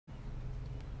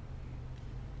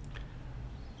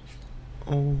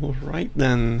Alright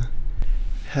then.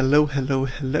 Hello, hello,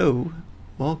 hello.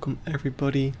 Welcome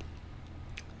everybody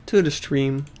to the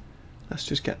stream. Let's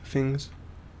just get things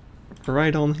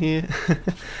right on here.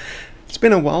 It's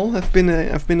been a while. I've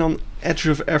been on Edge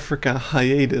of Africa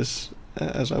hiatus,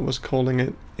 as I was calling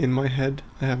it in my head.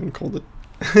 I haven't called it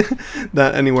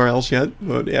that anywhere else yet,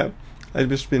 but yeah, I've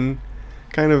just been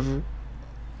kind of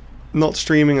not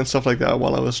streaming and stuff like that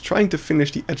while I was trying to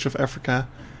finish the Edge of Africa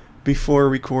before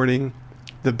recording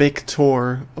the big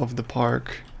tour of the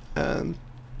park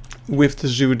with the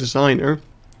zoo designer.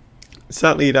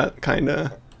 Sadly, that kind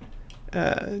of,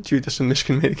 due to some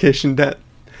miscommunication, that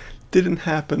didn't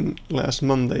happen last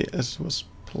Monday as was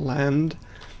planned.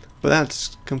 But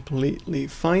that's completely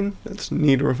fine. That's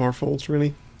neither of our faults,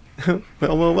 really.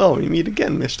 Well, we meet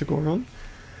again, Mr. Goron.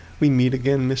 We meet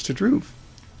again, Mr. Droove.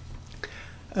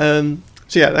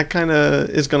 So yeah, that kind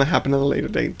of is going to happen at a later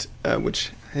date,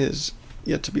 which is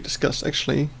yet to be discussed.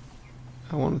 Actually,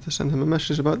 I wanted to send him a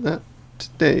message about that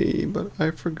today, but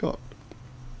I forgot.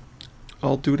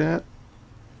 I'll do that.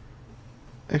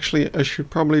 Actually, I should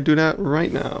probably do that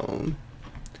right now.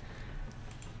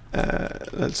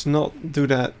 Let's not do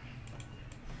that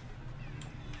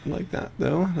like that,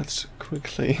 though. Let's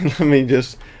quickly... let me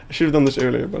just... I should have done this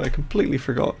earlier, but I completely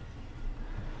forgot.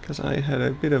 Because I had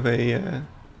a bit of a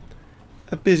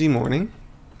busy morning.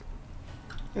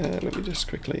 Let me just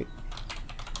quickly...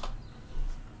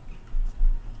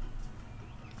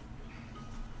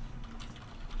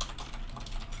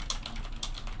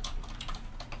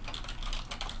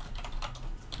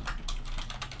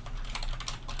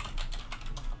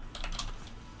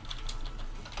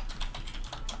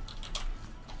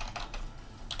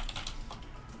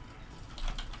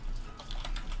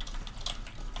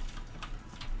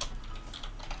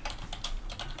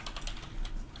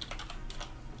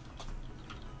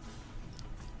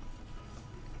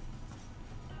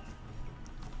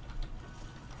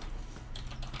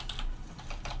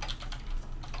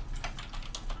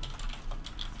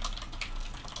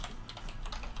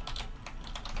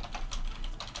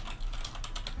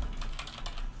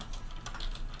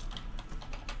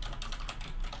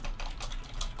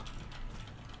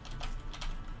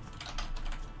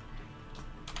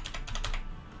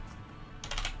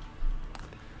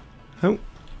 Oh,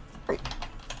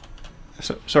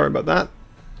 so sorry about that.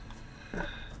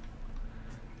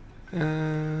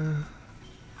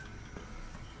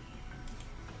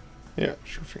 Yeah,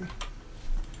 sure thing.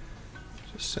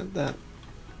 Just set that,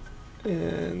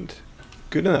 and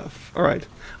good enough. All right.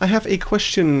 I have a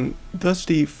question. Does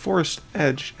the forest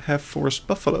edge have forest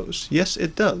buffaloes? Yes,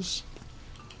 it does.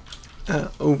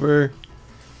 Over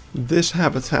this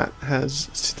habitat has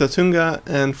Sitatunga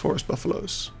and forest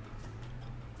buffaloes.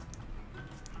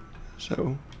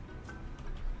 So,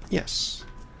 yes.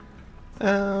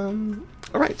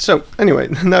 Alright, so anyway,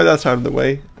 now that's out of the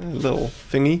way, a little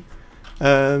thingy.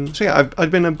 So yeah,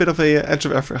 I've been a bit of a Edge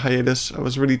of Africa hiatus. I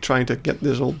was really trying to get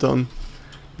this all done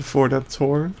before that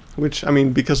tour, which, I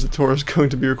mean, because the tour is going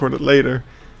to be recorded later,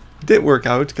 did work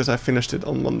out, because I finished it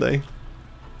on Monday.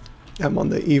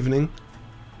 Monday evening.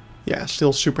 Yeah,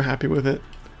 still super happy with it.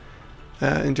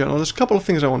 In general, there's a couple of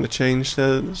things I want to change.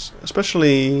 There's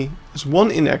one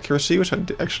inaccuracy, which I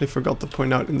actually forgot to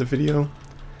point out in the video.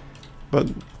 But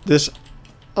this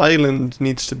island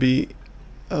needs to be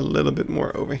a little bit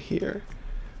more over here.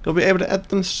 They'll be able to add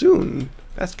them soon.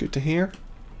 That's good to hear.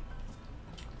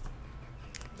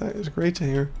 That is great to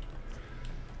hear.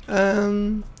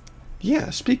 Yeah,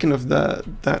 speaking of that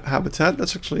habitat,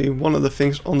 that's actually one of the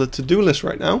things on the to-do list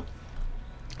right now.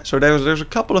 So there's a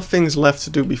couple of things left to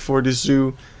do before the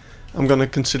zoo. I'm gonna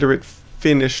consider it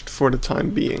finished for the time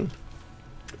being,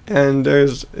 and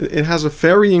it has a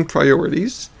varying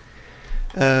priorities.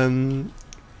 I'd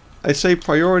say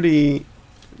priority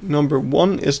number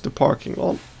one is the parking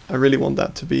lot. I really want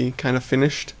that to be kind of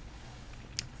finished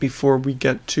before we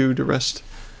get to the rest.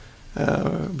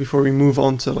 Before we move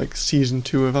on to like season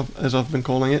 2, as I've been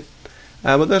calling it.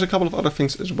 But there's a couple of other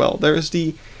things as well. There is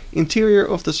the interior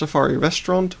of the safari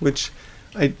restaurant, which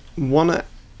I want to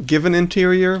give an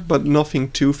interior, but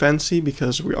nothing too fancy,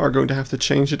 because we are going to have to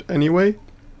change it anyway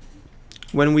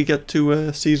when we get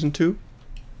to season 2.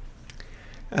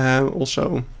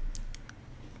 Also,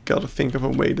 gotta think of a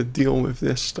way to deal with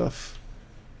this stuff,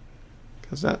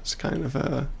 because that's kind of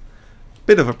a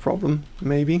bit of a problem,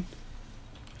 maybe.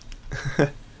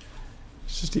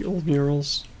 It's just the old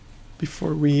murals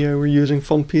before we were using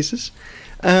font pieces.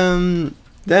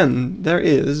 Then there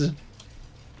is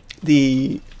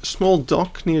the small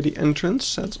dock near the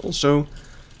entrance. That's also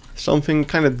something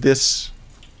kind of this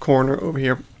corner over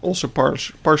here. Also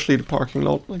partially the parking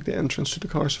lot, like the entrance to the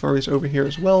car safari is over here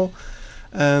as well.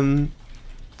 The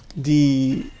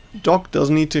dock does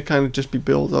need to kind of just be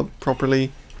built up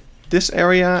properly. This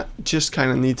area just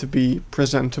kind of need to be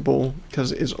presentable,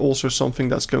 because it is also something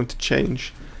that's going to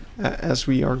change as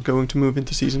we are going to move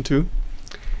into Season 2.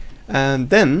 And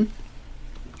then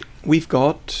we've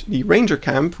got the Ranger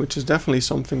Camp, which is definitely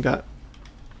something that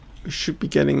we should be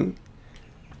getting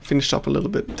finished up a little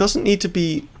bit. It doesn't need to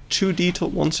be too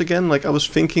detailed once again. Like, I was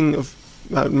thinking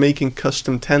about making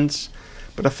custom tents,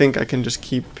 but I think I can just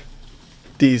keep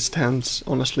these tents,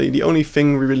 honestly. The only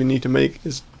thing we really need to make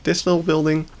is this little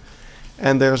building,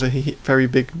 and there's a very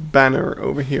big banner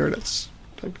over here that's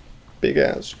like big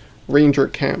ass Ranger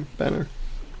Camp banner.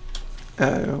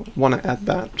 Want to add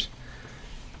that.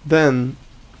 Then,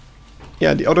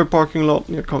 yeah, the other parking lot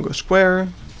near Congo Square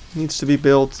needs to be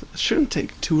built. It shouldn't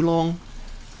take too long.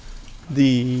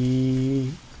 The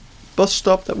bus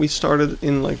stop that we started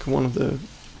in like one of the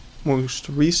most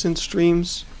recent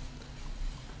streams,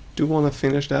 do want to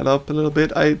finish that up a little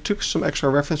bit. I took some extra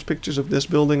reference pictures of this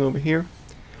building over here,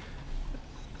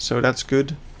 so that's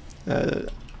good.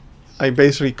 I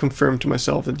basically confirmed to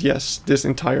myself that yes, this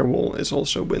entire wall is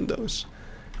also windows,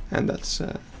 and that's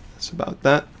about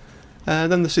that.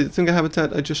 Then the Sidatunga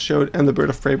habitat I just showed, and the bird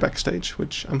of prey backstage,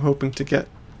 which I'm hoping to get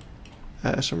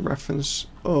some reference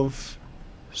of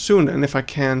soon, and if I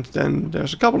can't, then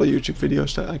there's a couple of YouTube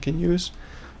videos that I can use.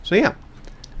 So yeah,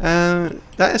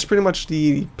 that is pretty much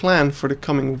the plan for the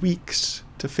coming weeks,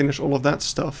 to finish all of that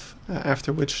stuff,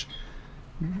 after which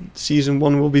Season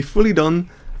 1 will be fully done.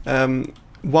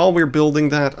 While we're building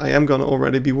that, I am gonna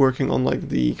already be working on like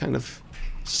the kind of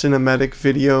cinematic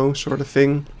video sort of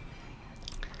thing,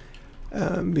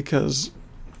 because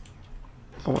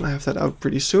I want to have that out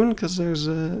pretty soon, because there's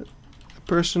a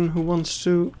person who wants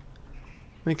to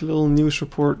make a little news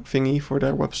report thingy for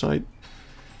their website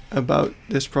about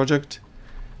this project,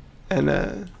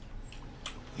 and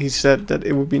he said that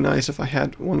it would be nice if I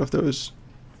had one of those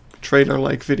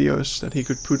trailer-like videos that he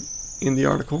could put in the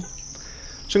article.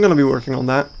 So I'm gonna be working on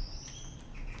that.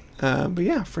 But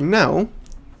yeah, for now,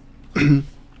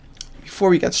 before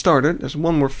we get started, there's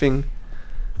one more thing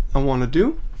I want to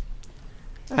do,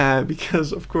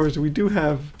 because of course we do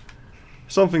have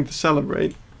something to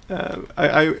celebrate.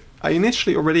 I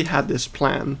initially already had this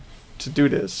plan to do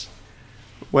this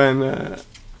when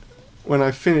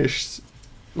I finished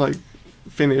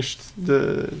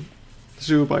the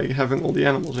zoo by having all the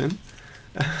animals in.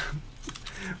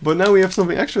 But now we have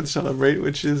something extra to celebrate,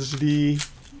 which is the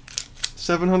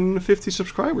 750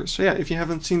 subscribers. So yeah, if you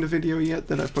haven't seen the video yet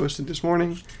that I posted this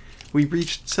morning, we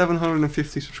reached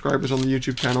 750 subscribers on the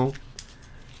YouTube channel,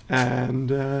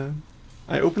 and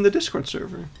I opened the Discord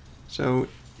server. So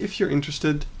if you're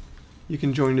interested, you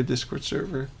can join the Discord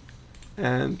server.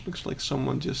 And looks like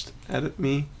someone just added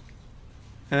me.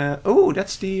 Oh,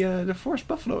 that's the forest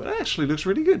buffalo. It actually looks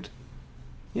really good.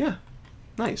 Yeah,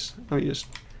 nice. Let me just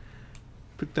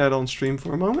put that on stream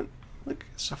for a moment. Look,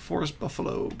 it's a forest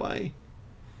buffalo by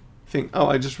thing. Oh,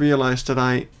 I just realized that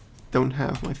I don't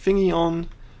have my thingy on.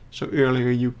 So earlier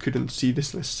you couldn't see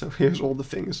this list. So here's all the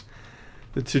things.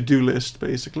 The to-do list,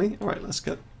 basically. Alright, let's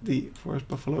get the forest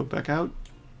buffalo back out.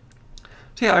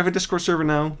 So yeah, I have a Discord server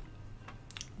now,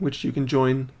 which you can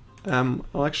join.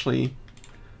 I'll actually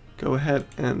go ahead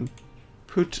and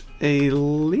put a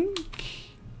link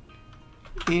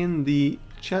in the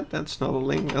chat. That's not a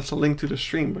link, that's a link to the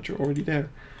stream, but you're already there.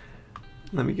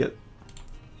 Let me get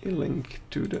a link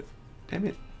to the... Damn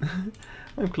it.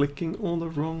 I'm clicking all the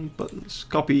wrong buttons.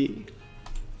 Copy.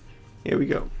 Here we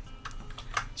go.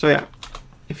 So yeah,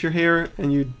 if you're here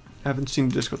and you haven't seen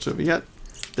the Discord server yet,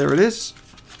 there it is.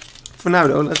 For now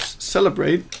though, let's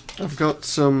celebrate. I've got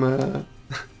some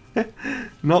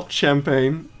not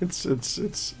champagne. It's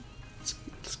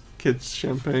kids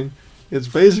champagne. It's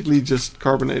basically just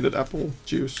carbonated apple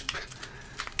juice,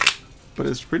 but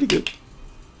it's pretty good.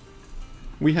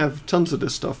 We have tons of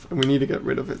this stuff and we need to get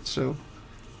rid of it, so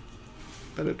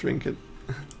better drink it.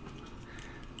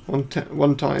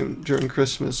 One time during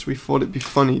Christmas we thought it'd be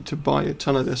funny to buy a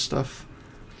ton of this stuff,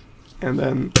 and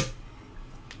then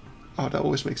oh, that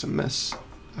always makes a mess.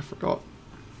 I forgot.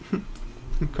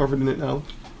 I'm covered in it now.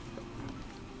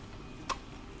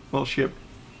 Well, shit.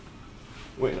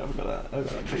 Wait, I've got a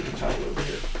paper towel over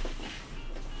here.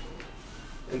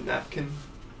 A napkin.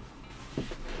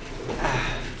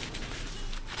 Ah.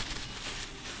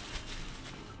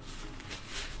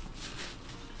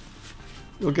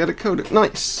 You'll get it coated.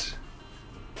 Nice.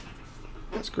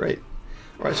 That's great.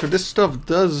 Alright, so this stuff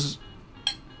does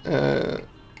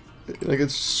like,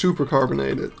 it's super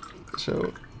carbonated,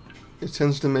 so it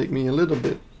tends to make me a little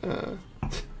bit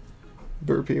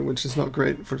burpy, which is not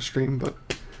great for the stream, but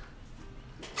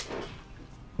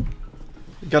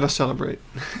Gotta celebrate.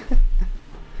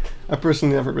 I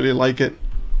personally never really like it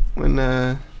when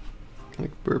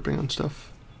like burping on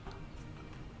stuff.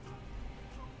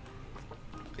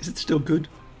 Is it still good?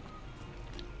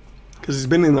 Because it's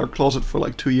been in our closet for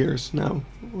like 2 years now,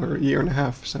 or a year and a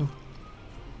half, so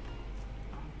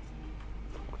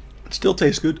it still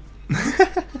tastes good.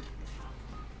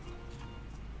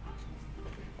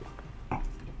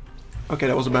 Okay,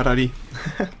 that was a bad idea.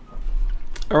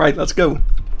 Alright, let's go.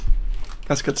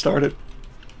 Let's get started.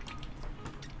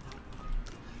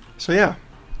 So yeah.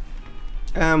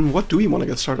 What do we want to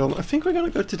get started on? I think we're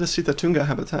gonna go to the Sitatunga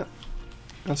habitat.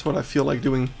 That's what I feel like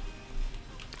doing.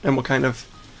 And we'll kind of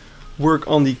work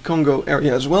on the Congo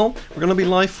area as well. We're gonna be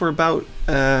live for about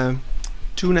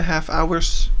 2.5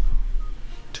 hours.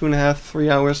 2.5, 3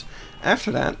 hours.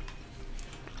 After that,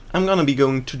 I'm gonna be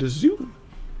going to the zoo.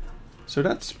 So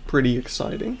that's pretty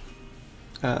exciting.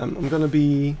 I'm gonna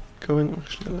be going, I'm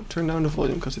actually gonna turn down the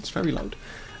volume because it's very loud.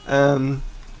 I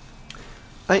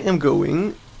am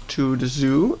going to the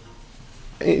zoo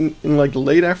in like the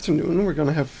late afternoon. We're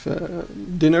gonna have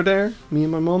dinner there, me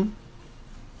and my mom.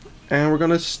 And we're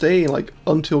gonna stay like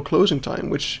until closing time,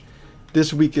 which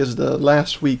this week is the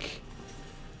last week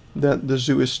that the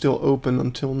zoo is still open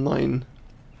until 9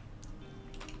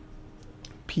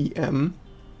 p.m.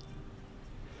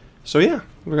 So yeah,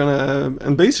 we're gonna,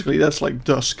 and basically that's like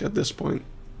dusk at this point.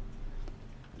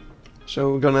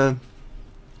 So we're gonna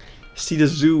see the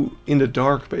zoo in the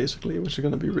dark basically, which is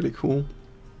gonna be really cool.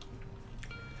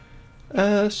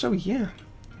 So yeah,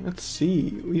 let's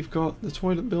see, we've got the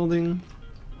toilet building.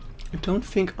 I don't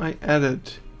think I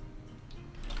added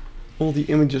all the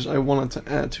images I wanted to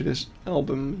add to this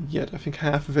album yet. I think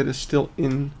half of it is still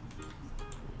in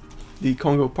the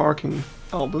Congo parking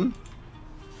album,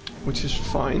 which is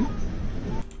fine.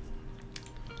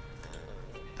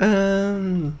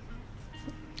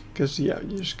 Because yeah,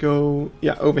 you just go,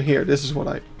 yeah, over here, this is what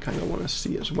I kind of want to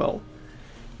see as well.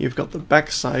 You've got the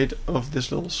backside of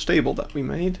this little stable that we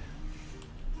made.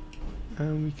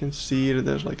 And we can see that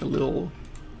there's like a little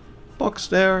box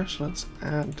there, so let's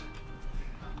add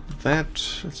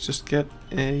that. Let's just get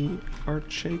a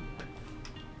heart shape.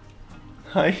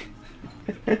 Hi.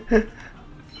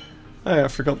 I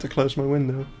forgot to close my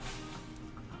window.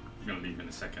 You're gonna leave in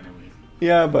a second anyway.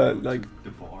 Yeah, but like The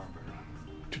barber.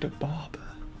 to the barber.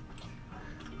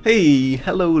 Hey,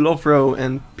 hello Lovro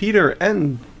and Peter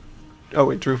and oh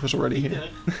wait, Drew was already here.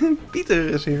 Peter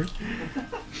is here.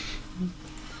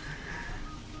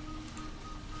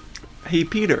 Hey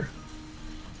Peter.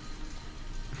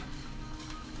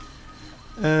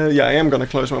 Yeah, I am gonna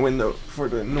close my window for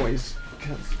the noise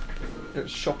because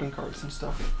there's shopping carts and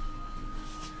stuff,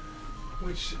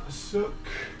 which suck.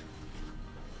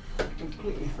 I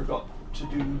completely forgot to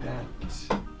do that.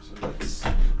 So let's.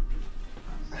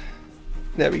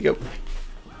 There we go.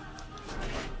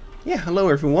 Yeah, hello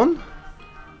everyone,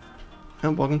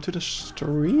 and welcome to the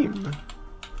stream.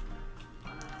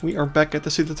 We are back at the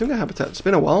Sitatunga habitat. It's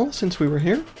been a while since we were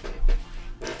here.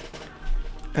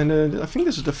 And I think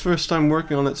this is the first time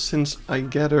working on it since I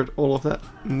gathered all of that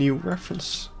new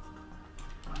reference.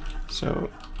 So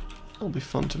it'll be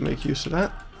fun to make use of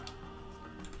that.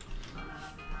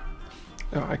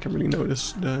 Oh, I can really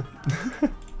notice the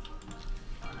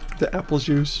the apple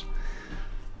juice.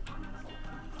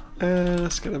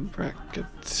 Let's get a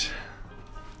bracket.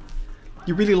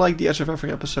 You really liked the Edge of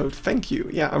Africa episode. Thank you.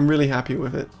 Yeah, I'm really happy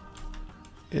with it.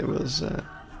 It was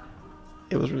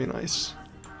really nice.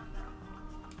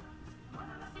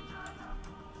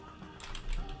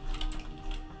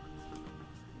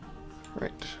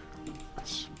 Right,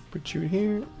 let's put you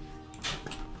here.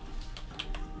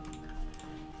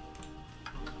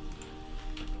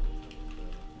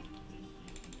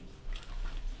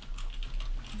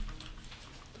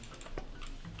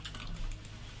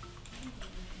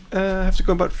 I have to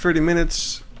go about 30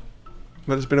 minutes,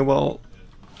 but it's been a while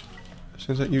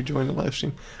since you joined the live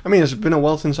stream. I mean, it's been a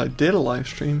while since I did a live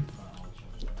stream,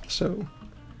 so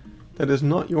that is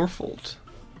not your fault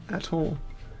at all.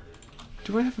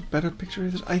 Do I have a better picture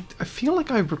of this? I feel like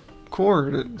I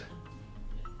recorded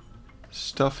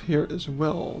stuff here as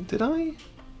well. Did I?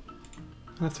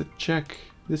 I have to check.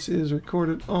 This is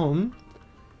recorded on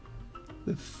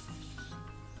the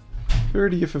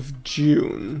 30th of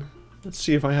June. Let's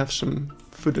see if I have some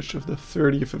footage of the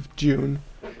 30th of June.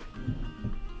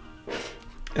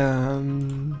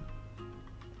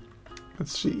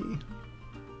 Let's see.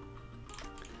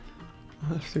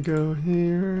 I'll have to go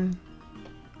here.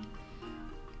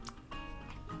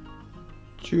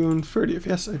 June 30th.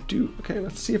 Yes, I do. Okay,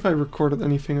 let's see if I recorded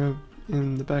anything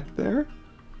in the back there.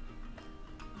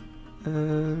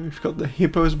 We've got the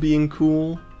hippos being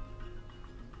cool.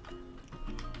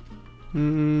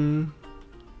 Not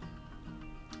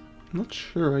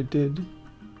sure I did.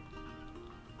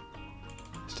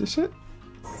 Is this it?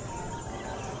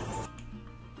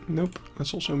 Nope.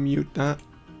 Let's also mute that.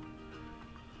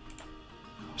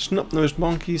 Snub-nosed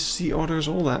monkeys, sea otters,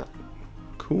 all that.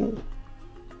 Cool.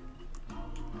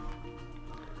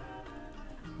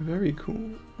 Very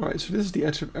cool. Alright, so this is the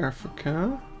edge of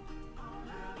Africa.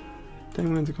 Then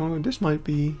we went to Congo. This might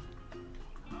be...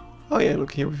 Oh yeah,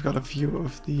 look here, we've got a view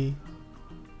of the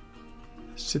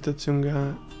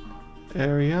Sitatunga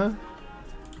area.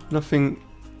 Nothing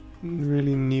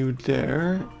really new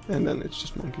there. And then it's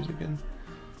just monkeys again.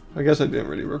 I guess I didn't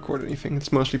really record anything.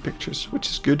 It's mostly pictures, which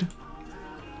is good.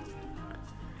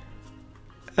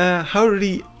 How do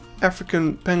the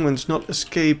African penguins not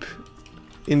escape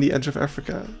in the edge of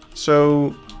Africa?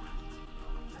 So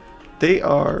they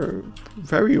are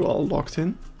very well locked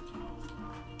in.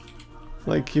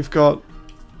 Like, you've got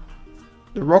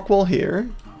the rock wall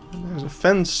here, and there's a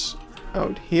fence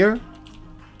out here,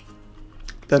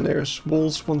 then there's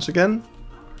walls once again.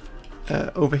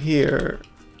 Over here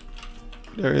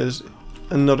there is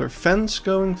another fence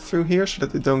going through here so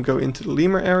that they don't go into the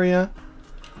lemur area.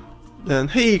 Then,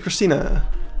 hey Christina!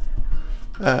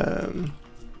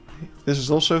 This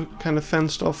is also kind of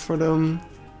fenced off for them.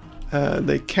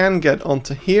 They can get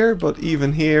onto here, but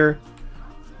even here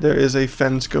there is a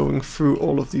fence going through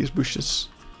all of these bushes.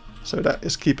 So that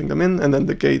is keeping them in, and then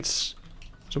the gates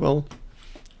as well.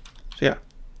 So yeah.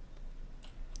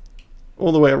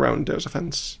 All the way around there's a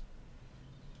fence.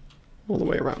 All the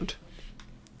way around.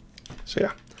 So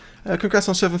yeah. Congrats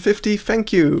on 750,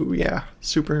 thank you! Yeah,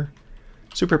 super.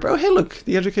 Oh hey look,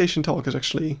 the education talk is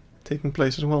actually taking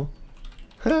place as well.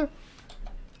 Huh.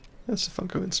 That's a fun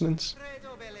coincidence.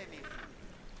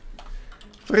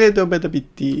 Fredo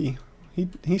Bedabiti.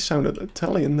 He sounded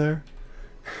Italian there.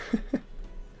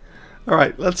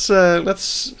 Alright, let's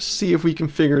see if we can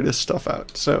figure this stuff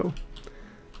out. So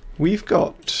we've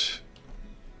got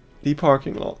the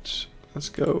parking lot. Let's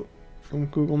go from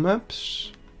Google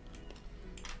Maps.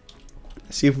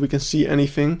 See if we can see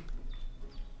anything.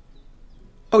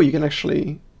 Oh, you can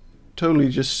actually totally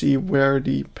just see where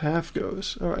the path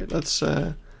goes. Alright,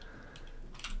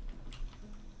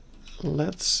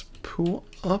 let's pull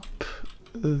up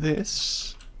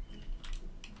this.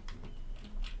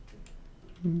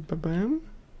 Ba-bam.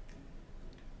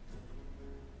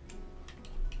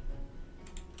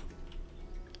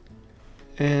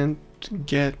 And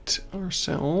get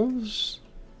ourselves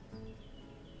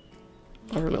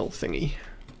our little thingy.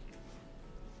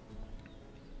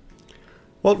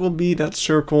 What will be that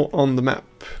circle on the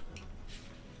map?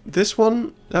 This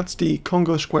one, that's the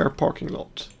Congo Square parking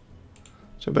lot.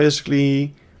 So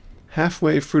basically,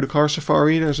 halfway through the car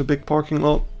safari, there's a big parking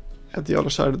lot at the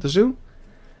other side of the zoo.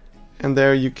 And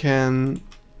there you can...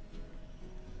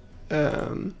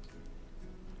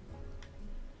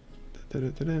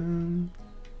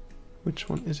 which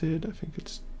one is it? I think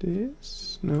it's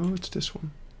this. No, it's this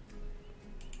one.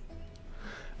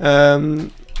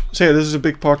 So yeah, this is a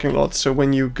big parking lot. So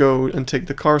when you go and take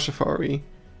the car safari,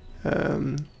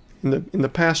 in the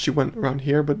past you went around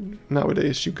here, but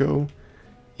nowadays you go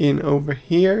in over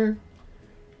here.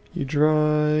 You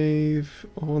drive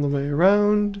all the way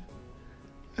around,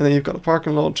 and then you've got a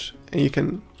parking lot, and you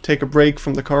can take a break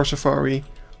from the car safari,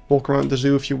 walk around the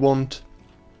zoo if you want,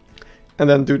 and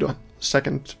then do the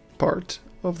second part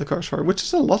of the car safari, which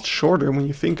is a lot shorter when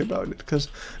you think about it, because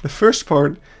the first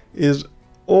part is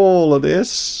all of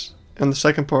this, and the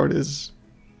second part is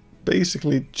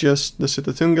basically just the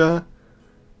Sitatunga,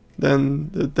 then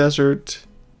the desert,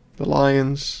 the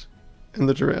lions, and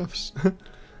the giraffes. There's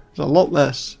a lot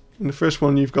less. In the first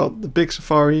one you've got the big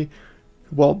safari,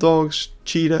 wild dogs,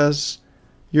 cheetahs,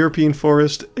 European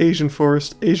forest, Asian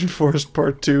forest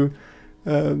part 2,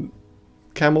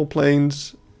 camel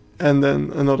plains, and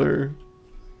then another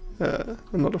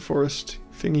forest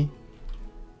thingy.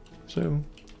 So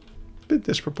bit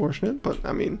disproportionate, but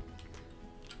I mean,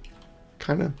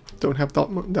 kind of don't have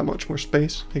that much more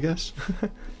space, I guess.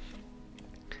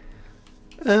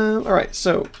 Alright,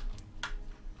 so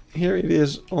here it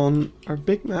is on our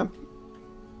big map.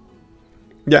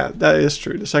 Yeah, that is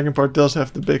true. The second part does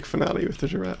have the big finale with the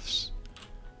giraffes,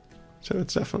 so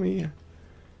it's definitely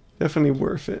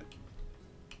worth it.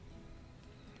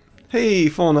 Hey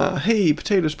Fauna, hey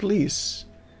Potatoes Police.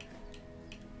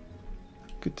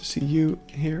 Good to see you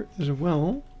here as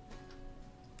well.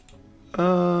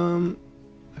 I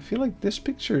feel like this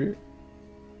picture,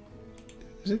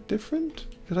 is it different?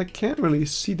 Because I can't really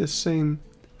see the same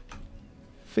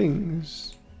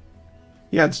things.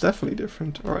 Yeah, it's definitely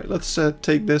different. Alright, let's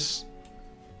take this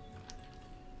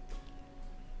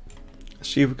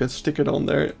See if we can stick it on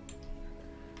there.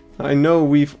 I know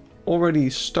we've already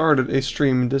started a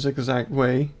stream in this exact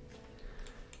way,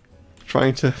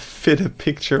 trying to fit a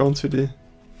picture onto the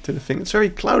thing. It's very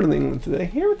cloudy in England today.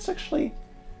 Here it's actually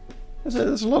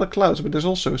there's a lot of clouds, but there's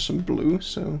also some blue.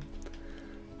 So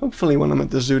hopefully when I'm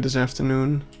at the zoo this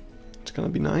afternoon, it's gonna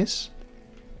be nice.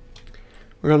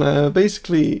 We're gonna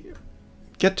basically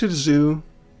get to the zoo,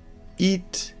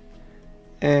 eat,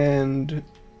 and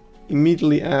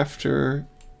immediately after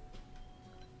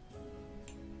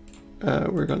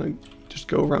we're gonna just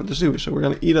go around the zoo. So we're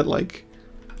gonna eat at like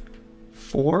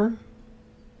 4.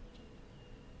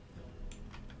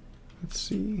 Let's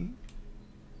see.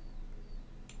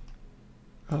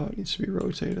 Oh, it needs to be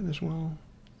rotated as well.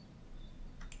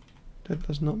 That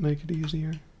does not make it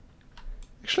easier.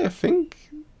 Actually, I think...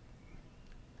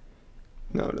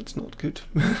 No, that's not good.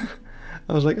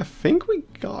 I was like, I think we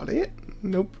got it.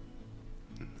 Nope.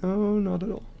 No, not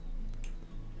at all.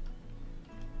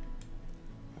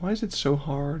 Why is it so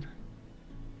hard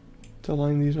to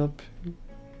line these up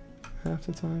half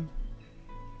the time?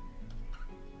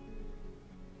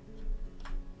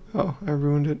 Oh, I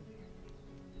ruined it.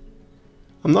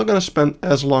 I'm not gonna spend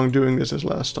as long doing this as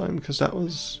last time, because that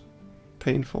was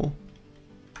painful.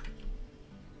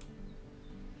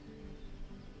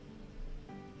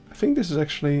 I think this is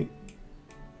actually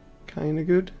kinda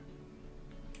good.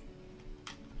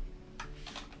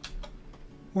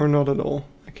 Or not at all,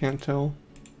 I can't tell.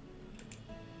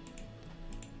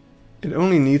 It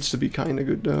only needs to be kinda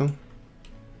good though.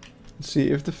 Let's see,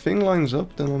 if the thing lines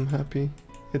up, then I'm happy.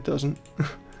 It doesn't.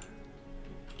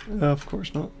 Of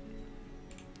course not.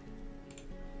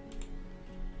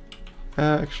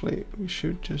 Actually, we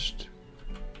should just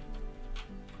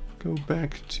go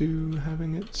back to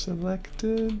having it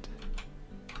selected.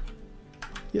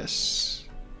 Yes.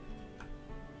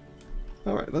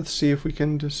 Alright, let's see if we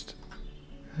can just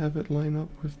have it line up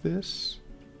with this.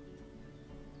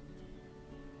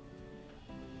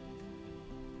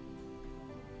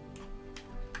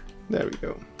 There we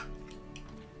go.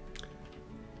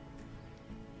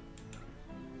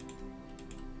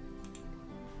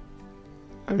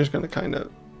 I'm just gonna kind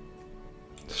of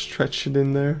stretch it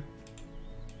in there.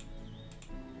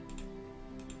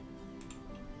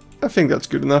 I think that's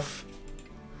good enough.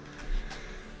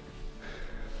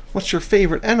 What's your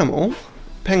favorite animal?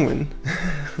 Penguin.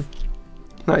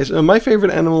 Nice. My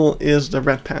favorite animal is the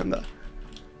red panda.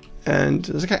 And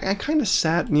it's kind of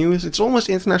sad news. It's almost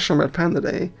International Red Panda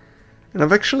Day. And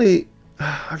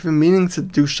I've been meaning to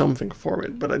do something for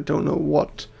it, but I don't know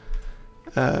what.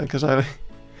 Because I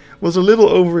was a little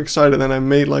overexcited and I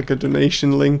made like a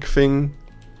donation link thing.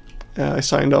 I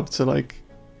signed up to like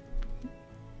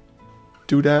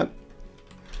do that.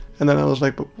 And then I was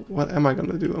like, but what am I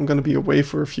going to do? I'm going to be away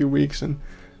for a few weeks, and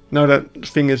now that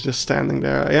thing is just standing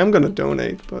there. I am going to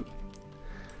donate, but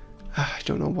I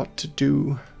don't know what to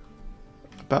do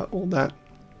about all that.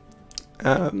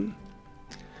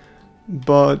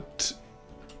 But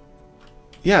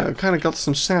yeah, I kind of got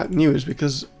some sad news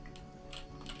because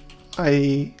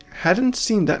I hadn't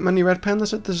seen that many red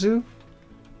pandas at the zoo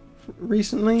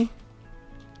recently,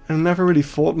 and I never really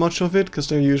thought much of it because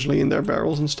they're usually in their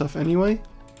barrels and stuff anyway.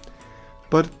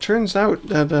 But it turns out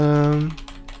that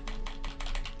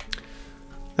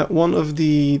that one of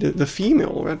the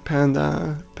female red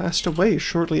panda passed away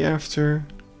shortly after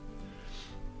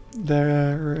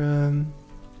their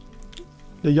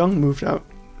the young moved out.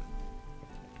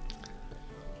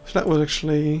 So that was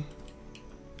actually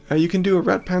you can do a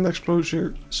red panda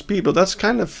exposure speed, but that's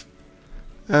kind of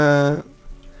I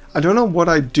don't know what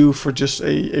I do for just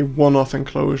a one-off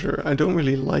enclosure. I don't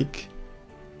really like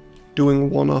doing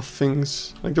one-off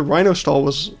things. Like the rhino stall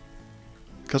was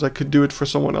because I could do it for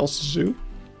someone else's zoo.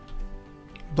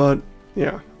 But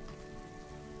yeah.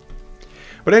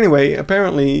 But anyway,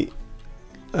 apparently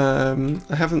I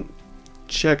haven't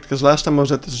checked, because last time I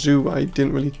was at the zoo I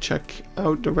didn't really check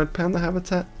out the red panda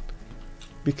habitat,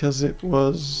 because it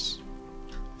was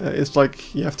it's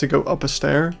like you have to go up a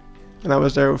stair, and I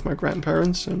was there with my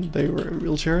grandparents and they were in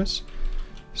wheelchairs,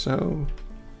 so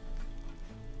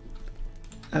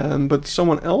but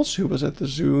someone else who was at the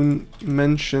zoo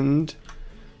mentioned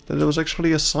that there was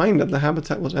actually a sign that the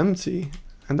habitat was empty,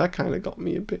 and that kind of got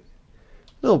me a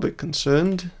little bit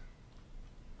concerned.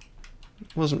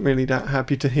 Wasn't really that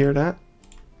happy to hear that.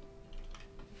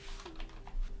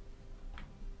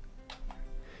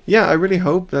 Yeah, I really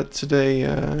hope that today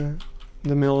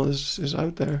the mill is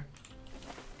out there.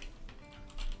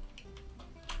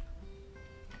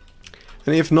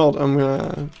 And if not,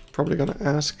 I'm probably gonna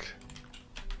ask,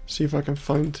 see if I can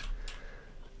find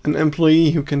an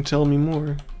employee who can tell me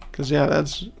more. Because yeah,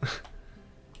 that's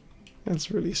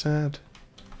That's really sad.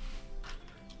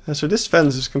 So this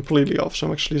fence is completely off, so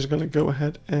I'm actually just gonna go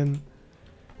ahead and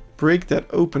break that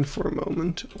open for a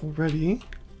moment already,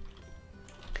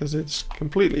 because it's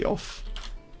completely off.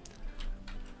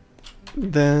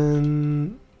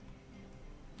 Then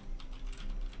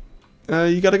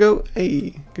you gotta go.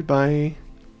 Hey, goodbye.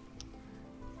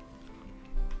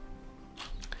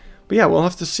 But yeah, we'll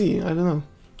have to see. I don't know.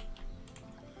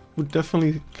 Would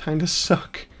definitely kind of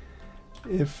suck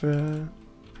if they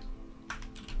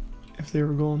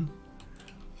were gone.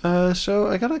 So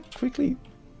I gotta quickly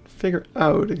figure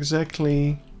out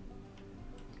exactly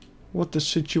what the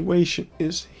situation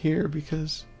is here,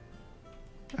 because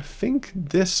I think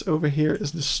this over here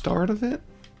is the start of it.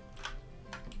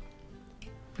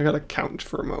 I gotta count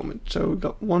for a moment. So we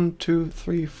got 1, 2,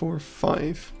 3, 4,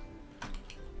 5.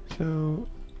 So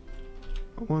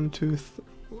 1, 2,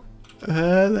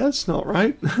 that's not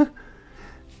right.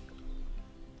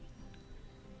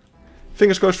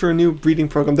 Fingers crossed for a new breeding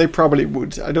program. They probably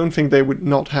would. I don't think they would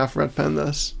not have red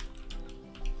pandas.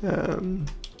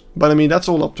 But I mean, that's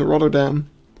all up to Rotterdam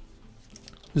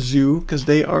Zoo, because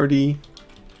they are the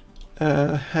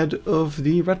head of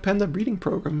the red panda breeding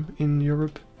program in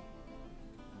Europe.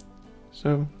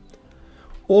 So,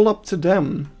 all up to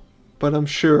them. But I'm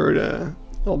sure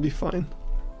I'll be fine.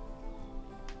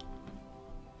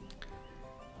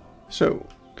 So,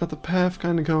 got the path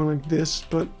kind of going like this,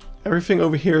 but everything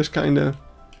over here is kind of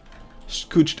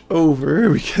scooched over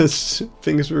because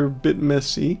things were a bit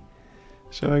messy.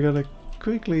 So I gotta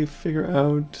quickly figure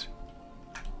out,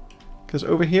 because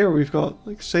over here we've got,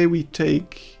 like, say we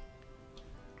take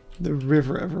the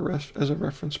river as a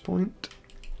reference point.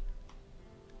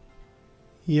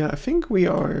 Yeah, I think we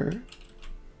are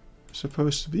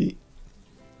supposed to be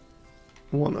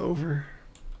 1 over.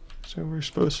 So we're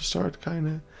supposed to start kind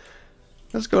of,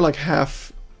 let's go like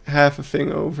half a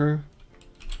thing over.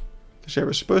 Because yeah,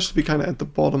 we're supposed to be kind of at the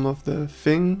bottom of the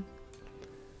thing,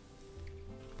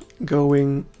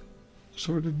 going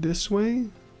sort of this way.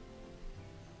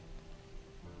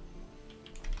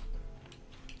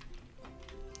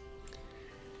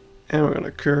 And we're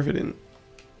gonna curve it in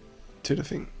to the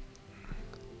thing.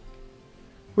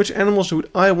 Which animals would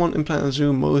I want in Planet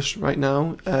Zoo most right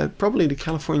now? Probably the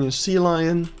California sea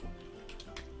lion.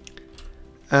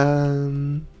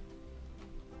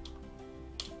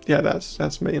 Yeah,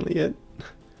 that's mainly it.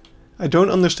 I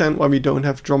don't understand why we don't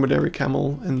have dromedary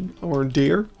camel or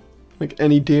deer, like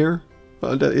any deer.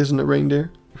 Well, that isn't a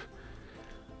reindeer.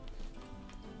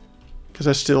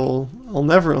 Because I'll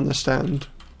never understand.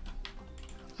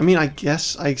 I mean, I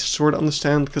guess I sort of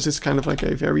understand, because it's kind of like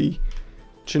a very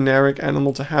generic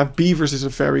animal to have. Beavers is a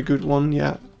very good one,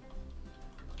 yeah.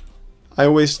 I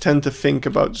always tend to think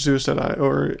about zoos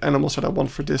or animals that I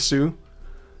want for this zoo.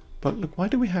 But look, why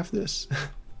do we have this?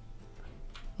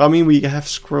 I mean, we have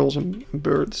squirrels and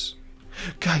birds.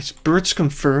 Guys, birds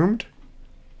confirmed?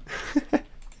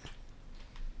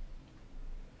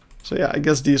 So yeah, I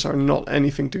guess these are not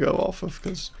anything to go off of,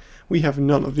 because we have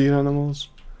none of these animals.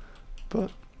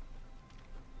 But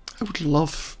I would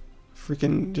love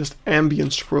freaking just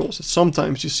ambient squirrels.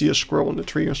 Sometimes you see a squirrel in the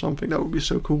tree or something. That would be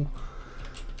so cool.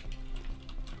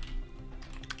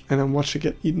 And then watch it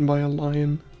get eaten by a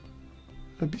lion.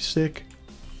 That'd be sick.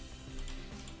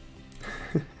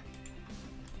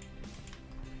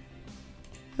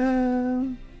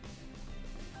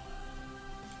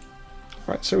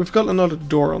 Right, so we've got another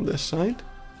door on this side.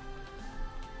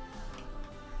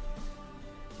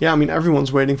 Yeah, I mean,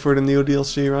 everyone's waiting for the new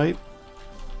DLC, right?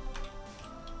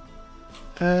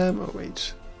 Oh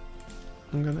wait.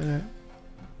 I'm gonna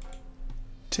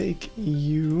take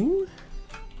you.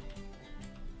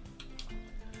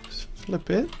 Flip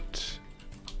it.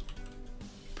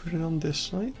 Put it on this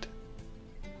side.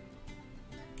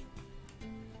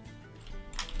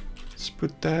 Let's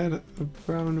put that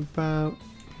around about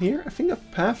here. I think the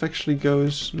path actually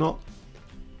goes not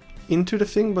into the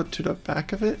thing, but to the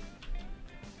back of it.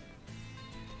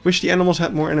 Wish the animals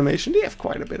had more animation. They have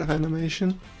quite a bit of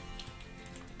animation.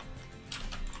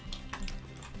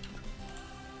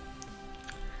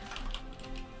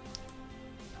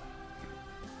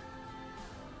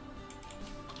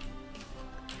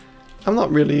 I'm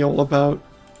not really all about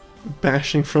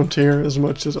bashing Frontier as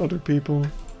much as other people.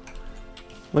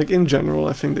 Like, in general,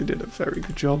 I think they did a very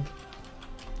good job.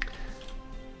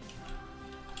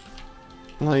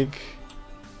 Like,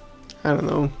 I don't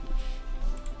know.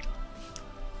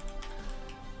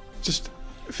 Just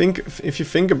think, if you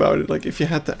think about it, like if you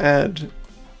had to add,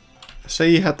 say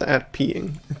you had to add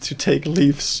peeing to take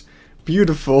Leaf's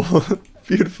beautiful,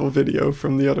 beautiful video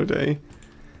from the other day.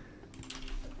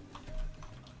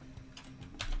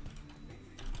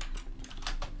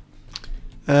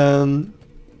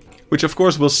 which of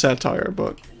course was satire,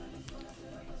 but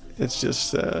it's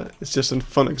just a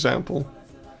fun example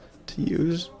to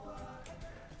use.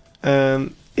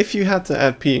 If you had to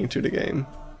add peeing to the game,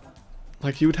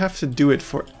 like you would have to do it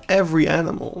for every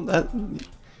animal. That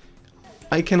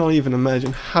I cannot even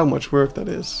imagine how much work that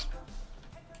is.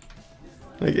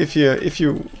 Like if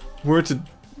you were to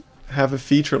have a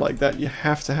feature like that, you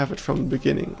have to have it from the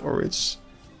beginning, or it's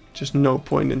just no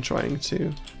point in trying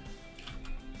to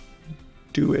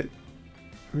do it,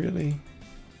 really.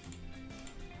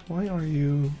 Why are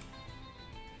you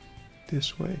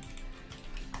this way?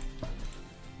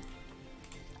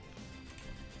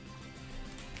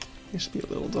 Needs to be a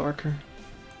little darker.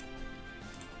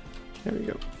 There we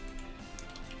go.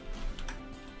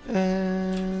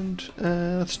 And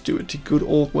let's do it the good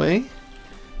old way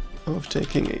of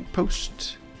taking a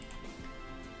post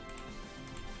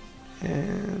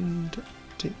and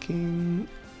taking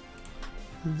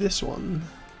this one.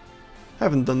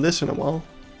 Haven't done this in a while.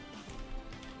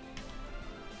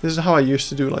 This is how I used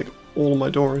to do like all my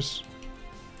doors.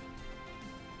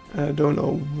 I don't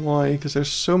know why, because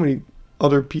there's so many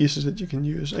other pieces that you can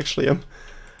use. Actually, I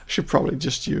should probably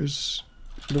just use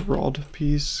the rod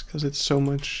piece because it's so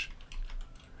much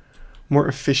more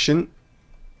efficient.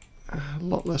 A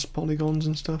lot less polygons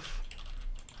and stuff.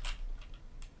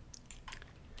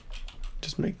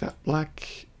 Just make that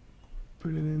black.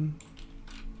 Put it in.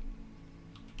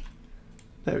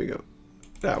 There we go.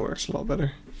 That works a lot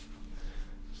better.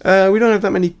 We don't have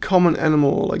that many common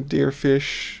animal like deer,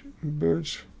 fish,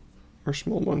 birds, or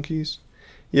small monkeys.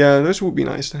 Yeah, those would be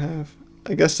nice to have.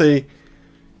 I guess I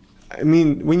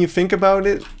mean, when you think about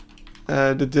it,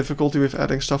 the difficulty with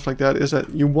adding stuff like that is that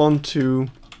you want to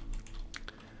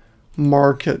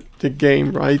market the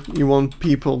game, right? You want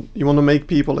to make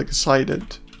people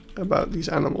excited about these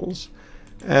animals.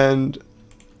 And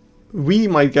we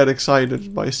might get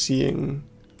excited by seeing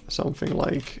something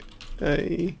like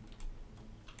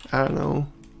I don't know,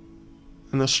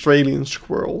 an Australian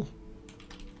squirrel.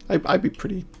 I'd be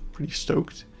pretty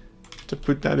stoked to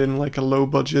put that in like a low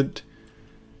budget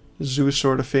zoo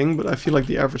sort of thing, but I feel like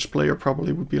the average player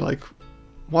probably would be like,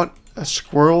 what, a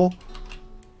squirrel?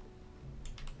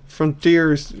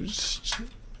 Frontier is just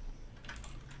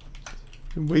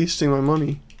wasting my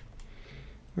money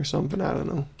or something, I don't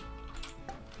know.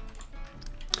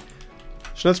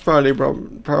 So that's probably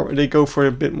they go for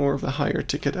a bit more of the higher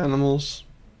ticket animals.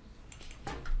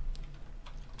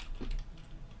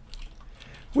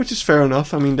 Which is fair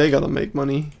enough, I mean, they gotta make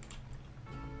money.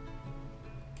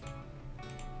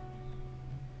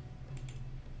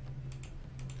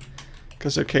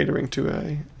 Because they're catering to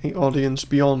a audience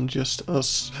beyond just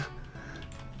us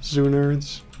zoo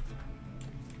nerds.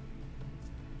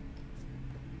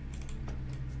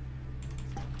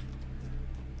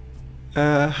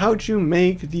 How'd you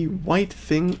make the white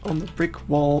thing on the brick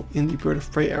wall in the bird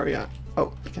of prey area?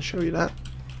 Oh, I can show you that.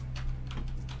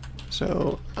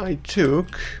 So I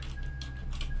took,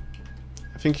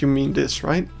 I think you mean this,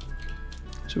 right?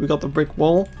 So we got the brick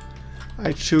wall.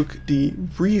 I took the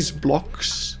breeze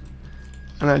blocks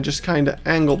and I just kind of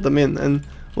angled them in. And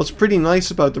what's pretty nice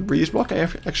about the breeze block, I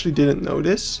actually didn't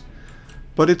notice,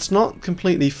 but it's not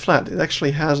completely flat. It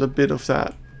actually has a bit of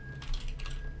that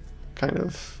kind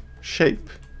of shape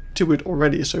to it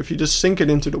already. So if you just sink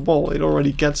it into the wall, it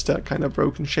already gets that kind of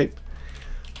broken shape.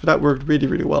 So that worked really,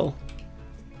 really well.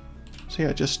 So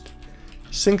yeah, just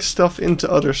sink stuff into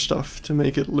other stuff to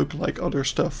make it look like other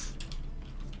stuff.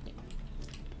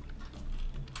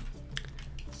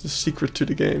 It's the secret to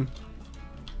the game.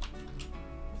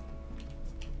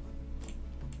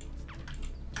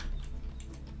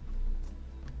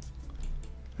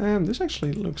 This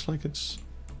actually looks like it's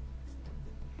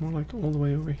more like all the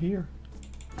way over here.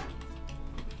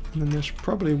 And then there's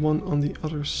probably one on the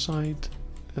other side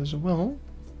as well,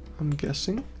 I'm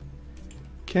guessing.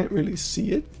 Can't really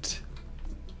see it.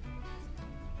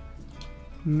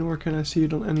 Nor can I see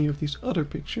it on any of these other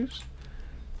pictures.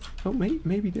 Oh,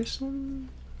 maybe this one?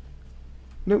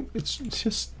 No, it's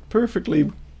just perfectly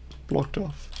blocked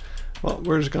off. Well,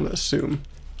 we're just gonna assume.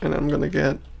 And I'm gonna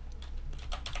get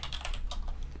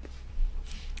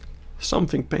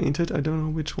something painted. I don't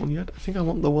know which one yet. I think I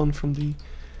want the one from the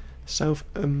South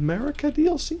America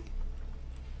DLC.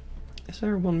 Is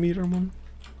there a 1 meter one?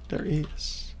 There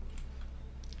is.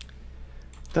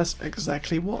 That's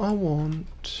exactly what I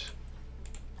want.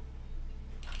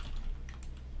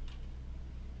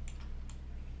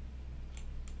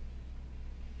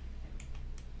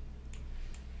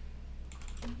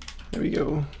 There we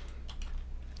go.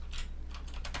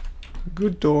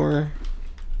 Good door.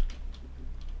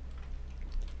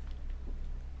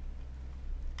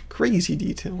 Crazy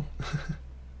detail.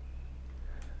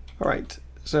 Alright,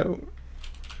 so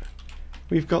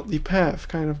we've got the path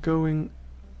kind of going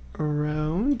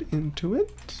around into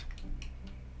it.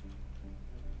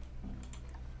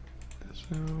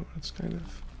 So let's kind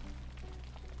of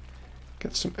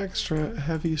get some extra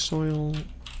heavy soil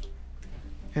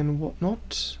and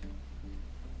whatnot.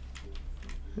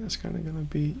 That's kind of gonna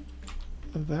be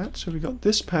that. So we got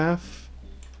this path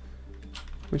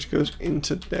which goes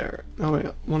into there. Now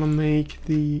I want to make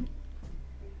the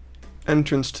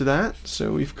entrance to that,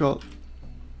 so we've got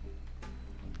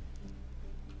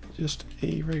just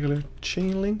a regular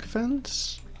chain link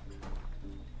fence.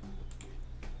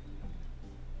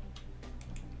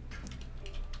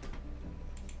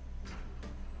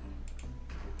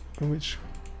 Which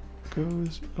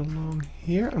goes along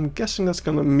here. I'm guessing that's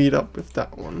gonna meet up with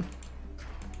that one.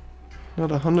 Not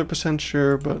 100%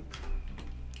 sure, but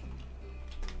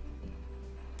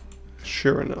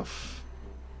sure enough.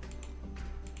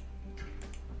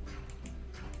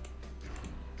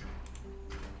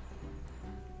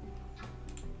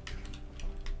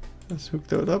 Let's hook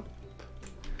that up.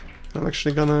 I'm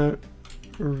actually gonna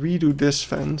redo this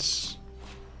fence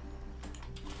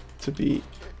to be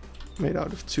made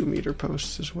out of 2-meter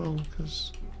posts as well,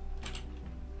 because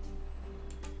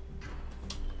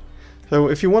so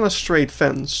if you want a straight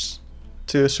fence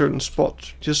to a certain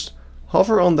spot, just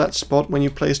hover on that spot when you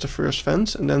place the first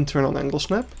fence and then turn on angle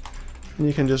snap, and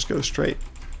you can just go straight.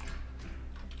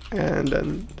 And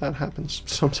then that happens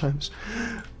sometimes.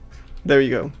 There you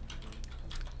go.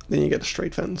 Then you get a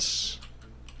straight fence.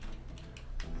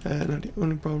 And the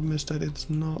only problem is that it's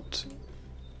not...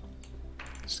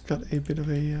 It's got a bit of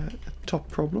a top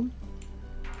problem.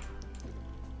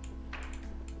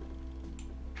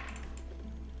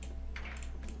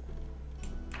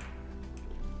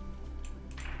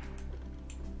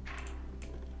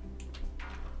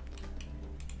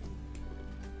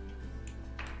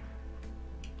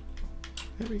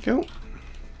 There we go.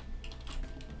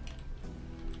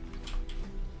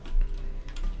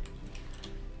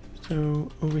 So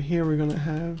over here we're gonna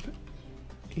have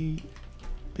a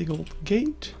big old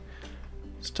gate.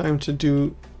 It's time to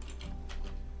do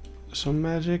some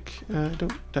magic.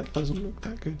 That doesn't look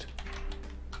that good.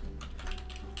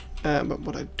 But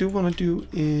what I do want to do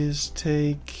is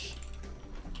take...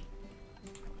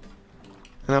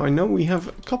 Now I know we have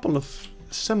a couple of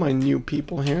semi-new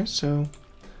people here, so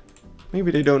maybe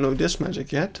they don't know this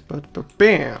magic yet, but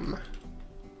bam!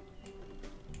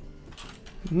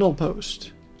 Null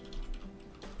post.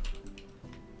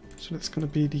 So that's gonna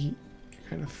be the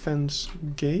kind of fence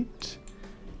gate.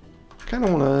 Kind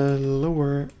of want to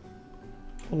lower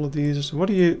all of these. What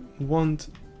do you want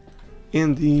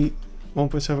in the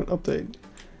 1.7 update?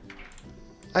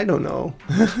 I don't know.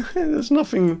 There's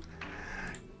nothing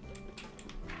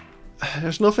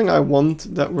I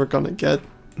want that we're gonna get.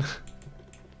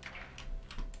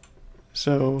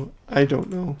 So I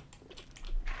don't know.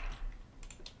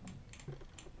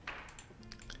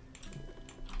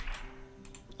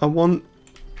 I want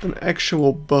an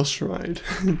actual bus ride.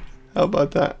 How about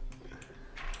that?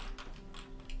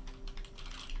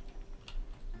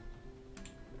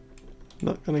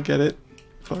 Not gonna get it,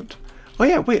 but... Oh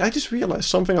yeah, wait, I just realized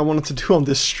something I wanted to do on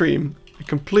this stream. I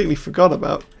completely forgot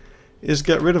about. Is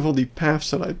get rid of all the paths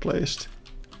that I placed.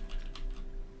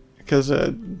 Because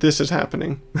this is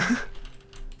happening.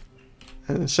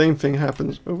 And the same thing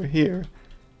happens over here.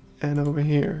 And over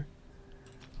here.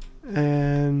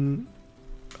 And...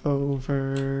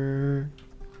 over...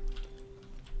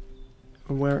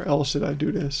 Where else did I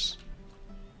do this?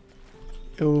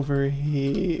 Over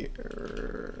here.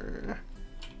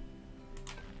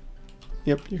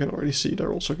 Yep, you can already see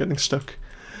they're also getting stuck.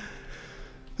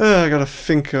 I gotta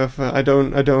think of... I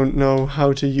don't know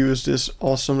how to use this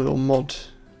awesome little mod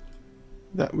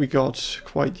that we got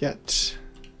quite yet.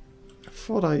 I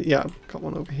thought yeah, got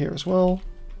one over here as well.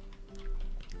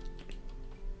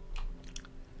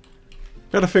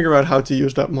 Gotta figure out how to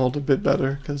use that mod a bit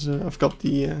better, because I've got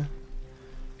the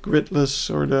gridless,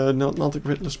 or the not the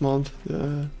gridless mod,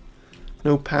 the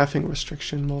no pathing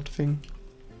restriction mod thing.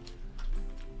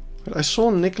 But I saw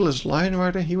Nicholas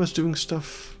Lionrider, he was doing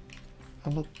stuff a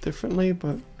lot differently,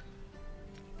 but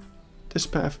this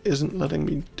path isn't letting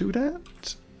me do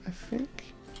that, I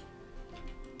think.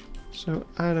 So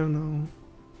I don't know.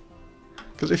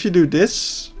 Because if you do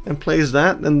this and place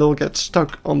that, then they'll get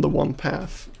stuck on the one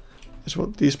path. Is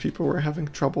what these people were having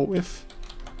trouble with.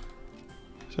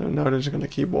 So now they're just gonna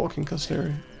keep walking because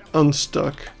they're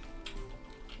unstuck.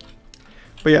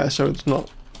 But yeah, so it's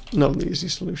not an easy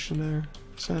solution there,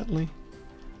 sadly.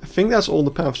 I think that's all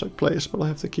the paths I placed, but I'll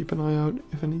have to keep an eye out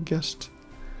if any guest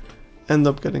end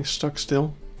up getting stuck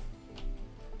still.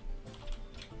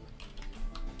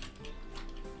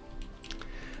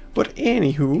 But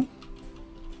anywho,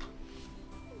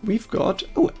 we've got,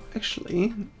 oh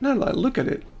actually, now that I look at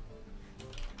it,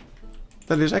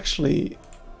 that is actually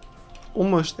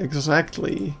almost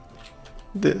exactly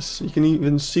this. You can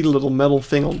even see the little metal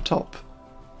thing on top,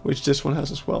 which this one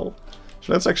has as well.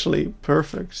 So that's actually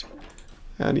perfect.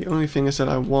 And the only thing is that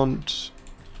I want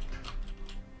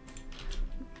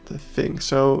the thing.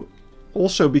 So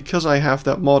also because I have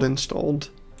that mod installed,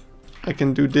 I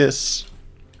can do this.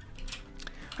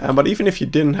 But even if you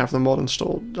didn't have the mod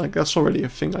installed, like that's already a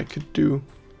thing I could do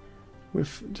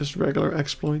with just regular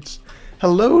exploits.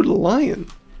 Hello, Lion!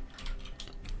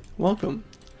 Welcome.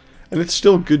 And it's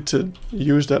still good to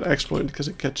use that exploit because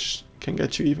it can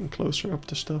get you even closer up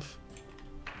to stuff.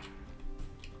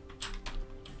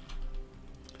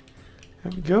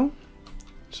 There we go.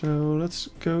 So let's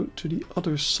go to the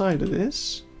other side of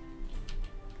this.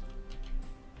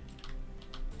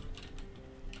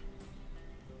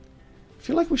 I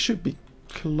feel like we should be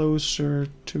closer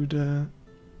to the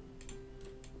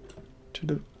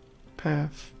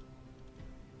path.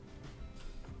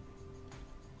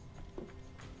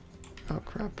 Oh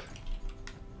crap.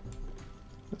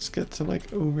 Let's get to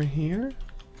like over here.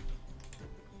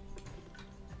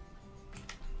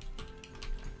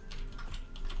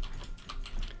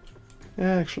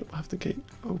 Yeah, actually I'll have the gate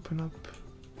open up.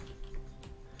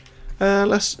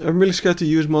 I'm really scared to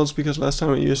use mods because last time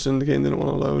I used them the game didn't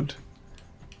want to load.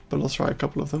 But I'll try a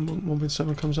couple of them when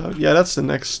 1.7 comes out. Yeah, that's the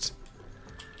next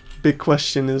big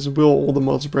question is, will all the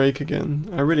mods break again?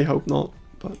 I really hope not,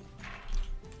 but...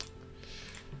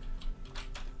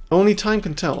 Only time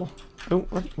can tell. Oh,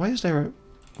 what? Why is there a...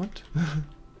 What?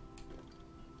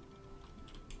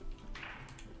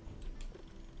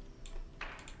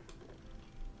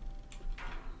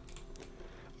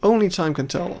 Only time can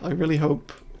tell. I really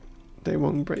hope they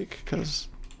won't break, because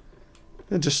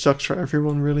it just sucks for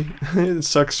everyone, really. It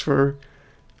sucks for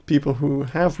people who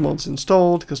have mods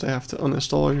installed, because they have to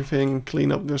uninstall everything,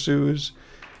 clean up their zoos.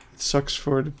 It sucks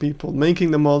for the people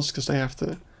making the mods, because they have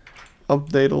to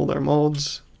update all their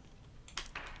mods.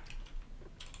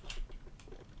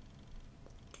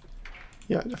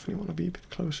 Yeah, I definitely want to be a bit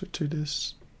closer to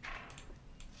this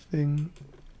thing.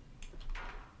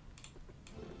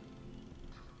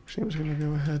 Actually, I'm just going to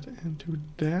go ahead and do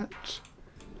that,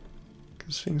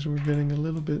 because things were getting a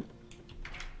little bit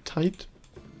tight.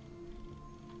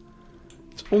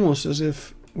 It's almost as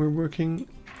if we're working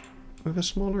with a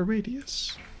smaller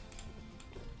radius.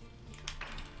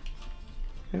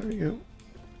 There we go.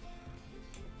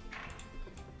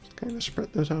 Just kind of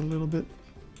spread that out a little bit.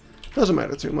 Doesn't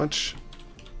matter too much.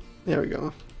 There we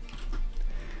go.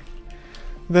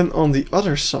 Then on the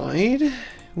other side,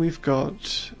 we've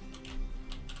got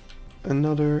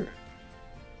another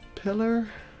pillar,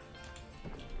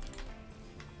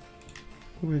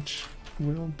 which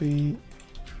will be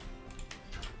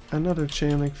another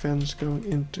chain link fence going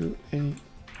into a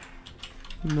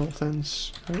north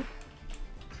end. Oh.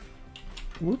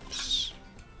 Whoops.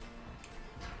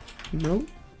 Nope.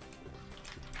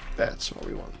 That's what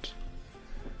we want.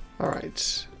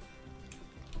 Alright.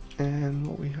 And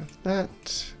what we have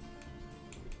that.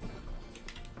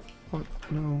 What?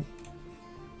 No.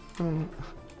 Oh.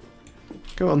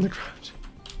 Go on the ground.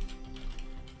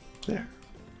 There.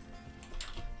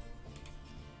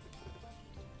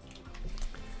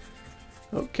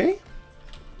 Okay.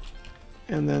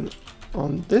 And then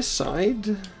on this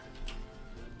side,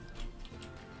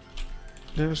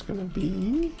 there's gonna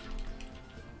be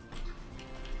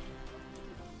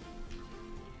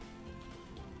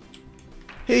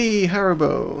hey,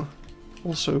 Haribo!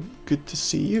 Also good to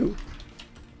see you.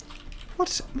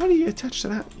 Why do you attach to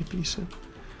that, you piece of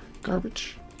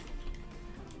garbage?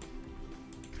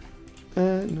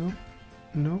 No.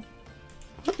 No.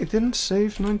 What? It didn't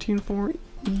save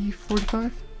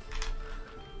 1945?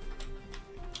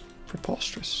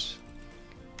 Preposterous.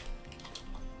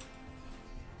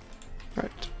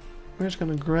 Right. We're just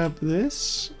gonna grab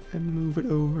this and move it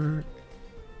over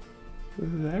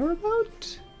there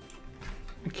about?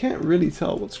 I can't really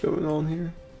tell what's going on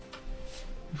here.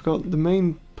 We've got the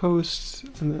main post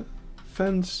and the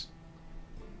fence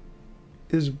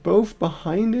is both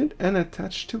behind it and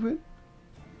attached to it.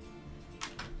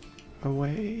 Oh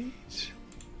wait.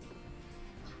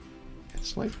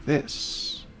 It's like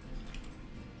this.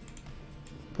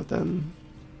 But then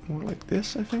more like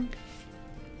this, I think.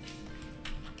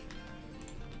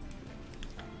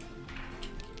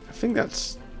 I think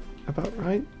that's about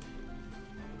right.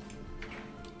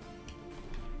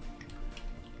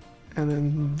 And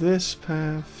then this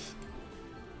path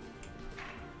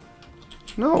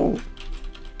No!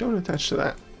 Don't attach to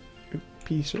that, you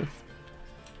piece of...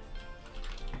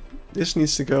 This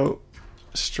needs to go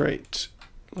straight,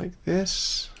 like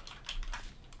this.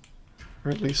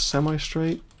 Or at least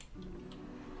semi-straight.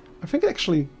 I think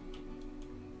actually...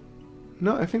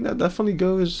 No, I think that definitely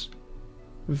goes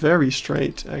very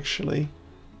straight, actually.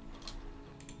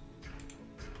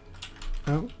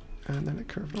 Oh, and then it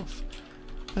curved off.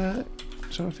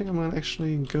 So I think I'm gonna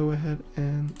actually go ahead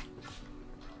and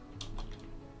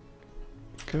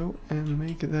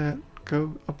make that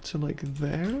go up to like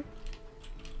there.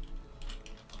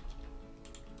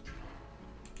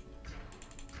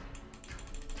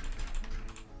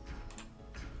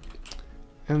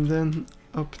 And then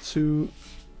up to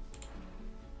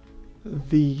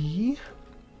the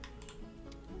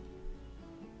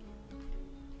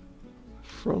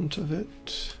front of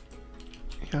it.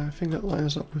 Yeah, I think that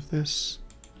lines up with this.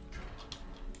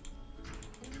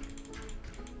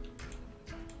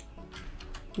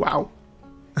 Wow.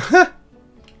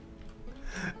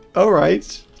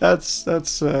 Alright,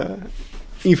 that's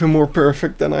even more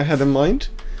perfect than I had in mind.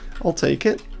 I'll take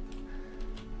it.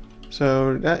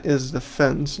 So that is the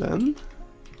fence then.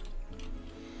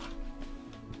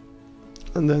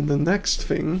 And then the next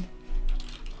thing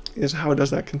is how does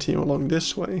that continue along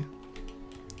this way?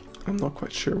 I'm not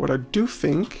quite sure. What I do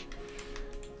think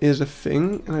is a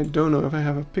thing, and I don't know if I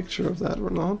have a picture of that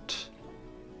or not.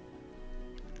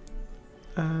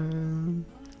 I'll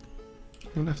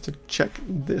have to check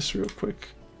this real quick.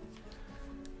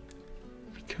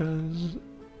 Because...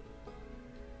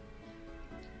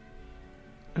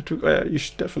 oh yeah, you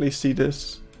should definitely see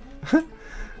this.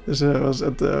 This was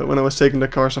at when I was taking the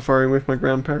car safari with my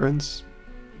grandparents.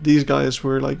 These guys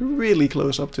were like really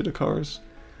close up to the cars.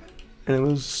 And it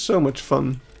was so much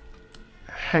fun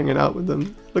hanging out with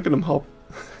them. Look at them hop.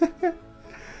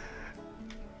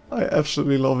 I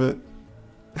absolutely love it.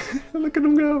 Look at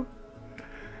them go.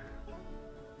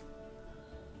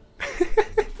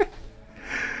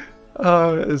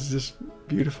 Oh, it's just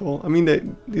beautiful. I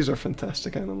mean, these are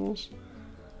fantastic animals.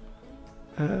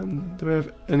 Do we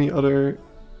have any other...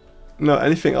 No,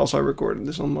 anything else I recorded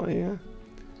is on my...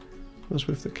 was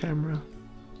with the camera.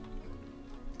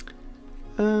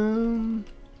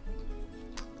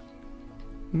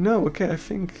 No, okay, I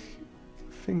think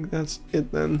that's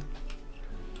it then.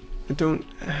 I don't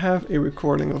have a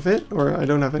recording of it, or I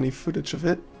don't have any footage of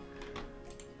it.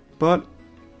 But...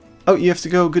 oh, you have to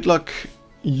go. Good luck.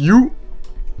 You!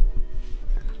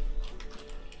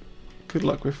 Good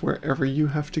luck with wherever you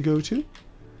have to go to.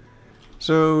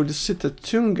 So, the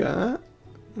Sitatunga,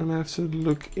 and I have to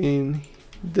look in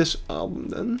this album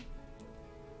then.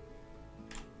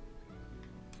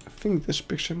 I think this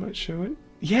picture might show it.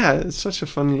 Yeah, it's such a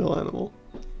fun little animal.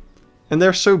 And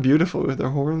they're so beautiful with their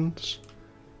horns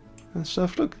and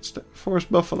stuff. Look, it's the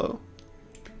forest buffalo.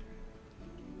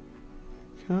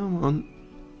 Come on.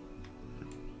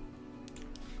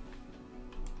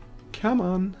 Come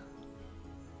on.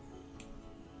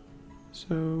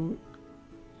 So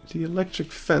the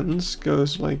electric fence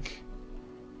goes like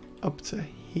up to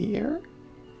here,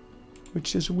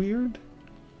 which is weird.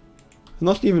 I'm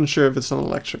not even sure if it's an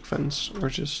electric fence or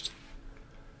just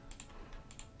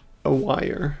a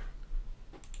wire.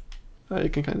 You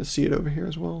can kind of see it over here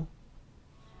as well.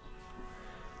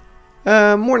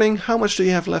 Morning, how much do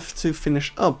you have left to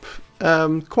finish up?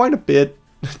 Quite a bit,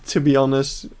 to be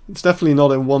honest. It's definitely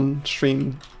not a one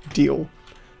stream deal.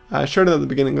 I showed it at the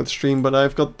beginning of the stream, but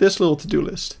I've got this little to-do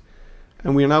list.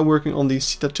 And we are now working on the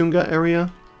Sitatunga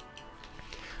area.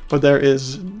 But there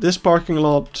is this parking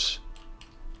lot,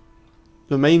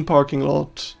 the main parking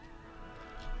lot,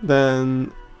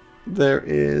 then there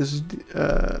is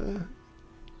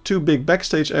two big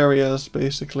backstage areas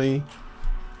basically,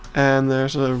 and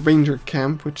there's a ranger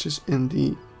camp which is in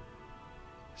the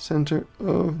center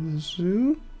of the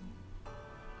zoo.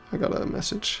 I got a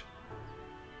message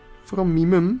from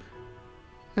Mimum.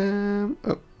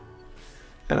 Oh,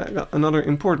 and I got another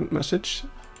important message,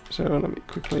 so let me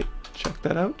quickly check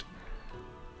that out.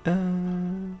 I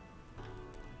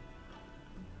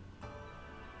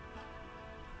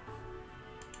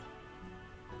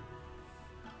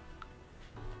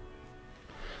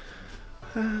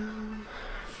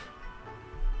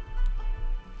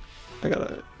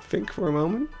gotta think for a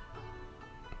moment.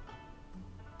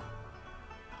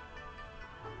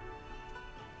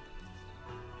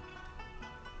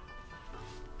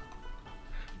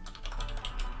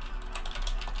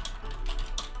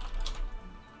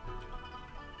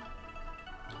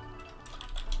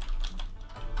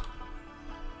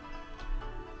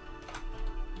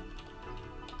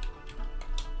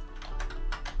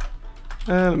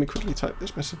 Let me quickly type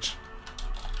this message.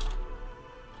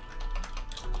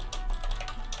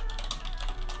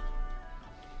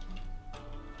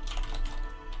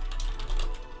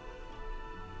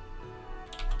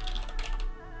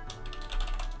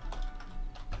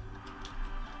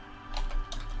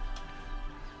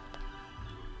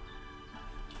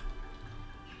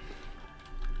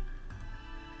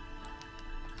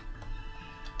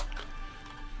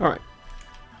 Alright.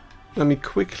 Let me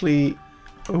quickly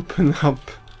open up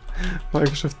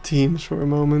Microsoft Teams for a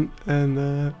moment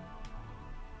and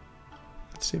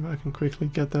let's see if I can quickly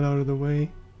get that out of the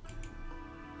way.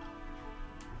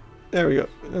 There we go.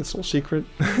 That's all secret.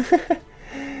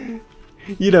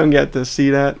 You don't get to see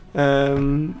that.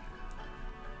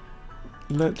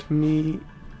 Let me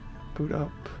put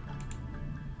up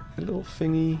a little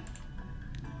thingy.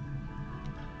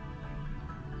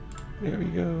 There we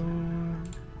go.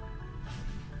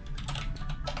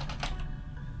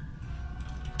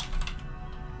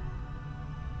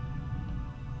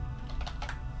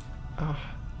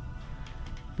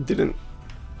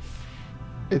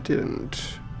 It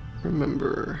didn't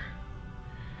remember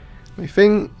my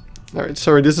thing. Alright,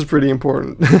 sorry, this is pretty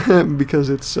important because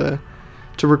it's to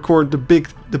record the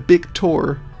big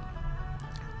tour.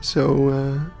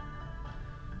 So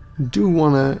do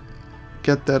wanna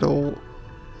get that all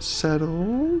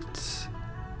settled.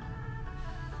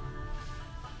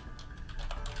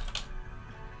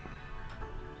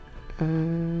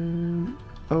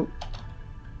 Oh.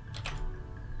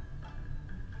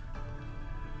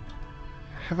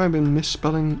 Have I been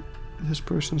misspelling this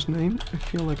person's name? I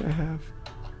feel like I have.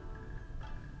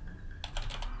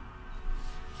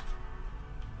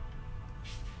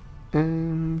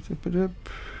 And flip it up.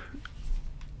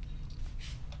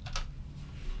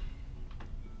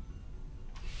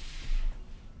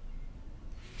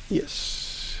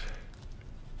 Yes.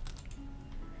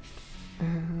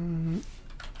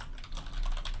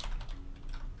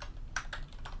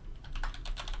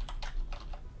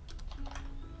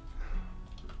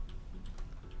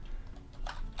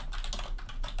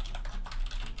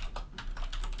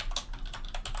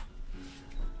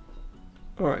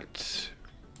 Alright,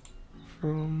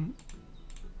 from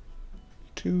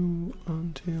 2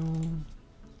 until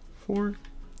 4.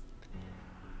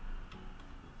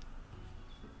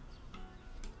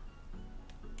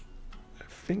 I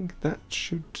think that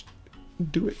should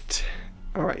do it.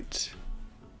 Alright.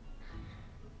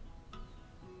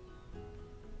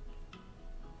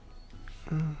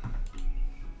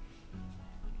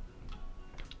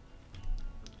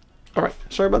 Alright,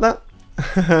 sorry about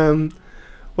that.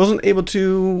 Wasn't able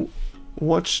to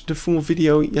watch the full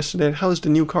video yesterday. How is the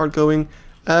new card going?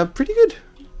 Pretty good.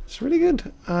 It's really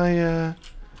good.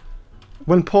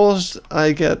 When paused,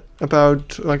 I get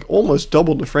about like almost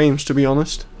double the frames, to be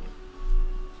honest.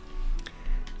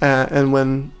 And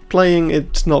when playing,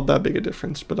 it's not that big a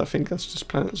difference. But I think that's just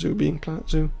Planet Zoo being Planet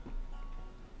Zoo.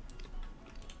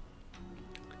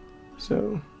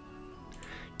 So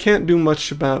can't do much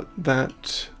about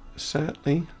that,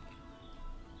 sadly.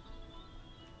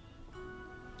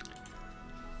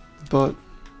 But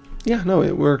yeah, no,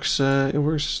 it works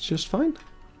just fine.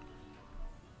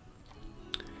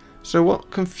 So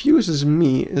what confuses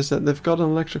me is that they've got an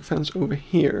electric fence over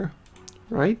here,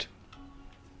 right?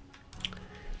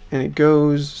 And it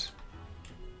goes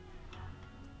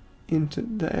into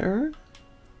there,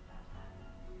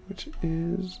 which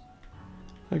is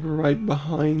like right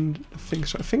behind the thing.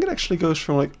 So I think it actually goes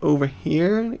from like over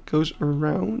here and it goes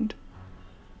around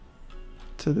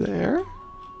to there.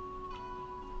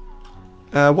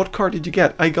 What card did you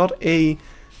get? I got a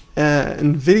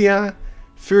NVIDIA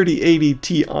 3080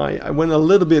 Ti. I went a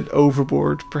little bit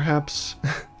overboard, perhaps.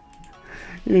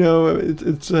 You know,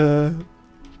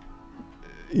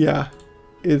 yeah,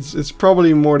 it's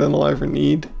probably more than I'll ever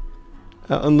need,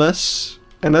 unless,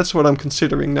 and that's what I'm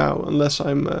considering now, unless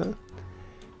I'm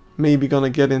maybe gonna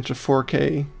get into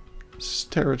 4K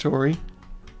territory,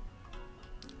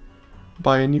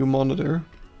 buy a new monitor,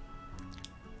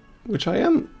 which I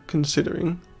am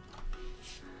considering.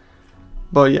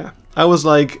 But yeah, I was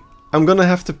like, I'm gonna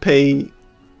have to pay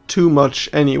too much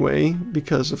anyway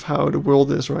because of how the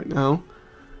world is right now.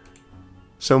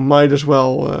 So might as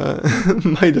well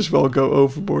go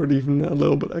overboard even a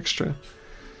little bit extra.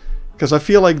 Because I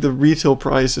feel like the retail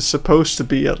price is supposed to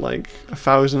be at like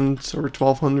 1,000 or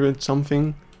 1,200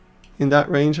 something in that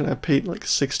range, and I paid like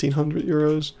 1,600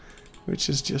 euros, which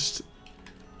is just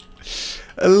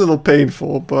a little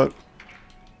painful, but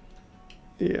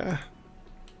yeah.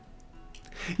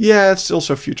 Yeah, it's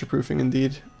also future-proofing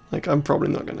indeed. Like, I'm probably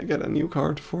not gonna get a new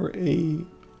card for a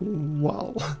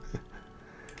while.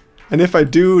 And if I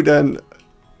do, then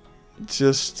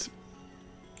just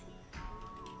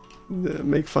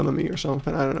make fun of me or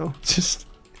something. I don't know. Just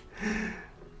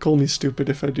call me stupid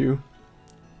if I do.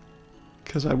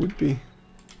 Because I would be.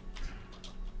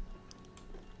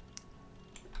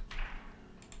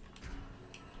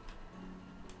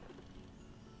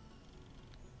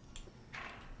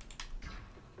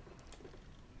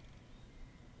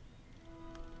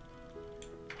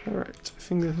 Alright, I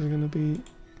think this is gonna be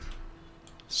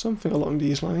Something along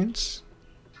these lines.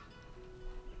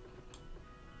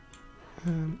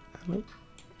 Hello.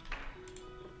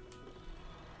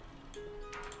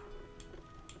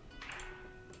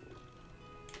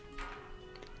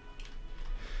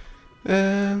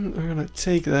 And we're gonna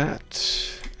take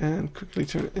that and quickly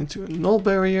turn it into a null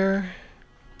barrier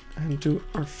and do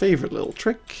our favorite little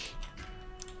trick.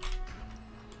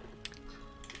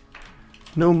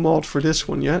 No mod for this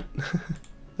one yet.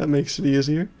 That makes it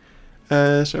easier.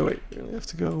 So wait, we only have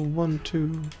to go 1,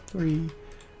 2, 3,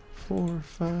 4,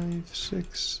 5,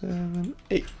 6, 7,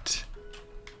 8.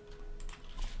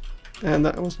 And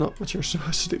that was not what you're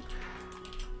supposed to do.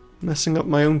 Messing up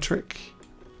my own trick.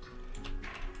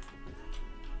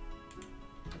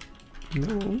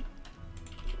 No.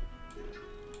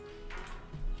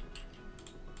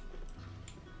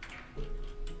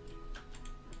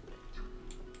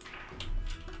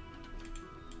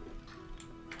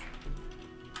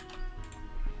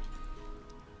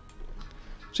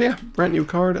 So yeah, brand new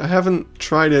card. I haven't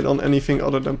tried it on anything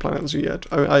other than Planet Zoo yet.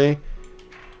 I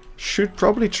should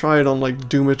probably try it on like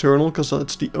Doom Eternal, because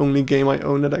that's the only game I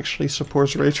own that actually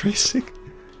supports ray tracing.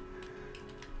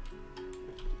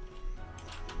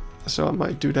 So I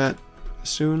might do that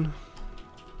soon.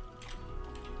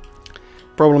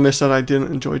 Problem is that I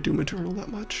didn't enjoy Doom Eternal that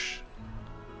much.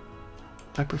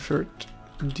 I preferred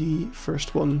the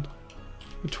first one,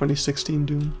 the 2016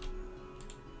 Doom.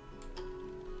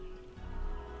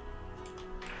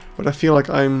 But I feel like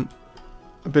I'm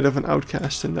a bit of an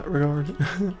outcast in that regard.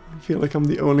 I feel like I'm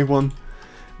the only one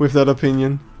with that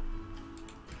opinion.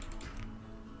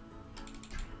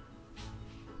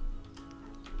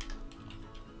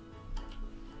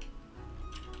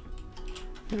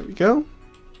 There we go.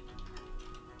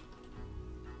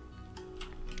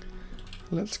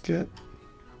 Let's get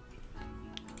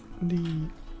the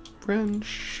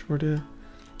branch, or the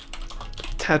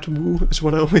tattoo is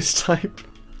what I always type.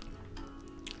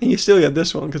 And you still get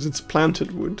this one because it's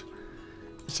planted wood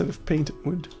instead of painted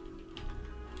wood.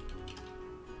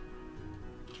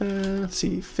 Let's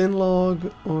see, thin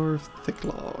log or thick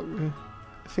log?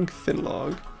 I think thin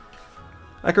log.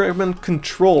 I can recommend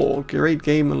Control. Great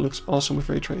game and looks awesome with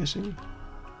ray tracing.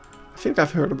 I think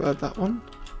I've heard about that one.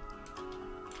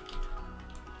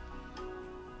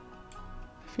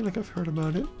 I feel like I've heard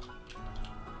about it.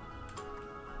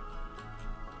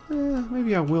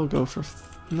 Maybe I will go for...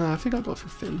 No, I think I'll go for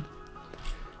thin.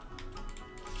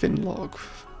 Thin log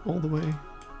all the way.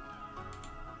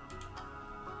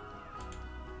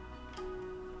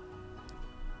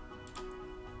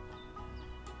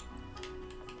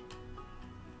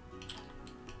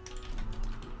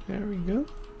 There we go.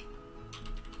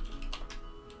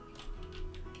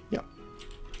 Yeah.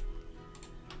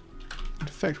 In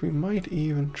fact, we might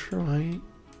even try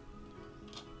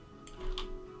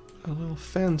a little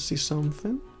fancy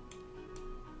something.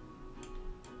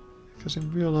 Because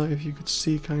in real life you could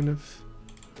see kind of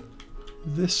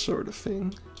this sort of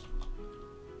thing.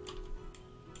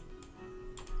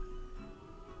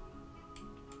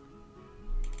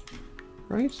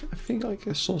 Right? I think like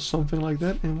I saw something like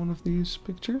that in one of these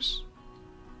pictures.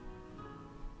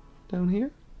 Down here.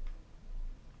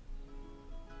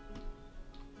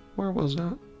 Where was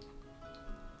that?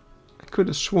 I could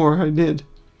have swore I did.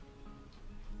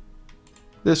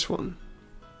 This one.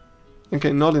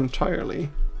 Okay, not entirely.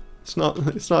 It's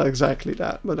not exactly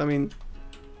that, but I mean,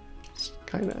 it's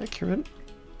kind of accurate.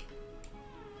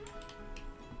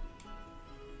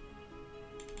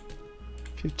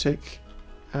 If you take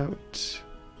out, if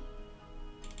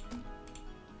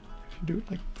you do it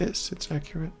like this, it's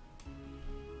accurate.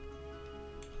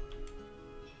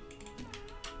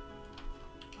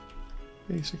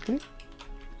 Basically.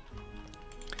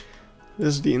 This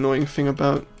is the annoying thing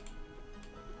about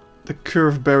the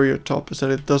curved barrier top, is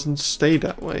that it doesn't stay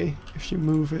that way if you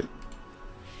move it.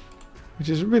 Which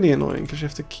is really annoying because you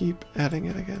have to keep adding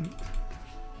it again.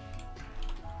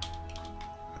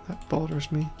 That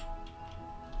bothers me.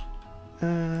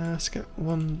 Let's get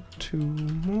 1, 2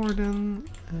 more then.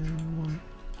 And 1,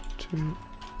 2.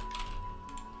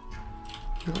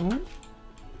 No.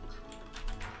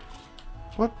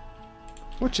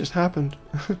 What just happened?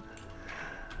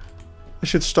 I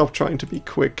should stop trying to be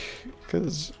quick,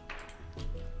 because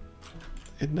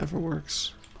it never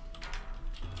works.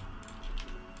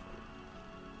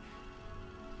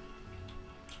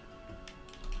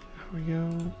 There we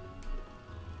go.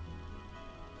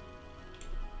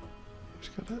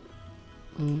 Just gotta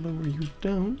lower you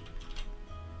down.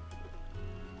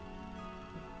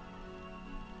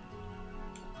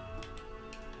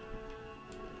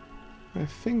 I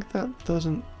think that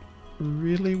doesn't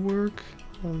really work.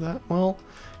 So that, well,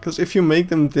 because if you make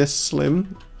them this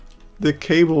slim, the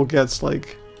cable gets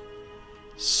like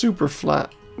super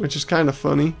flat, which is kind of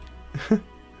funny.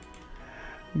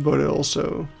 But it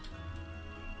also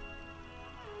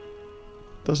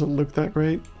doesn't look that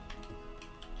great.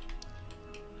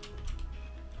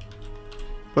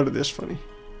 But it is funny.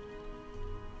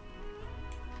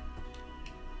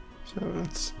 So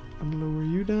let's lower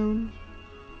you down.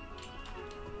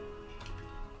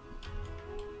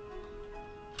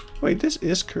 Wait, this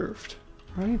is curved,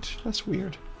 right? That's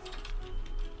weird.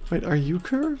 Wait, are you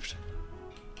curved?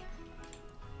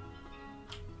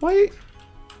 Why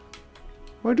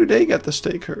do they get to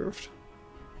stay curved?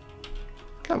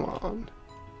 Come on.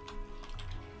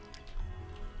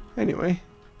 Anyway,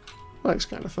 well, it's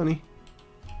kind of funny.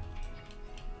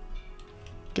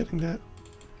 Getting that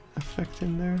effect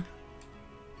in there.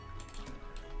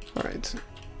 Alright.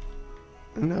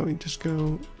 And now we just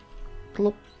go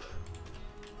plop.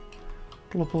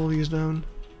 Plop all these down.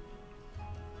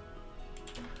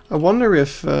 I wonder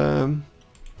if... I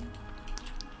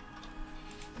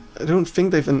don't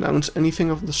think they've announced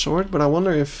anything of the sort, but I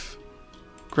wonder if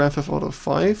Grand Theft Auto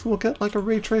 5 will get like a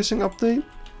ray tracing update.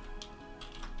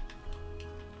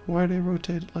 Why are they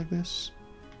rotated like this?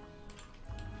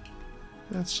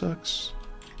 That sucks.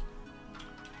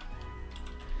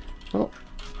 Well,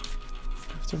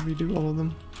 I have to redo all of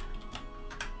them.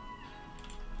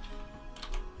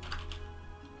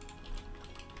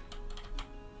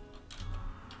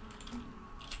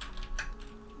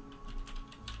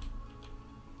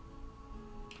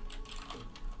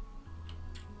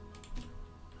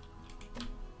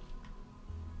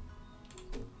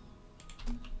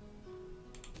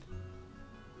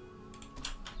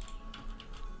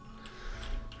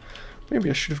 Maybe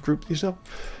I should have grouped these up.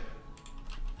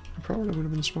 It probably would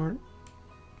have been a smart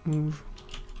move.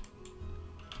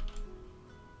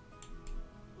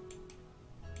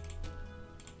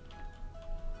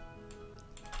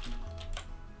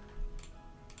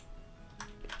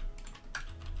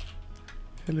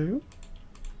 Hello?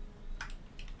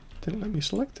 Didn't let me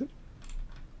select it.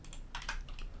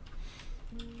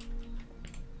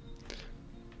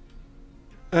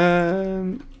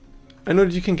 I know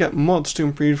that you can get mods to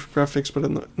improve graphics, but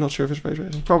I'm not sure if it's ray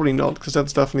tracing. Probably not, because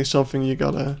that's definitely something you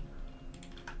gotta...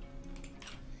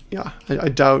 Yeah, I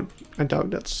doubt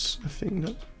that's a thing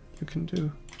that you can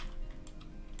do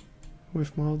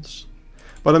with mods.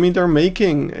 But I mean, they're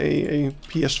making a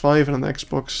PS5 and an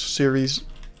Xbox Series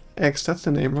X, that's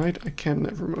the name, right? I can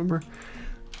never remember.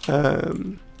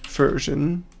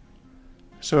 Version.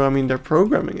 So I mean, they're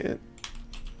programming it.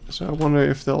 So I wonder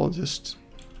if they'll just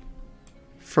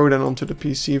throw that onto the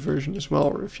PC version as well,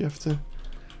 or if you have to,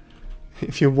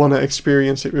 if you want to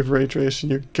experience it with ray tracing,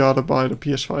 you gotta buy the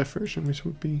PS5 version, which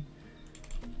would be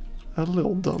a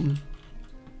little dumb.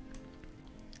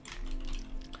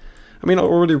 I mean, I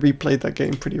already replayed that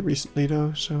game pretty recently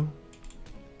though, so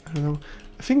I don't know.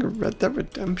 I think Red Dead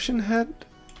Redemption had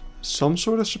some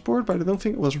sort of support, but I don't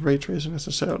think it was ray tracing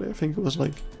necessarily. I think it was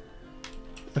like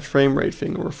a frame rate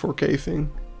thing or a 4K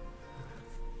thing.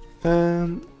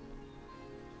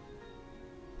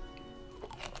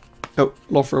 Oh,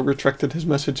 Lofro retracted his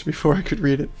message before I could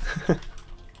read it.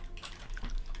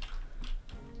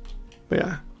 But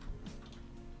yeah.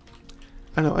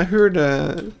 I know, I heard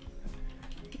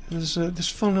there's this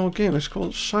fun little game, it's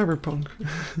called Cyberpunk.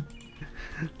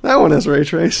 That one has ray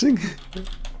tracing.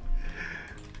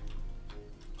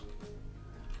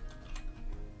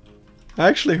 I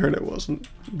actually heard it wasn't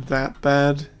that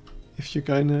bad if you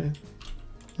kinda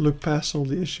look past all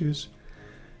the issues.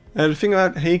 The thing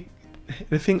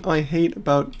I hate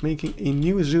about making a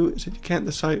new zoo is that you can't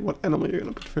decide what animal you're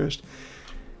gonna put first.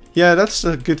 Yeah, that's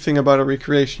a good thing about a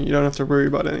recreation. You don't have to worry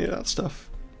about any of that stuff.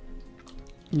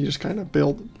 You just kind of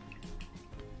build.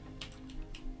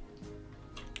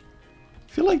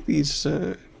 I feel like these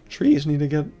trees need to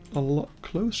get a lot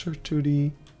closer to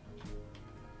the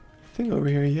thing over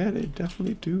here. Yeah, they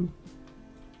definitely do.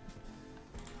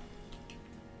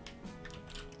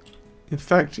 In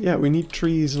fact, yeah, we need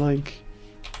trees like...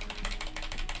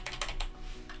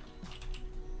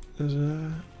 There's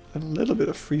a little bit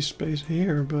of free space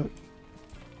here, but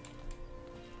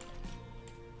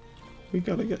we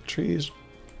gotta get trees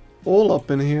all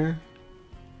up in here.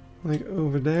 Like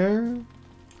over there.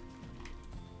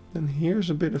 Then here's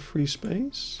a bit of free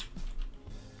space.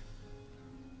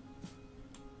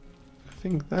 I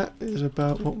think that is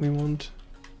about what we want.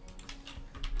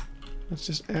 Let's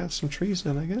just add some trees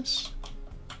then, I guess.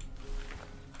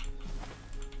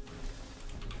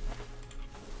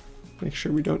 Make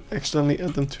sure we don't accidentally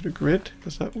add them to the grid,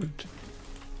 because that would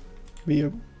be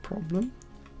a problem.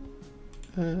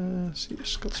 See,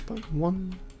 just got spawn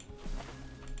 1.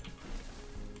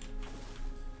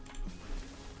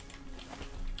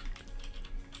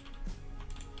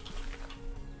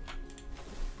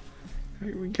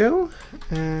 Here we go.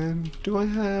 And do I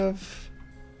have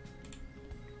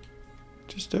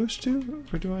just those two?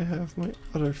 Or do I have my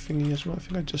other thingy as well? I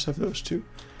think I just have those two.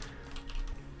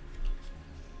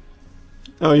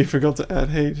 Oh, you forgot to add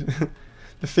hate.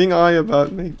 The thing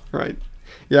about me. Right.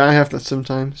 Yeah, I have that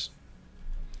sometimes.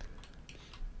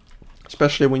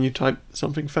 Especially when you type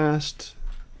something fast.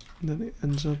 And then it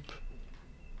ends up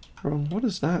wrong. What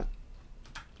is that?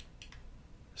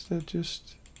 Is that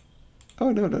just...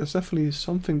 Oh no, there's definitely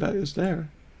something that is there.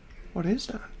 What is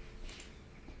that?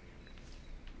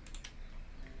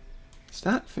 It's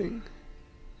that thing.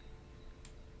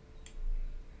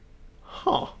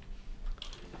 Huh.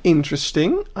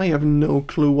 Interesting. I have no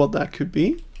clue what that could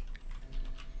be.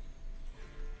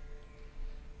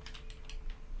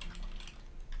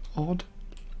 Odd.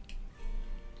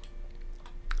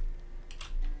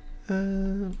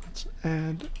 Let's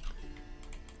add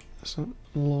some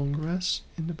long grass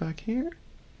in the back here.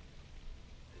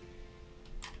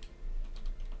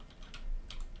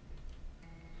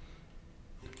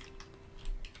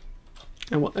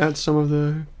 And we'll add some of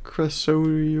the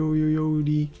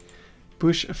creosote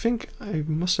bush. I think I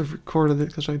must have recorded it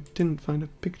because I didn't find a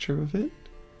picture of it.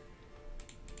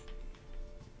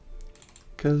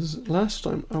 Because last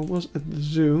time I was at the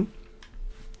zoo.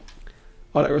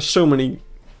 Oh, there were so many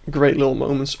great little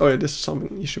moments. Oh yeah, this is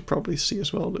something you should probably see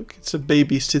as well. Look, it's a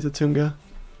baby Sitatunga.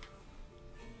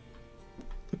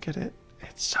 Look at it.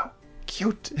 It's so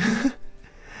cute.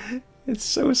 It's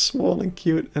so small and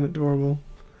cute and adorable.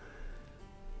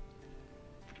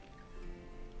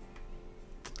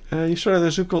 You started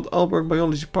a zoo called Alberg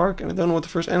Biology Park, and I don't know what the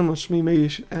first animal is for me. Maybe you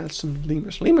should add some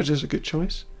lemurs. Lemurs is a good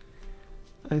choice,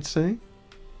 I'd say.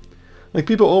 Like,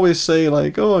 people always say,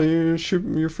 like, oh,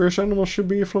 your first animal should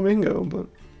be a flamingo, but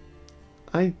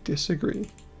I disagree.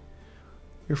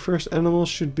 Your first animal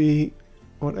should be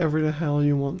whatever the hell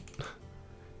you want.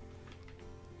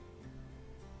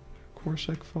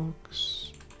 Corsac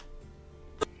fox.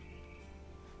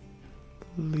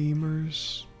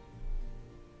 Lemurs.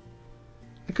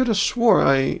 I could have swore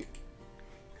I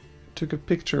took a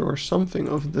picture or something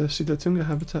of the Sitatunga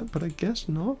habitat, but I guess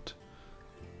not.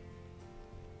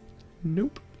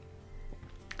 Nope.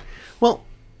 Well,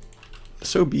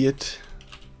 so be it.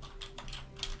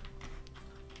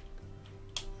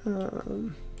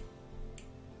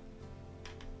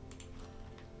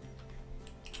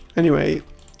 Anyway,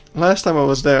 last time I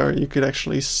was there, you could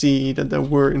actually see that there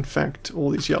were, in fact, all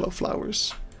these yellow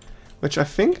flowers. Which I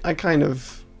think I kind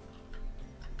of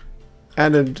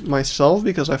added myself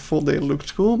because I thought they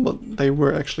looked cool, but they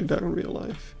were actually there in real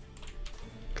life.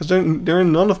 Because they're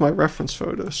in none of my reference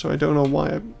photos, so I don't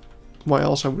know why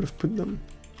else I would have put them.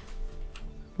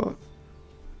 But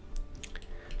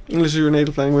English is your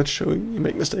native language, so you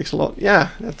make mistakes a lot. Yeah,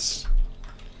 that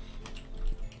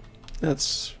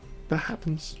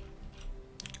happens.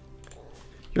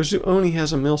 Your zoo only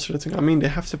has a male Sitatunga. I mean, they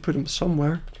have to put him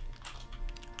somewhere.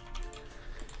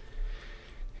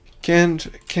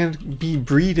 Can't be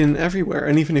breeding everywhere,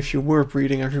 and even if you were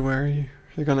breeding everywhere,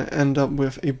 you're gonna end up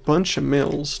with a bunch of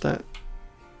males that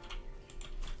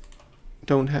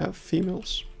don't have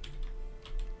females.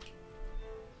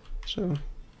 So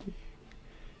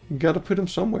you gotta put them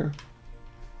somewhere.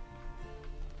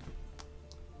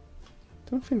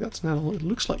 Don't think that's nettle. It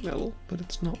looks like nettle, but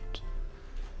it's not.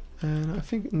 And I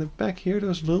think in the back here,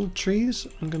 those little trees,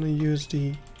 I'm gonna use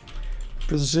the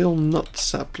Brazil nut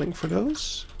sapling for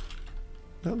those.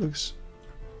 That looks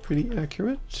pretty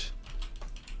accurate.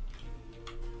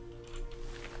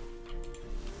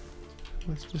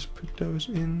 Let's just put those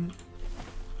in.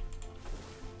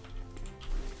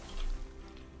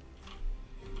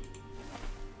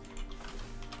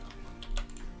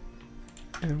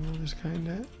 And we'll just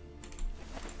kinda...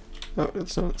 Oh,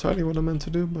 that's not entirely what I meant to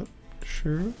do, but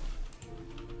sure.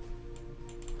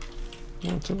 I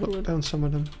want to lower down some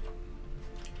of them.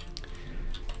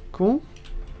 Cool.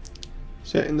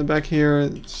 So yeah, in the back here,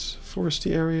 it's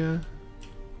foresty area.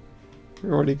 We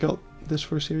already got this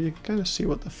foresty area. You can kind of see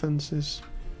what the fence is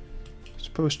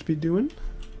supposed to be doing.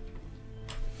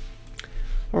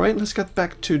 Alright, let's get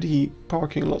back to the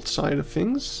parking lot side of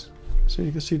things. So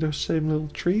you can see those same little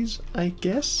trees, I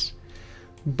guess.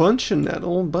 Bunch of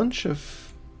nettle, bunch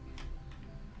of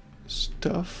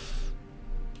stuff.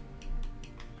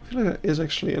 I feel like that is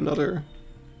actually another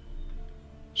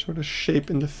sort of shape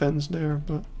in the fence there,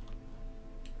 but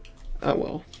ah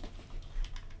well.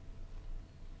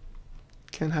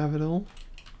 Can't have it all.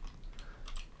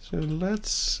 So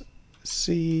let's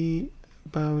see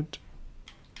about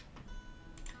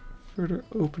further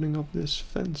opening up this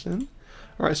fence in.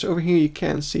 Alright, so over here you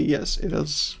can see, yes, it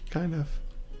does kind of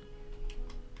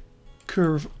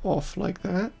curve off like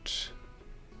that.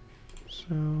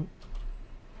 So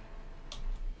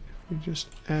if we just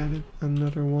added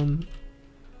another one,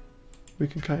 we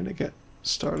can kind of get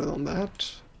started on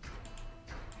that.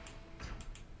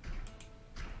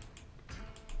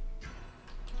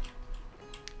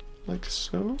 Like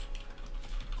so.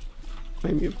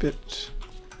 Maybe a bit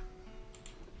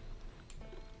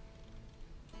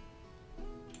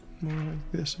more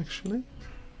like this actually.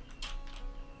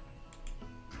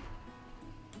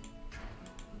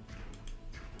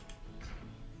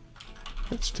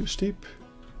 That's too steep.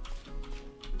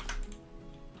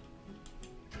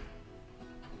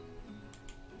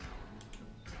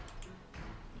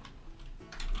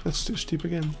 That's too steep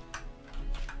again.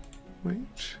 Wait.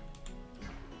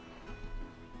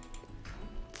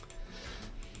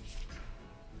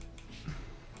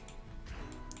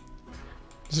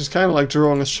 This is kind of like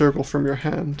drawing a circle from your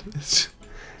hand. It's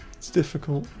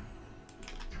difficult.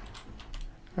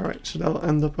 Alright, so that'll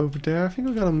end up over there. I think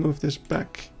we gotta move this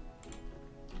back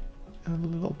a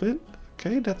little bit.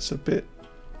 Okay, that's a bit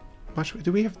much.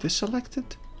 Do we have this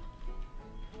selected?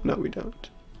 No, we don't.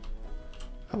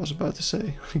 I was about to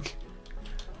say, like,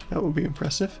 that would be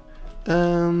impressive.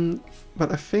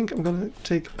 But I think I'm gonna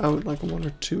take out like 1 or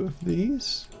 2 of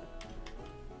these.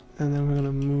 And then we're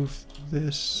gonna move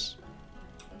this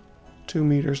 2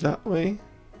 meters that way.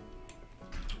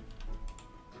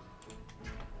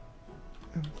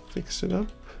 And fix it up.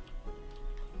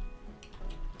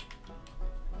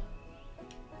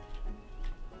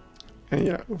 And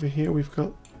yeah, over here we've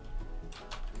got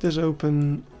this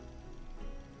open.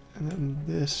 And then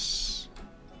this.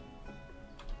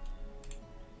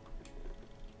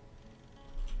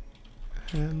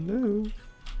 Hello.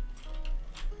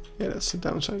 Yeah, that's the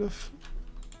downside of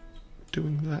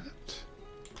doing that.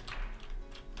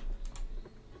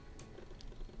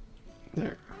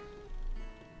 There.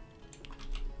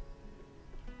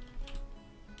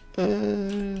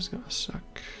 It's gonna suck.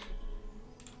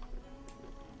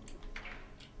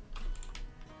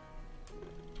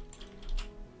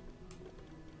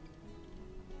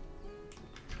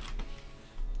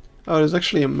 Oh, there's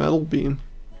actually a metal beam.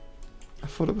 I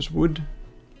thought it was wood.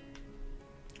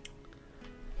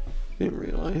 Didn't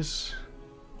realize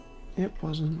it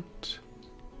wasn't.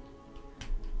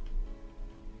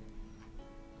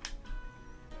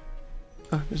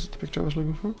 Ah, this is the picture I was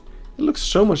looking for. It looks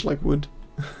so much like wood.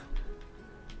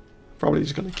 Probably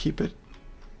just gonna keep it.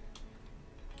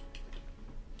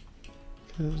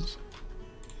 Because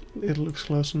it looks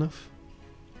close enough.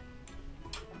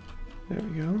 There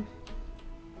we go.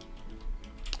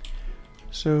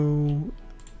 So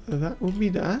that will be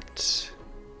that.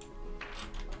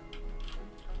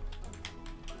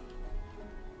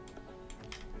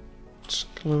 Let's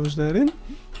close that in.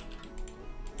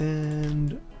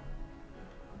 And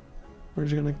we're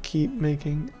just gonna keep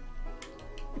making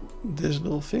this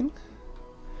little thing.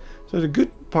 So the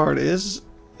good part is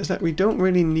that we don't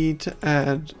really need to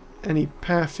add any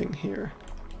pathing here.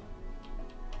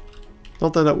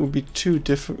 Not that that would be too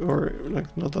difficult, or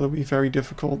like not that it would be very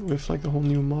difficult with like the whole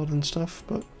new mod and stuff,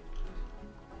 but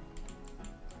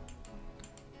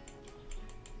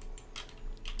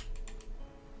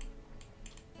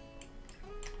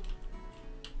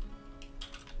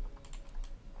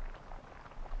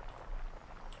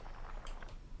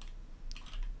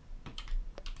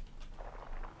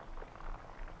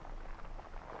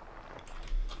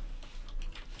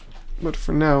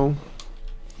for now,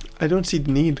 I don't see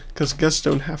the need, because guests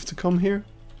don't have to come here.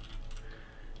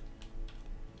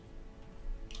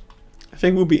 I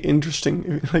think it would be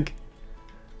interesting, like,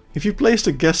 if you placed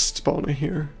a guest spawner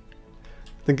here,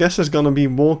 the guest is gonna be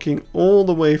walking all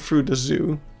the way through the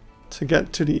zoo to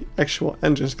get to the actual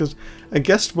entrance, because a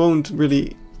guest won't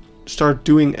really start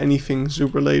doing anything zoo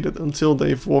related until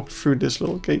they've walked through this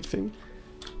little gate thing.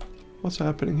 What's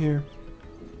happening here?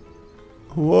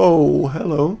 Whoa,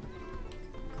 hello.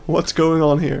 What's going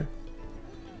on here?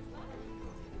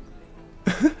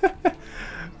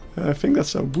 I think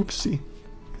that's a whoopsie,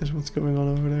 is what's going on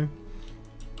over there.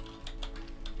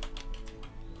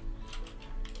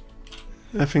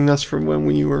 I think that's from when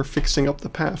we were fixing up the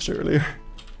paths earlier.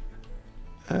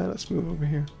 Let's move over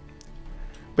here.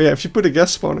 But yeah, if you put a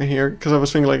guest spawner here, because I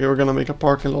was thinking like we're gonna make a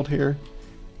parking lot here,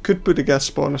 could put a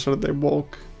guest spawner so that they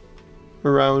walk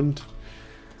around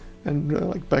and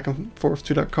like back and forth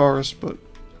to their cars, but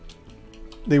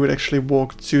they would actually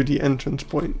walk to the entrance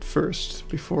point first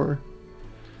before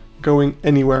going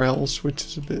anywhere else, which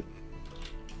is a bit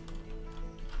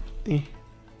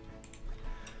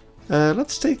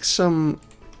Let's take some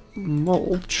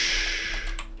mulch.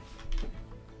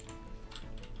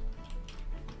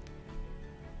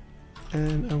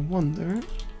 And I wonder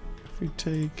if we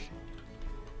take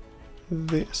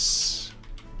this.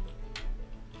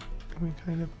 And we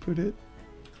kind of put it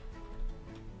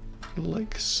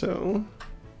like so.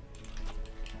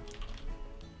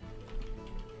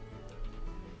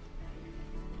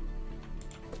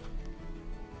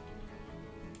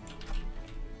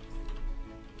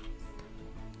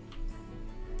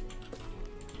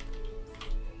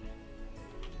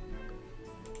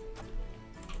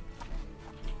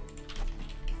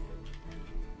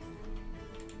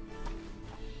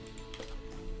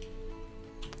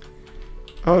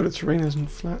 Oh, the terrain isn't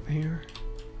flat here.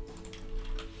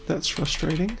 That's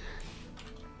frustrating.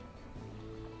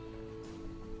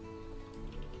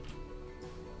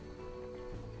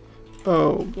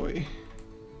 Oh boy.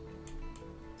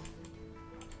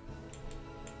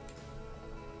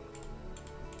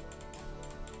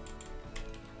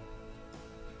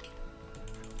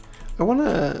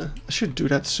 I should do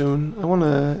that soon. I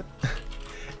wanna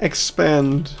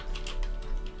expand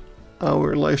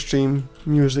our live stream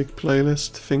music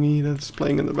playlist thingy that's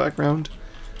playing in the background.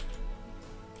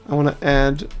 I want to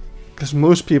add, because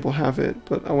most people have it,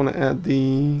 but I want to add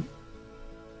the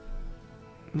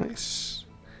nice.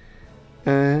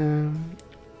 I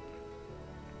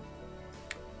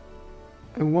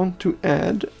want to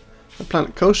add a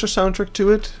Planet Coaster soundtrack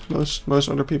to it. Most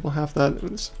other people have that.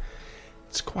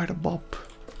 It's quite a bop.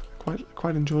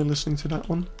 Quite enjoy listening to that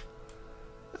one.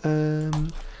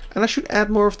 And I should add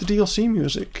more of the DLC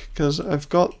music, because I've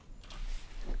got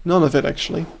none of it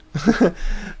actually.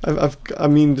 I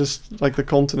mean just like the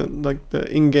continent, like the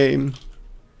in-game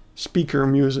speaker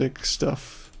music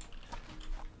stuff.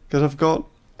 Because I've got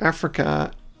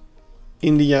Africa,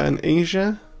 India and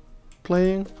Asia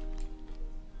playing,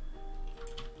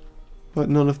 but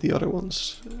none of the other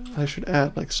ones. I should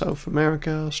add like South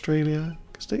America, Australia,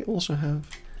 because they also have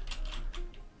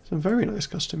some very nice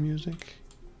custom music.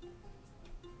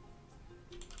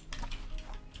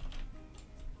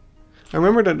 I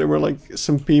remember that there were like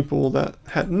some people that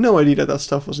had no idea that that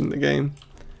stuff was in the game.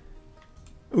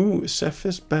 Ooh, Seth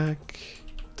is back.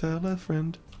 Tell a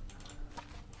friend.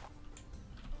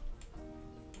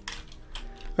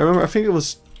 I remember, I think it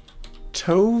was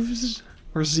Toves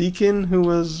or Zekin who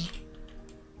was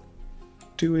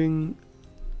doing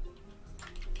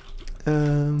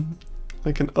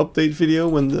like an update video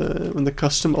when the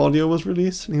custom audio was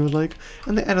released, and he was like,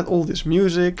 and they added all this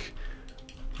music.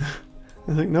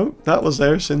 I think, nope, that was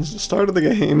there since the start of the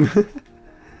game.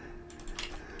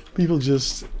 People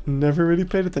just never really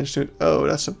paid attention to it. Oh,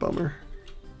 that's a bummer.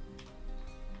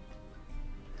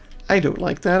 I don't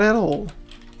like that at all.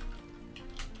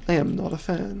 I am not a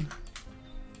fan.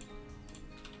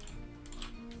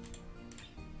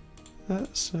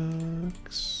 That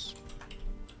sucks.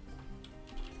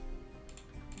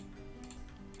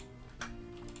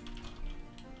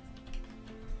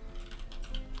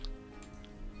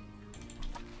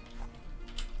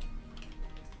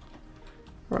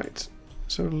 Right,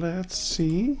 so let's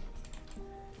see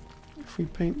if we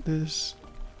paint this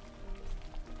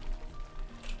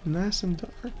nice and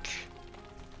dark.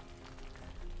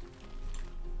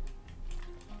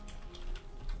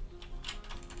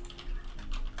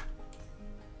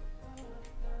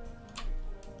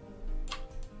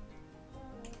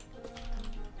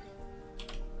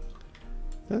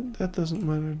 That doesn't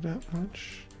matter that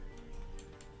much.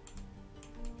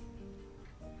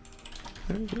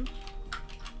 There we go.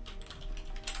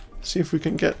 See if we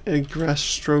can get a grass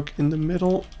stroke in the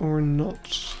middle or not.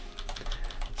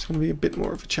 It's going to be a bit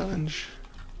more of a challenge.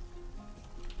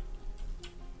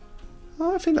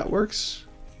 Oh, I think that works.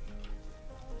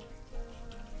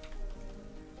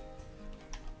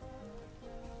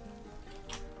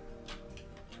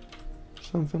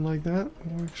 Something like that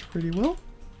works pretty well.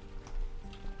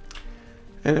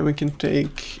 And then we can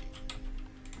take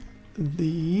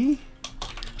the...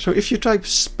 So if you type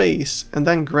space and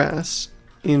then grass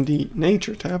in the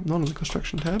nature tab, not in the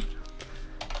construction tab,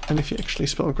 and if you actually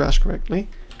spell grass correctly,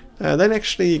 then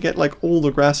actually you get like all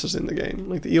the grasses in the game,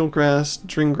 like the eel grass,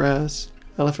 dring grass,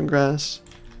 elephant grass,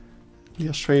 the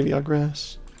Australia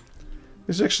grass.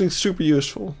 It's actually super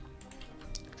useful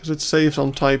because it saves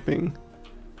on typing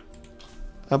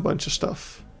a bunch of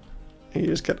stuff. And you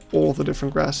just get all the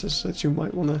different grasses that you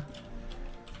might want to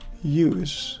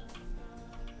use.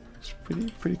 It's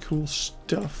pretty cool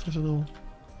stuff. There's a little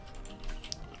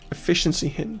efficiency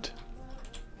hint.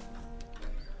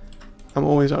 I'm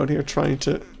always out here trying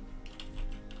to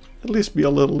at least be a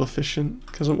little efficient,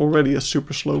 because I'm already a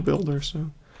super slow builder,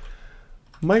 so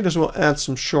Might as well add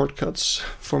some shortcuts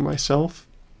for myself.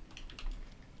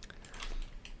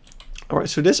 Alright,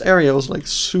 so this area was like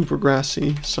super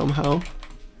grassy somehow.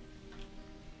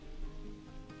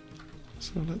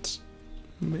 So let's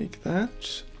make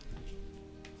that.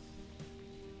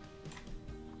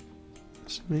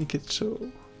 Let's make it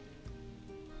so.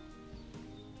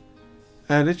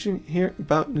 Did you hear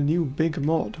about the new big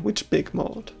mod? Which big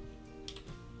mod?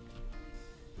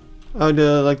 Oh,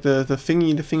 the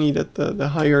thingy that the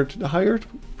hired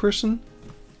person,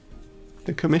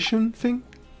 the commission thing.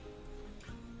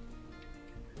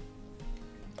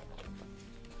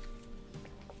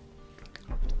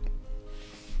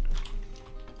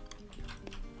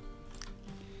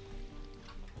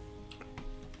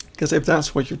 Because if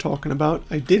that's what you're talking about,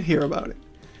 I did hear about it,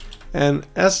 and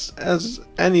as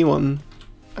anyone,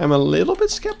 I'm a little bit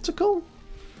skeptical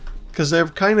because they're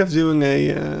kind of doing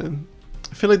a.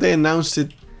 I feel like they announced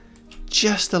it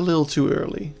just a little too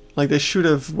early. Like they should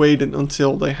have waited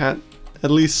until they had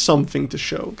at least something to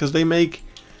show. Because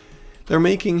they're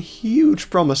making huge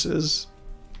promises.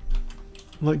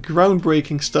 Like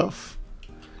groundbreaking stuff.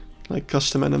 Like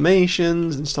custom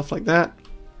animations and stuff like that.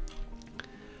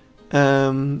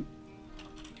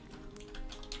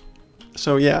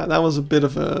 So yeah, that was a bit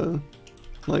of a...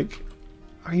 Like,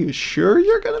 are you sure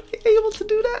you're gonna be able to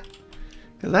do that?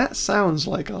 Because that sounds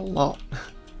like a lot.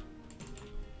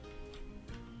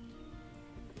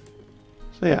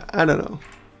 So yeah, I don't know.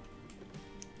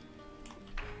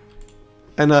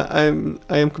 And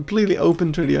I am completely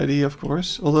open to the idea, of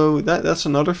course. Although that's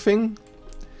another thing.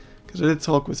 Because I did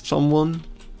talk with someone.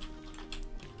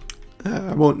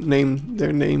 I won't name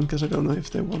their name because I don't know if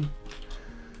they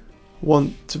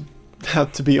want to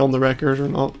have to be on the record or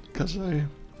not. Because I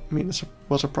mean, it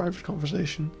was a private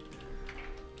conversation.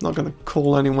 Not gonna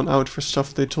call anyone out for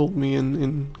stuff they told me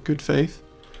in good faith,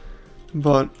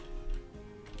 but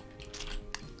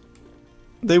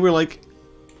they were like,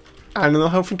 I don't know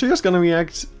how Frontier's gonna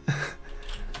react,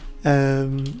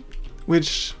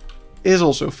 which is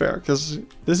also fair because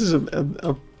this is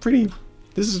a pretty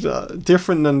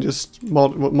different than just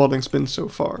what modding's been so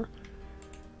far.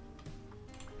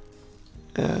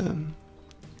 And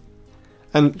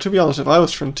to be honest, if I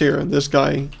was Frontier and this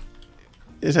guy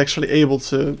is actually able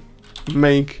to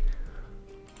make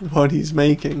what he's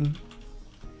making,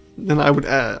 then I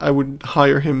would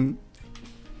hire him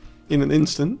in an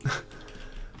instant.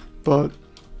 But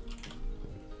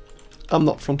I'm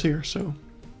not Frontier, so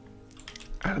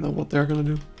I don't know what they're gonna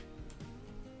do.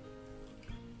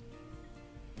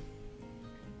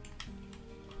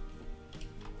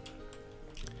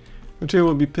 Frontier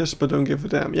will be pissed but don't give a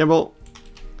damn. Yeah, well,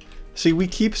 see, we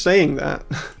keep saying that.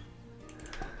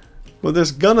 But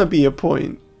there's gonna be a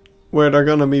point where they're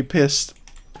gonna be pissed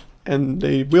and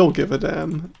they will give a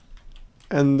damn.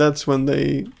 And that's when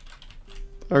they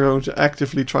are going to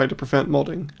actively try to prevent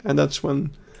modding. And that's when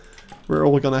we're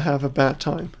all gonna have a bad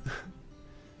time.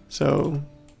 So,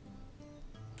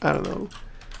 I don't know.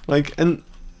 Like, and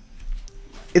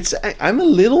I'm a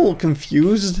little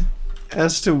confused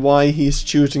as to why he's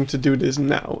choosing to do this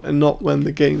now and not when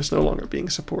the game's no longer being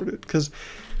supported. Because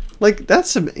like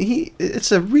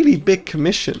it's a really big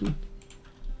commission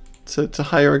to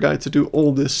hire a guy to do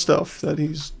all this stuff that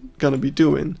he's gonna be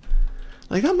doing.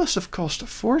 Like that must have cost a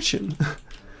fortune.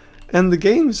 And the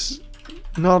game's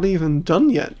not even done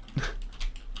yet.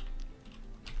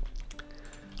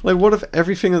 Like what if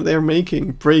everything that they're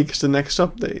making breaks the next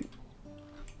update?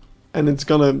 And it's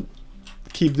gonna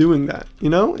keep doing that, you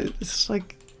know? It's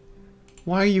like,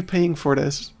 why are you paying for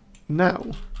this now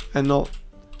and not,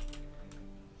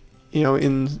 you know,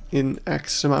 in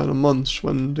X amount of months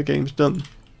when the game's done?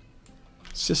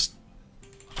 It's just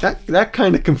that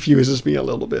kind of confuses me a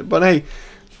little bit. But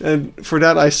hey, for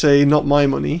that I say, not my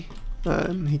money.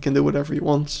 He can do whatever he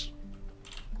wants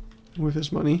with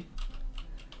his money.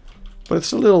 But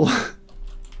it's a little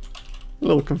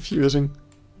confusing.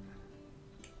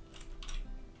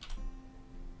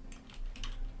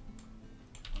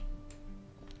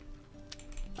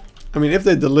 I mean, if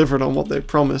they delivered on what they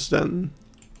promised, then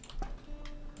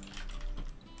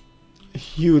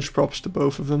huge props to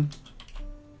both of them.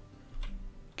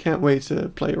 Can't wait to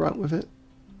play around with it.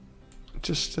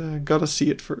 Just gotta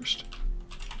see it first.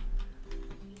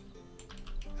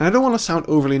 And I don't want to sound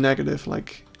overly negative,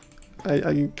 like,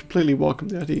 I completely welcome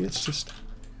the idea, it's just...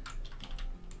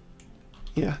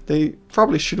 Yeah, they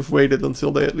probably should have waited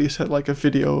until they at least had like a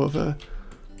video of a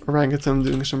orangutan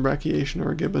doing some brachiation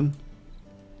or a gibbon.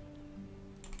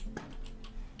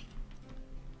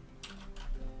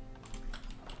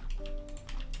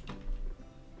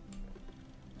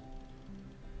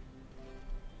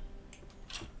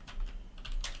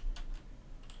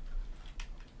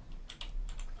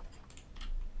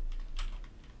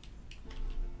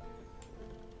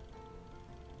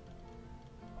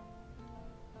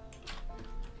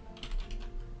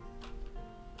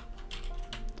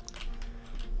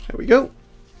 There we go.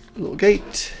 Little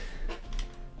gate.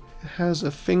 It has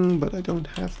a thing, but I don't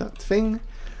have that thing. I'm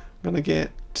gonna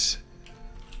get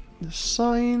the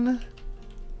sign.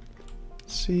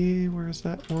 Let's see, where's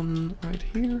that one? Right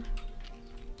here.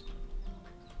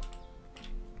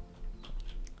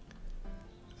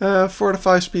 4 to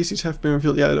 5 species have been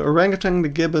revealed. Yeah, the orangutan, the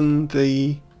gibbon,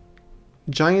 the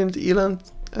giant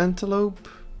eland antelope,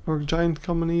 or giant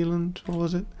common eland. What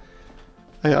was it?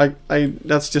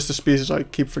 That's just a species I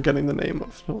keep forgetting the name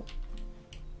of. So.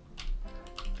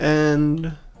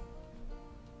 And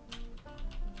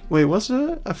wait, was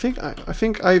it? I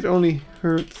think I've only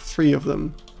heard 3 of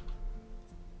them.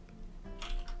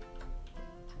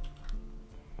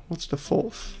 What's the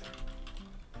 4th?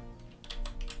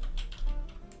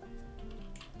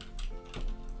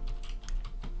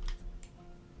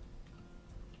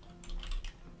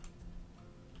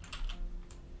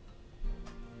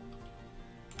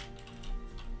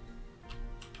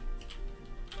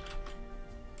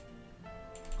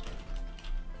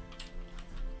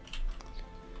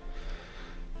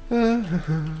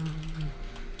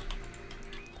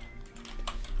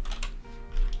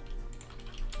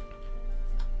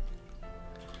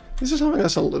 This is something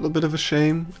that's a little bit of a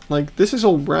shame. Like, this is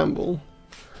all bramble,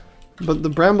 but the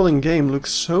bramble in game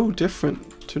looks so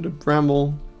different to the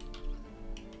bramble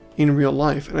in real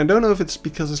life. And I don't know if it's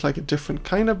because it's like a different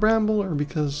kind of bramble or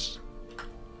because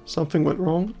something went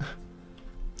wrong.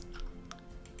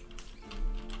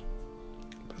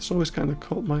 But it's always kind of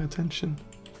caught my attention.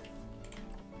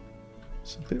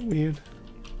 It's a bit weird.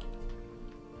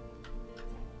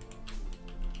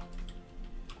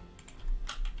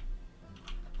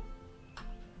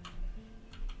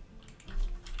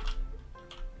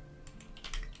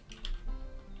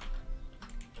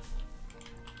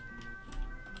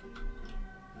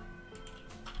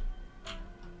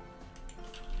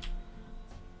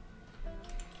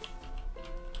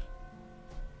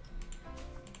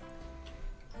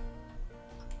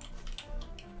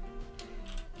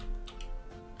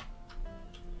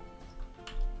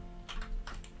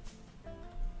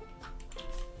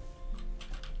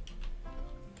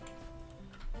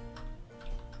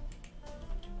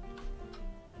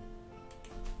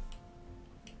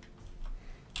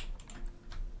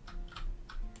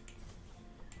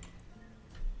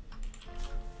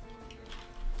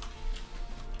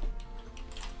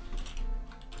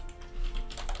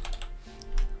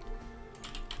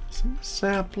 Some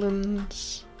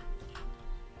saplings.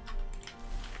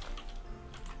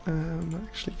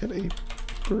 Actually get a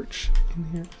birch in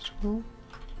here as well.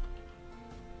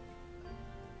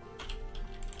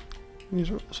 These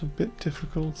are also a bit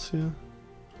difficult to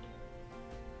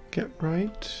get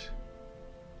right.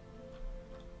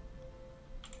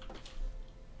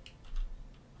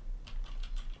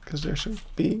 Because they're so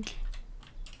big.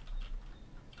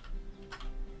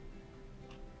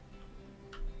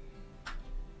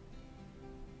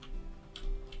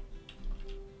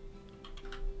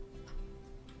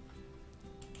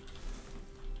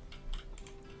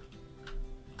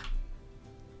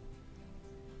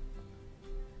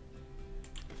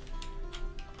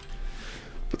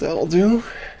 But that'll do.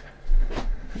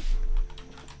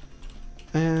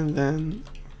 And then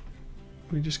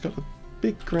we just got a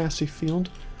big grassy field.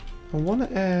 I want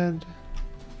to add,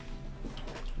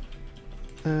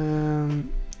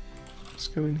 let's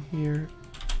go in here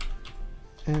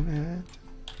and add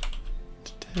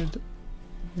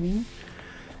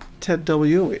Ted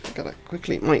W. Wait, I gotta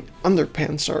quickly, my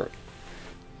underpants are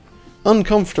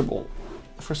uncomfortable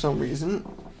for some reason.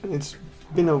 It's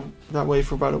been that way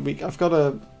for about a week. I've got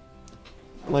a,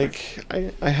 like,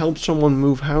 I helped someone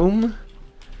move home,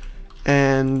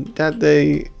 and that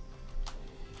day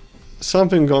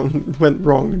something went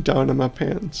wrong down in my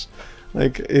pants.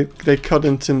 Like, they cut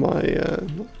into my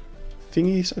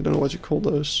thingies. I don't know what you call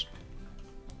those.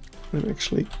 Let me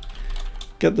actually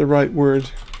get the right word.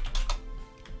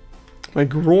 My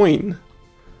groin.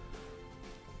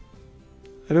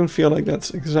 I don't feel like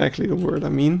that's exactly the word I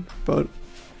mean, but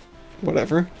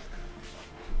whatever.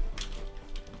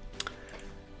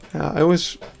 I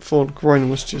always thought groin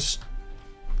was just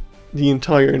the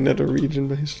entire nether region,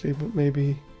 basically, but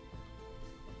maybe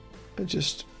I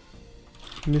just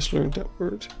mislearned that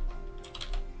word.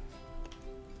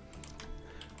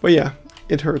 But yeah,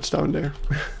 it hurts down there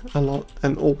a lot,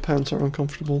 and all pants are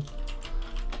uncomfortable.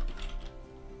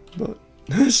 But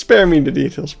spare me the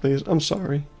details, please. I'm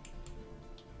sorry.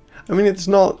 I mean, it's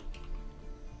not...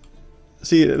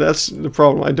 See, that's the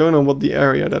problem. I don't know what the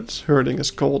area that's hurting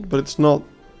is called, but it's not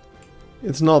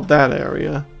that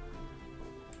area.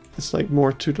 It's like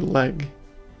more to the leg.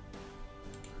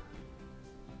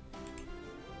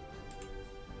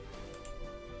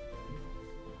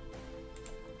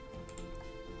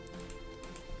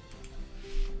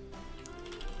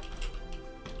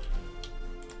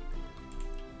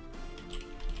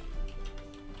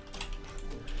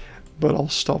 but I'll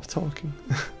stop talking.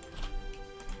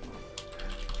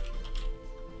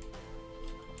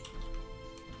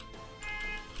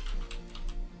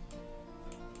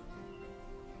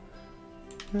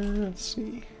 Let's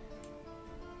see.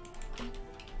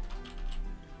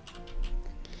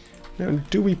 Now,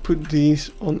 do we put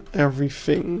these on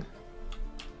everything?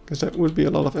 Because that would be a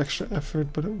lot of extra effort,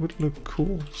 but it would look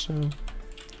cool. So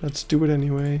let's do it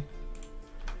anyway.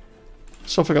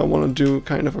 Something I want to do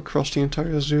kind of across the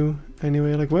entire zoo.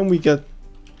 Anyway, like when we get,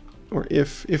 or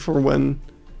if or when.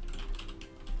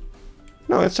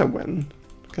 No, it's a when,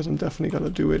 because I'm definitely gonna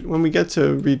do it. When we get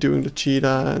to redoing the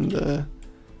cheetah and the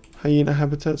hyena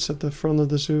habitats at the front of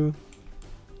the zoo.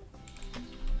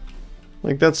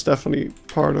 Like that's definitely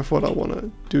part of what I want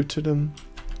to do to them.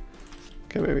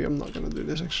 Okay, maybe I'm not going to do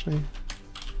this actually.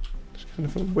 It's kind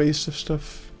of a waste of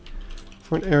stuff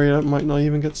for an area that might not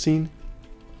even get seen.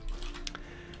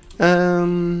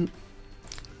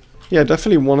 Yeah,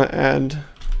 definitely want to add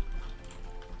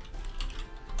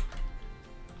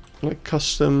like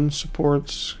custom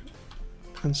supports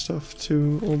and stuff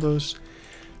to all those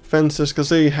fences, because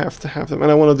they have to have them.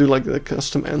 And I want to do like the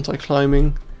custom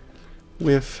anti-climbing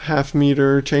with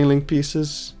half-meter chain link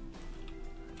pieces,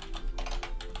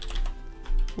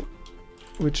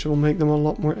 which will make them a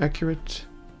lot more accurate.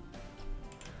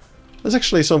 That's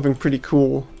actually something pretty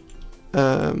cool.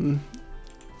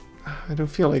 I don't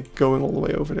feel like going all the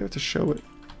way over there to show it,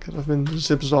 because I've been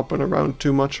zip-zopping around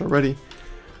too much already.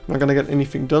 I'm not gonna get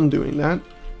anything done doing that.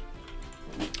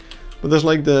 But there's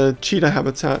like the cheetah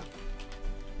habitat.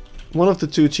 One of the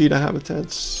two cheetah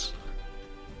habitats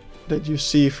that you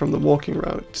see from the walking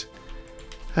route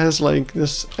has like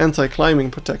this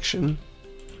anti-climbing protection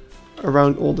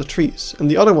around all the trees, and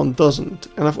the other one doesn't,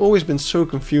 and I've always been so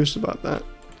confused about that.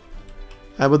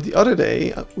 But the other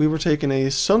day we were taking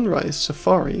a sunrise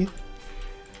safari,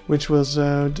 which was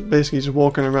basically just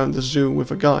walking around the zoo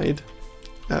with a guide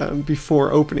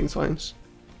before opening times,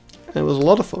 and it was a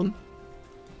lot of fun.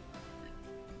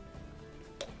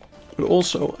 But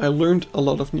also I learned a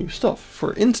lot of new stuff.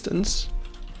 For instance,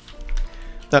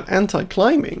 that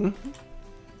anti-climbing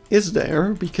is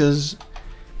there because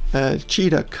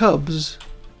cheetah cubs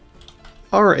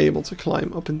are able to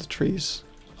climb up into trees.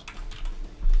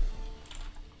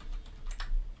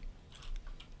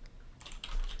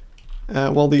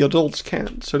 While the adults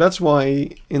can't. So that's why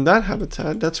in that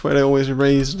habitat, that's why they always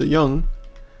raise the young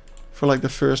for like the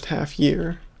first half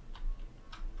year.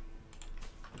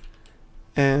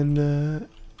 And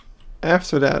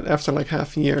after that, after like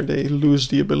half a year, they lose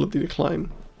the ability to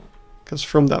climb. Because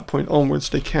from that point onwards,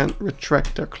 they can't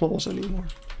retract their claws anymore.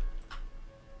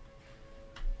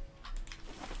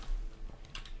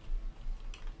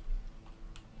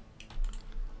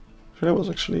 So that was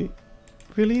actually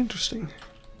really interesting.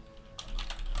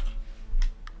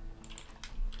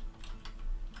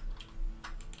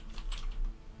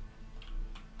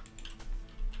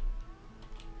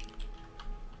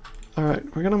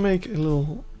 Alright, we're gonna make a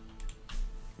little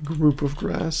group of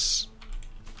grass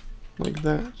like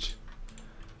that.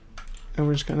 And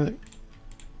we're just gonna,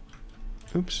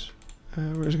 oops,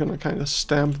 we're just gonna kind of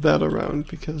stamp that around,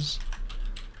 because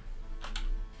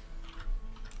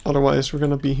otherwise we're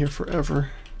gonna be here forever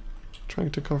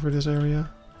trying to cover this area.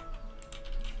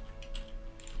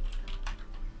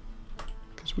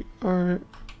 Because we are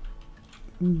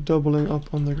doubling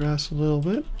up on the grass a little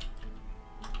bit.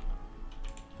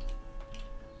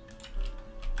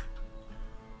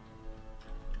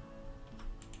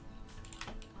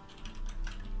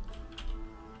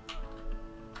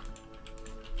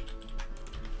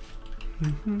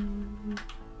 I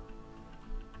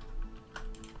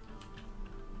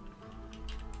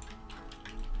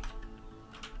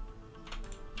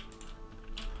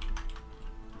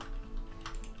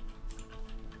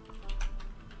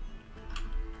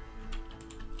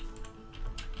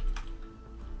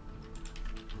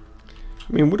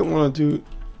mean, we don't want to do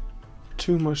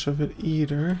too much of it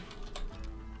either.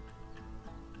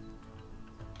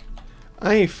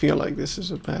 I feel like this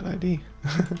is a bad idea.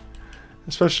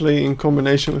 Especially in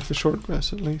combination with the short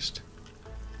grass, at least.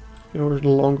 Or the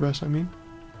long grass, I mean.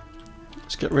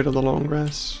 Let's get rid of the long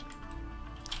grass.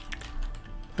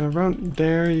 And around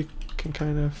there, you can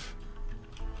kind of,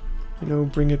 you know,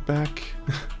 bring it back.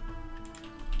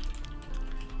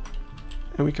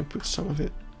 And we can put some of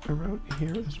it around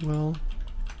here as well.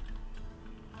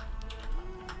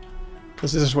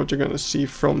 Because this is what you're going to see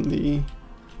from the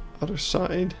other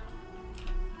side.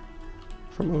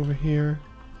 From over here.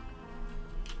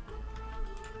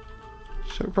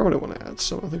 So we probably want to add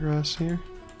some of the grass here.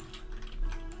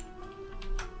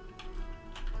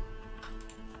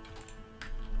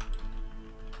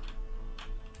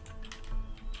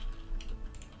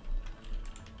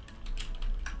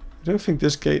 I don't think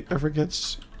this gate ever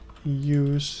gets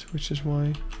used, which is why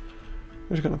I'm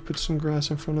just gonna put some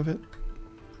grass in front of it.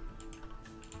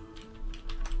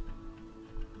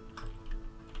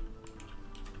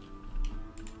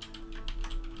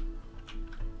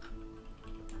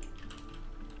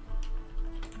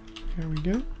 There we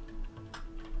go. And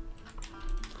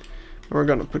we're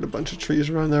gonna put a bunch of trees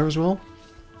around there as well.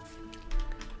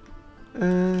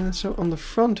 So on the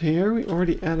front here, we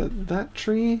already added that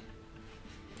tree.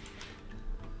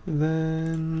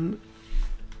 Then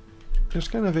there's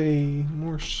kind of a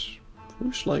more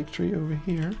spruce-like tree over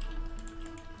here.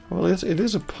 Well, it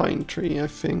is a pine tree, I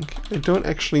think. I don't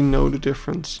actually know the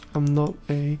difference. I'm not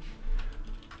a...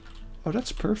 Oh,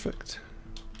 that's perfect.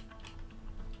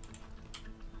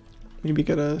 Maybe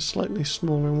get a slightly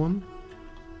smaller one.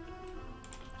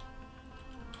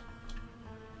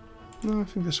 No, I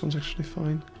think this one's actually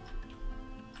fine.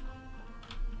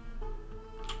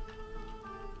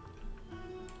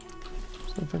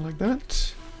 Something like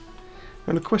that.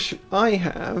 And a question I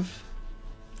have,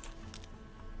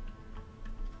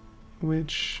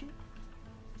 which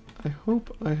I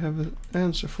hope I have an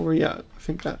answer for. Yeah, I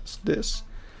think that's this.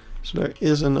 So there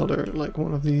is another, like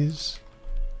one of these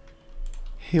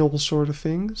hill sort of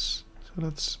things. So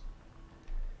let's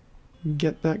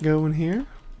get that going here.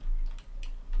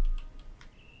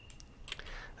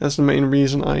 That's the main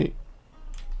reason I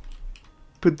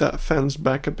put that fence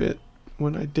back a bit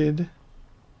when I did.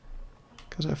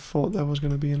 Because I thought that was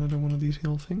going to be another one of these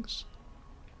hill things.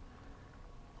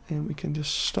 And we can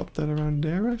just stop that around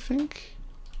there, I think.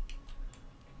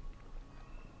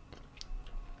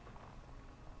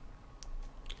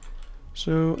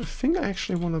 So I think I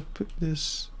actually want to put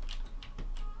this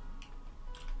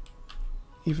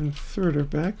even further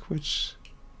back, which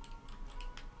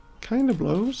kind of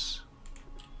blows,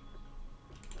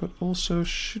 but also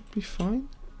should be fine.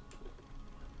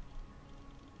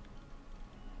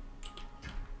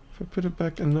 If I put it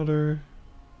back another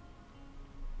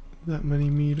that many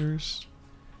meters,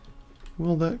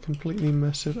 will that completely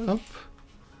mess it up?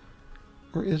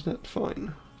 Or is that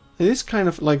fine? It is kind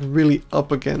of like really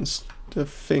up against the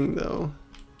thing though.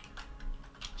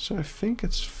 So I think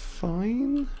it's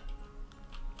fine.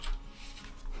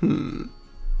 I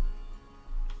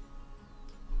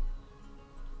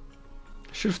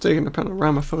should have taken a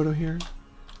panorama photo here.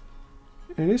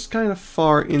 It is kind of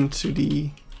far into the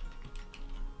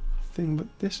thing, but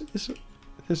this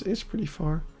is pretty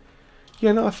far.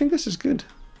 Yeah, no, I think this is good.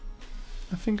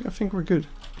 I think we're good.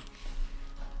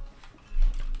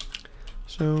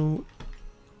 So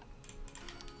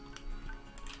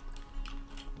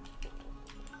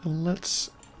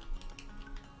let's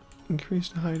increase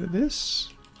the height of this.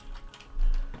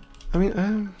 I mean,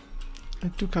 I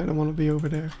do kind of want to be over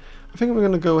there. I think we're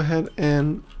going to go ahead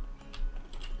and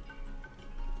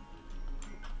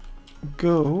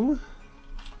go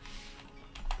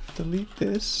delete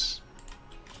this.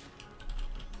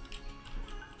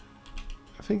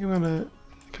 I think I'm going to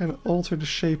kind of alter the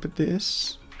shape of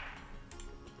this.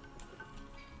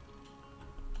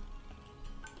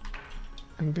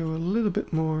 And go a little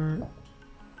bit more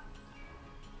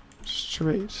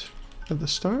straight at the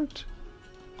start.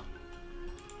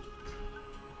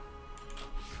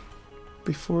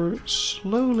 Before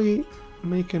slowly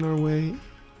making our way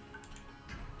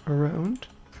around.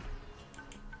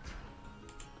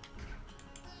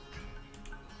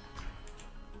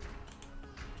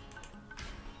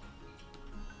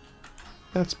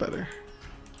 That's better.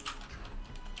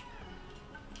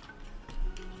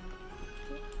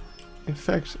 In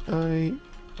fact, I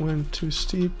went too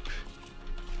steep.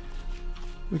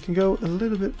 We can go a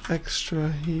little bit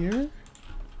extra here.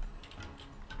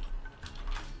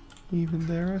 Even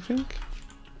there, I think.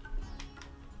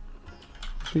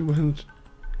 We went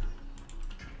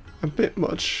a bit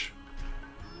much.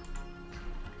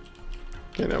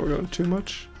 Okay, now we're going too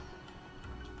much.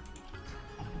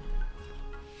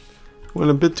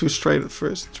 Went a bit too straight at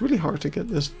first. It's really hard to get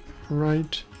this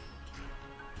right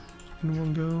in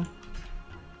one go.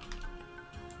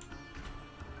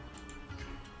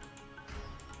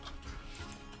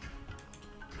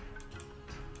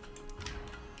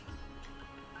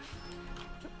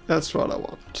 That's what I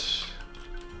want,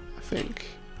 I think.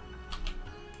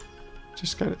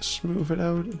 Just kind of smooth it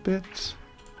out a bit.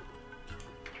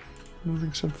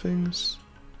 Moving some things.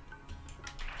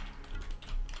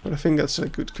 But I think that's a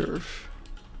good curve.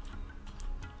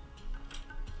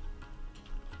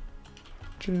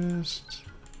 Just...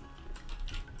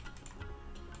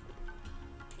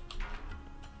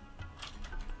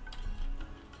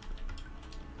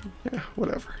 yeah,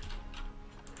 whatever.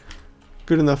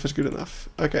 Good enough is good enough.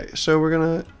 Okay, so we're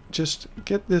gonna just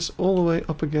get this all the way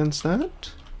up against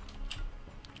that.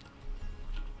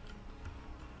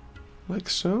 Like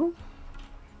so.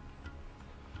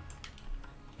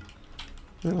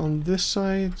 Then on this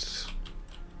side,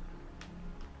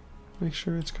 make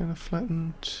sure it's kind of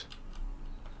flattened.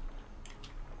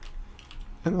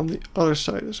 And on the other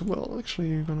side as well. Actually,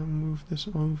 you're gonna move this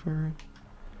over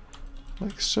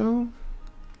like so.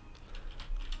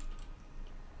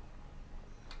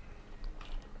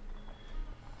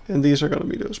 And these are gonna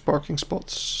be those parking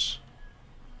spots.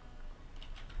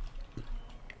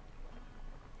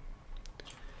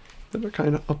 That are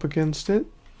kind of up against it.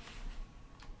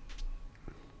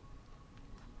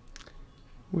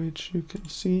 Which you can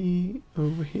see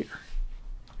over here.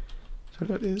 So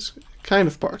that is kind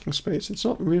of parking space. It's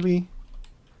not really,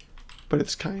 but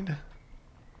it's kinda.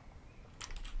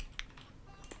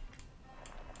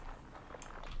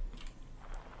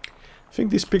 I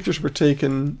think these pictures were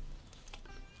taken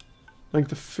like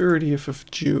the 30th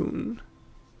of June.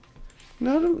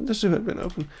 No, the zoo had been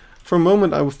open. For a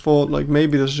moment I thought like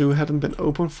maybe the zoo hadn't been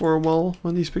open for a while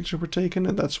when these pictures were taken,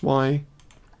 and that's why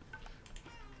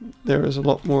there is a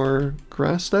lot more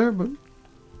grass there, but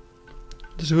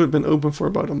the zoo had been open for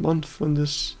about a month when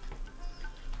these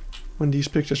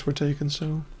pictures were taken,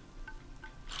 so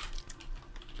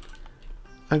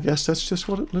I guess that's just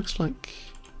what it looks like.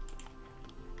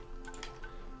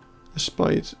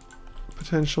 Despite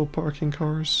potential parking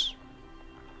cars.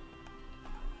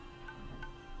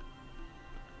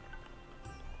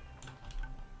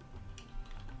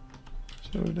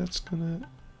 So that's gonna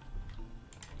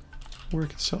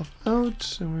work itself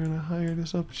out, and we're gonna higher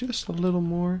this up just a little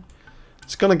more.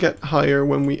 It's gonna get higher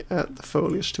when we add the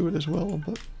foliage to it as well,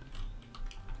 but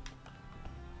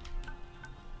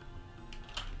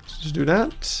let's just do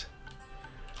that.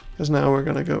 Because now we're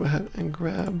gonna go ahead and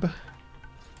grab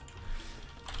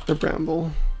the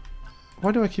bramble.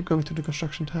 Why do I keep going to the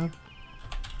construction tab?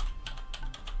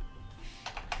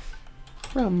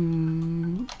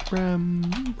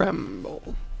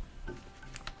 Bramble.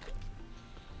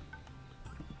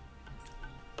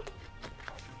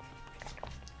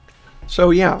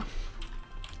 So yeah,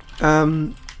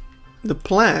 the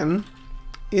plan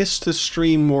is to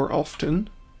stream more often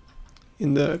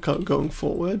in the going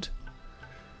forward,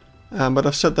 but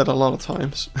I've said that a lot of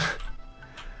times.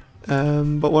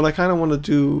 But what I kind of want to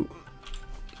do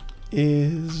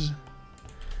is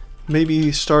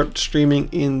maybe start streaming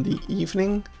in the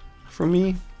evening for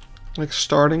me, like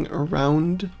starting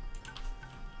around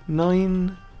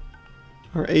 9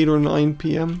 or 8 or 9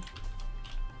 p.m.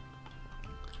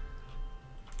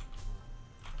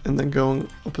 and then going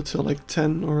up until like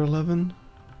 10 or 11.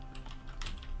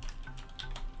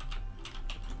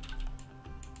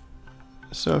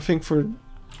 So I think for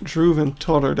Drew and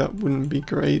Toddler that wouldn't be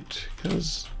great,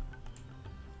 because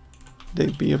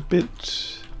they'd be a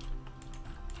bit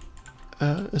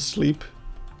asleep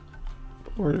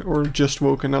or just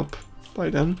woken up by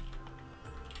then.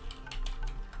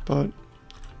 But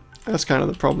that's kind of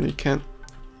the problem. You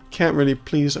can't really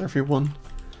please everyone,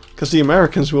 because the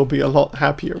Americans will be a lot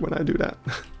happier when I do that.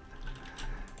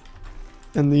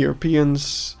 And the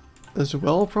Europeans as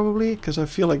well, probably, because I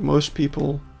feel like most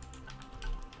people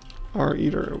are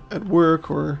either at work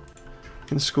or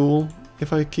in school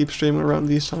if I keep streaming around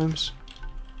these times.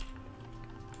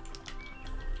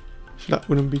 So that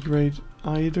wouldn't be great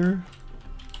either.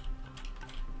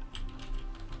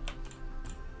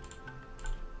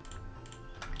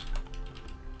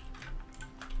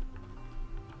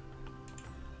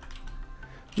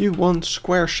 You want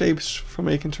square shapes for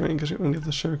making terrain because you only have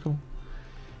the circle.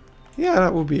 Yeah,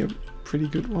 that would be a pretty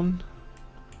good one.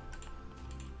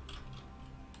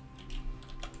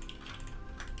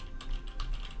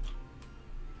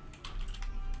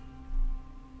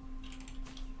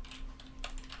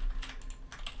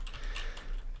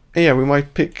 And yeah, we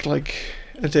might pick like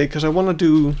a day, because I want to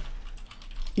do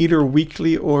either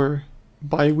weekly or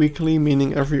bi-weekly,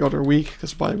 meaning every other week,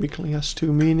 because bi-weekly has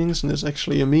 2 meanings and is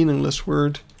actually a meaningless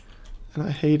word, and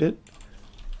I hate it.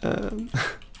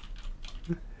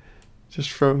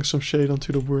 Just throwing some shade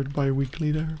onto the word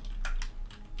bi-weekly there.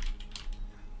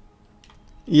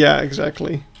 Yeah,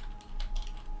 exactly.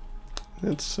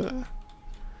 It's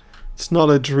not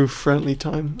a Drew-friendly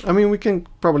time. I mean, we can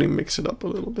probably mix it up a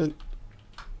little bit.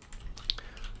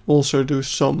 Also do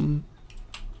some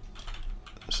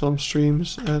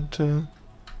streams at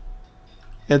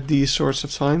these sorts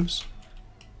of times.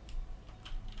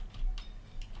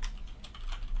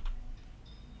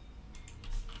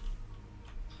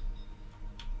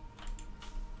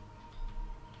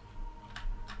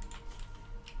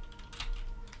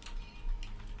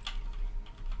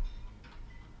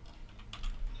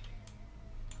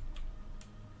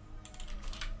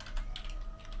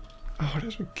 Oh,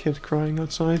 there's a kid crying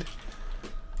outside.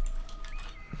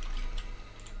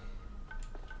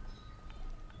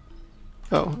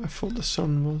 Oh, I thought the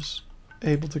sun was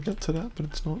able to get to that, but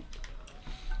it's not.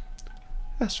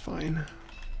 That's fine.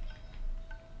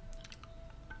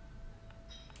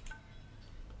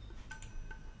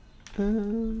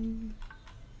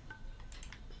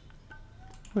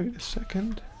 Wait a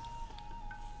second.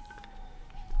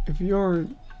 If you're...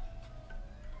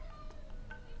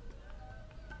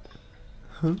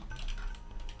 Huh?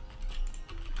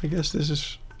 I guess this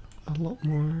is a lot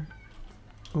more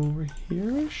over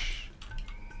here-ish?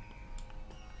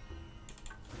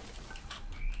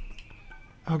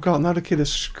 Oh god, now the kid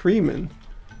is screaming.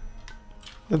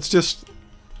 That's just...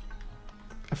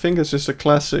 I think it's just a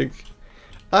classic...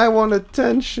 I want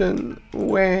attention!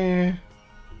 Where?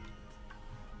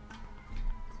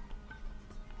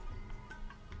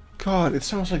 God, it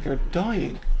sounds like they're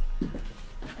dying.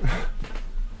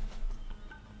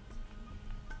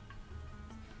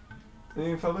 And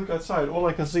if I look outside, all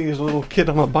I can see is a little kid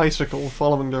on a bicycle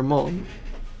following their mom.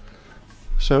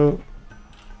 So...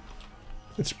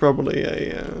 it's probably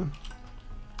a,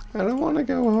 I don't want to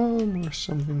go home, or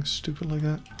something stupid like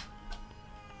that.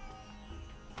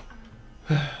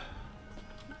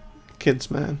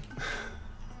 Kids, man.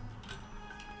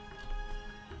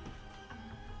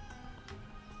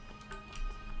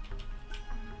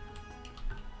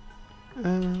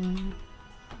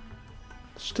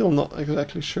 Still not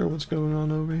exactly sure what's going on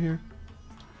over here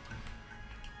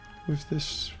with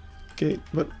this gate,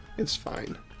 but it's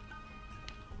fine.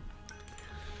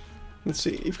 Let's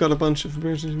see, you've got a bunch of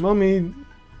versions. Mommy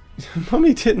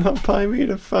did not buy me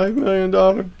the $5 million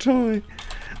toy.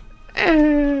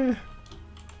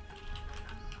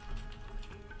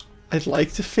 I'd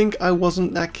like to think I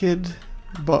wasn't that kid,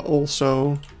 but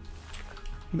also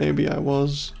maybe I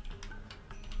was.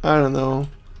 I don't know.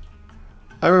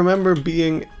 I remember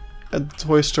being at the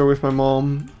toy store with my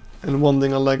mom and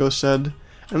wanting a Lego set,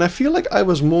 and I feel like I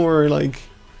was more like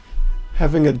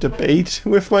having a debate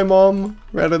with my mom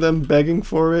rather than begging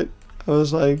for it. I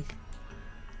was like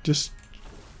just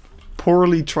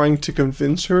poorly trying to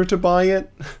convince her to buy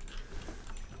it.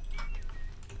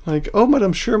 Like, oh, but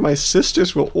I'm sure my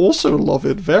sisters will also love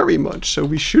it very much, so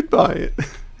we should buy it.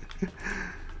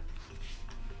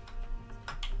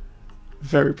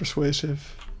 Very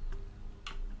persuasive.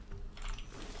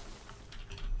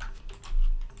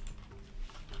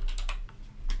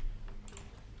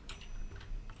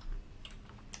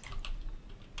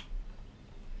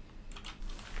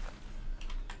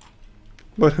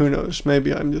 But who knows,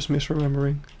 maybe I'm just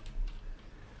misremembering.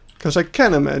 Because I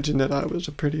can imagine that I was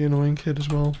a pretty annoying kid as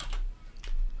well.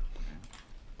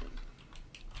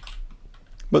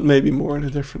 But maybe more in a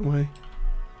different way.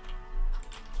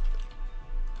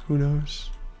 Who knows?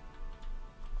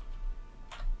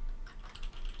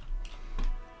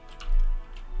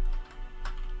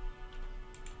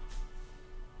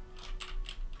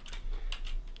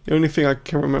 The only thing I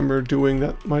can remember doing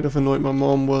that might have annoyed my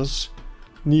mom was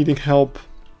needing help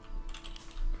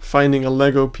finding a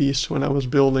Lego piece when I was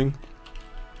building.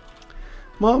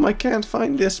 Mom, I can't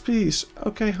find this piece.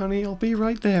 Okay, honey, I'll be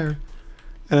right there.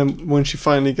 And then when she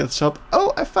finally gets up,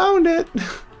 oh, I found it!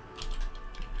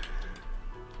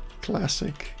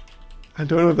 Classic. I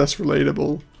don't know if that's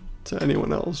relatable to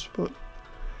anyone else, but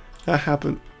that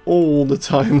happened all the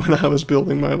time when I was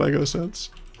building my Lego sets.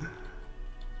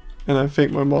 And I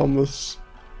think my mom was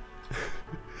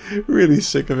really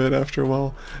sick of it after a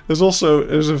while. There's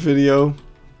a video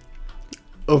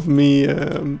of me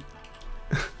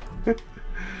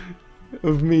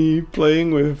of me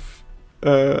playing with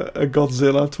a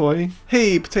Godzilla toy.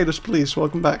 Hey, Potatoes Police,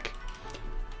 welcome back.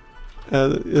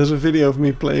 There's a video of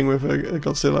me playing with a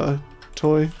Godzilla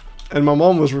toy, and my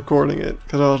mom was recording it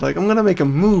because I was like, I'm gonna make a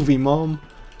movie, Mom.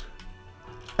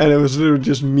 And it was literally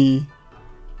just me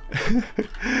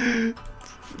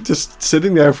just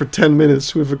sitting there for 10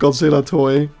 minutes with a Godzilla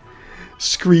toy,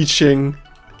 screeching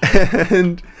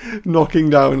and knocking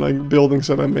down like buildings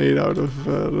that I made out of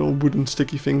little wooden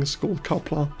sticky things called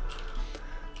Kapla.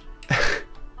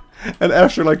 And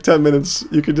after like 10 minutes,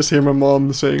 you could just hear my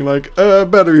mom saying like,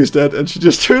 battery's dead, and she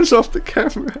just turns off the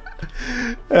camera.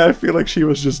 And I feel like she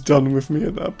was just done with me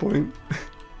at that point.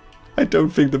 I don't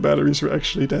think the batteries were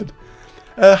actually dead.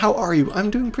 How are you? I'm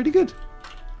doing pretty good.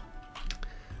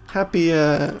 Happy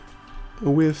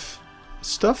with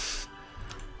stuff.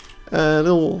 A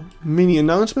little mini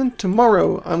announcement.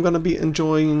 Tomorrow I'm gonna be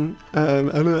enjoying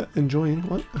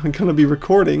what? I'm gonna be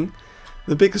recording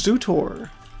the big zoo tour.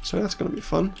 So that's gonna be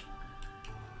fun.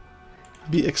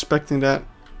 Be expecting that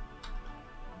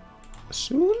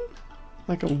soon?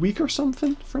 Like a week or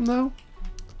something from now?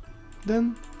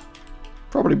 then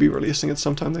probably be releasing it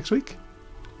sometime next week.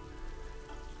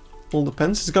 All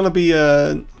depends. It's gonna be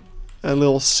a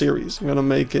little series. I'm gonna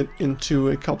make it into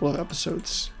a couple of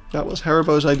episodes. That was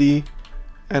Haribo's idea,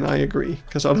 and I agree,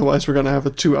 because otherwise we're gonna have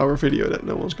a 2-hour video that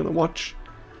no one's gonna watch.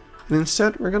 And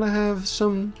instead we're gonna have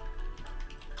some,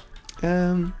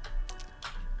 yeah,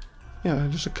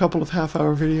 just a couple of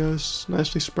half-hour videos,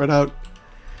 nicely spread out.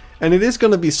 And it is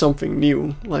gonna be something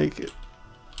new, like,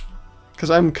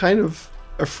 because I'm kind of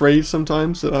afraid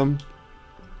sometimes that I'm,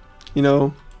 you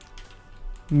know,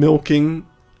 milking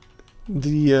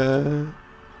the,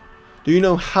 do you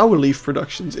know how Leaf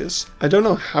Productions is? I don't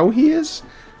know how he is,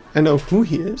 I know who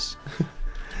he is.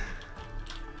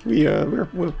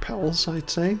 We're pals, I'd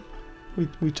say.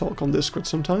 We talk on Discord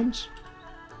sometimes.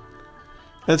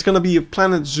 And it's gonna be a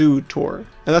Planet Zoo tour.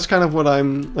 And that's kind of what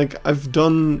I'm, like, I've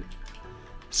done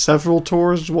several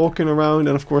tours walking around,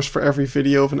 and of course for every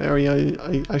video of an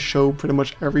area I show pretty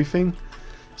much everything.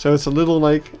 So it's a little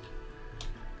like,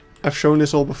 I've shown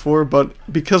this all before, but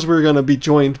because we're gonna be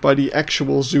joined by the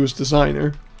actual zoo's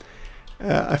designer,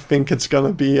 I think it's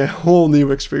gonna be a whole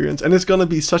new experience. And it's gonna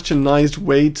be such a nice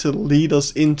way to lead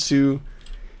us into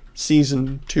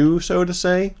Season 2, so to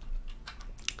say.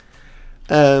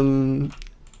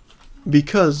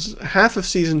 Because half of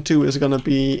Season 2 is gonna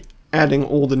be adding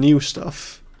all the new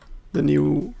stuff. The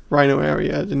new rhino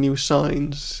area, the new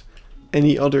signs,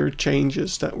 any other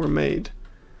changes that were made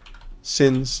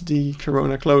since the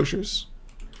Corona closures.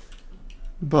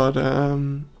 But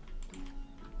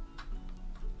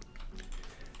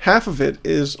half of it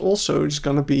is also just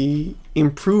gonna be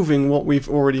improving what we've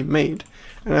already made.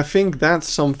 And I think that's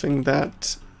something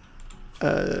that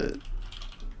the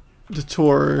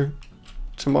tour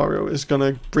tomorrow is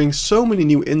gonna bring so many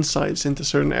new insights into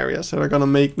certain areas that are gonna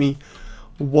make me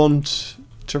want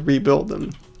to rebuild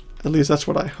them. At least that's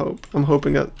what I hope. I'm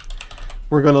hoping that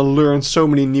we're gonna learn so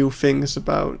many new things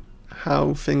about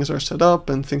how things are set up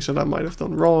and things that I might have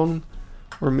done wrong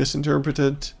or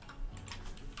misinterpreted.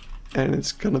 And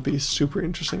it's gonna be super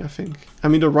interesting, I think. I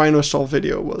mean, the Rhino Stall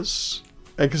video was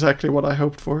exactly what I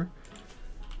hoped for.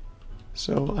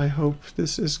 So I hope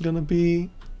this is gonna be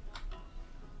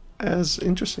as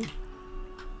interesting.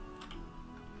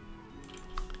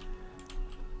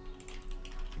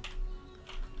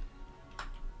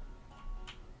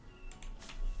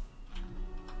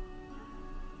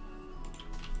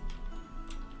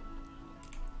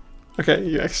 Okay,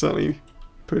 you accidentally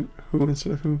put who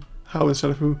instead of who, how instead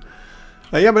of who.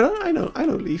 Yeah, but I know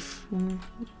Leaf.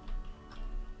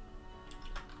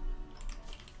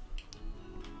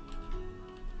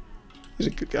 He's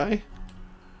a good guy.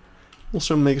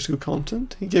 Also makes good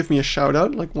content. He gave me a shout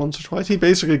out like once or twice. He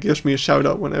basically gives me a shout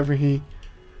out whenever he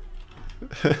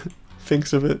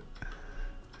thinks of it.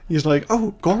 He's like,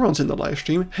 oh, Goron's in the live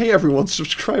stream. Hey everyone,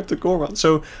 subscribe to Goron.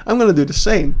 So I'm gonna do the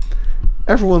same.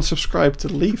 Everyone subscribe to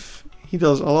Leaf. He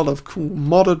does a lot of cool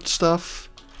modded stuff.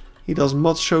 He does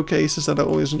mod showcases that I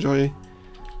always enjoy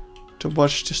to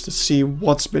watch just to see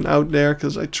what's been out there,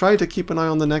 because I try to keep an eye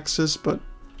on the Nexus, but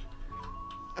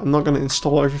I'm not going to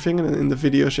install everything, and in the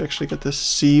videos you actually get to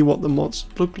see what the mods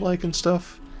look like and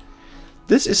stuff.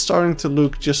 This is starting to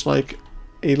look just like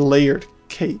a layered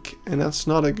cake, and that's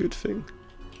not a good thing.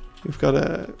 We've got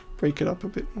to break it up a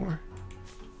bit more.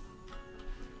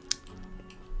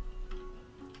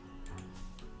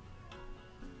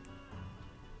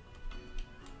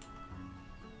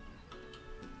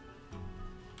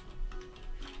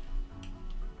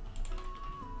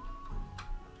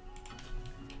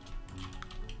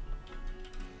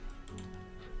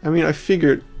 I mean, I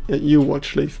figured that you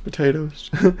watch Leaf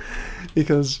Potatoes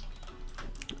because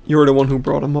you're the one who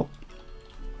brought them up.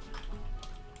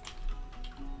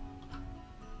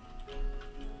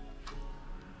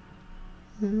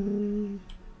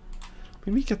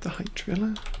 Maybe get the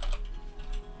Hydrilla.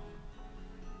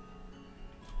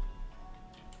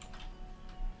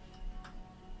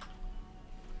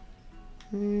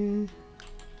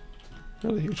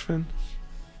 Not a huge fan.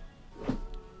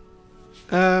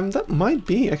 That might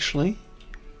be actually.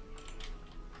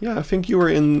 Yeah, I think you were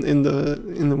in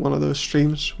the one of those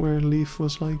streams where Leaf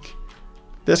was like,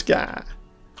 this guy.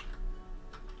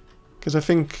 Because I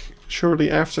think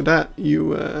shortly after that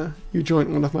you you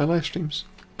joined one of my live streams.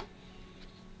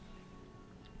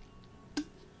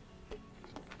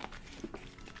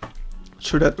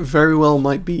 So that very well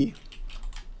might be.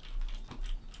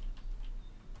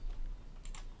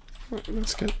 Right,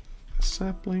 let's get a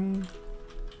sapling.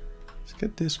 Let's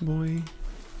get this boy.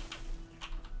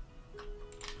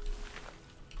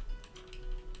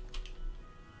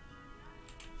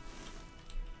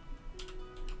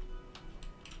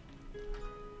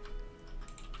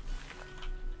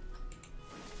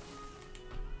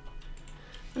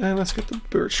 And let's get the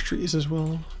birch trees as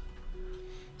well.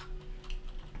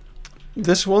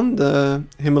 This one, the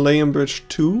Himalayan birch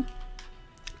 2,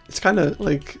 it's kind of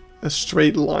like a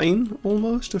straight line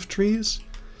almost of trees.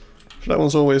 So that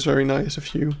one's always very nice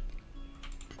if you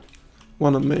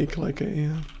want to make like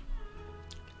a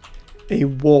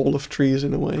wall of trees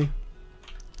in a way. You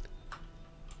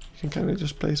can kind of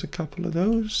just place a couple of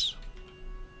those.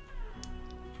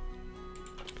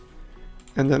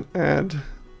 And then add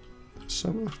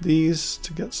some of these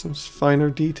to get some finer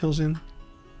details in.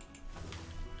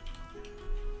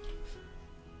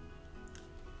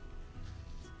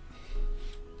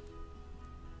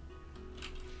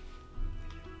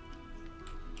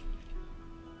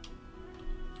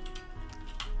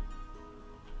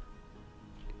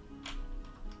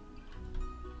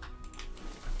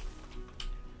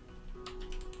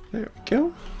 There we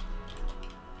go.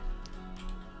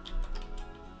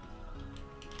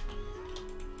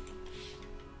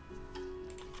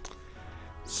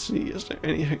 Let's see, is there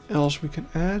anything else we can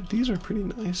add? These are pretty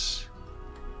nice.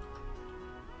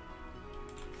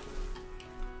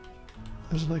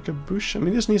 There's like a bush. I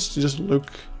mean, this needs to just look...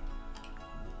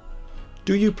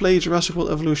 Do you play Jurassic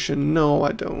World Evolution? No,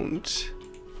 I don't.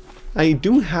 I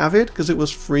do have it because it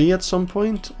was free at some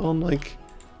point on like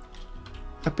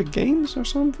Epic Games or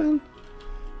something,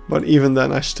 but even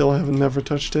then I still have never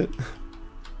touched it.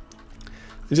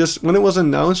 When it was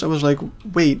announced, I was like,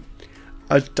 wait,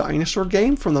 a dinosaur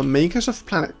game from the makers of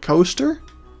Planet Coaster?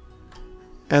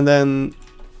 And then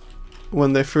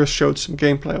when they first showed some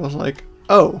gameplay, I was like,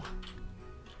 oh,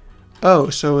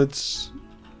 so it's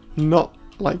not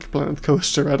like Planet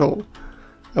Coaster at all.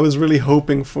 I was really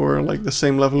hoping for like the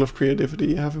same level of creativity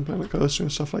you have in Planet Coaster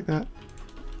and stuff like that.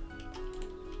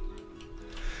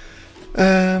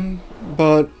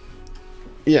 But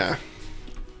yeah,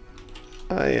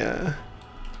 I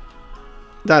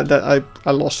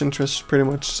lost interest pretty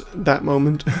much that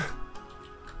moment.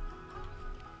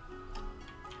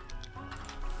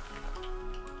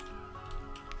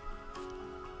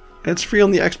 It's free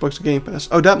on the Xbox Game Pass.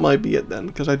 Oh, that might be it then,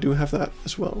 because I do have that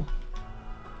as well.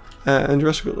 And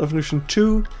Jurassic World Evolution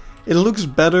 2, it looks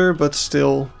better, but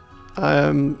still.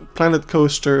 Planet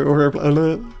Coaster, or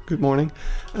good morning,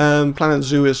 Planet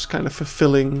Zoo is kind of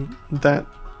fulfilling that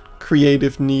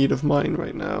creative need of mine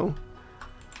right now,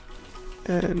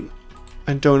 and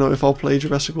I don't know if I'll play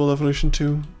Jurassic World Evolution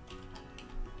 2.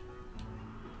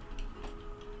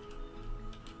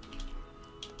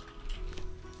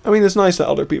 I mean, it's nice that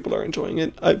other people are enjoying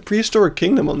it. Prehistoric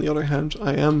Kingdom, on the other hand,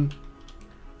 I am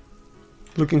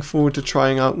looking forward to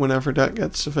trying out whenever that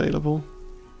gets available.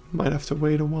 Might have to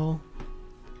wait a while.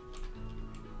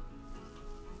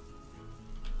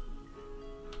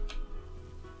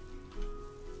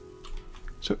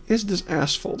 So is this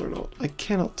asphalt or not? I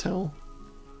cannot tell,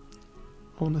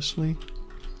 honestly.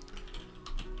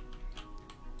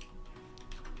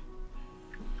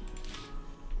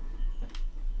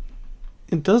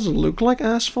 It doesn't look like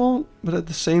asphalt, but at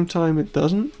the same time it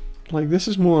doesn't. Like, this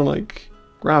is more like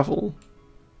gravel.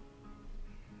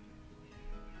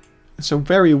 It's a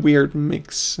very weird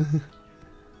mix.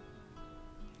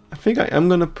 I think I am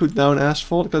gonna put down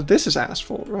asphalt, because this is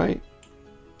asphalt, right?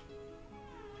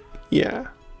 Yeah.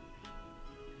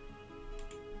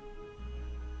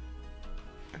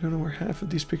 I don't know where half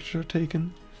of these pictures are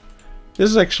taken.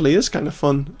 This is kind of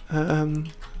fun.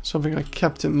 Something I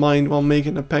kept in mind while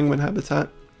making a penguin habitat.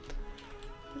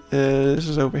 This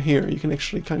is over here. You can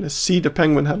actually kind of see the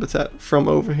penguin habitat from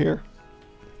over here.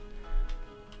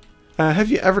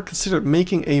 Have you ever considered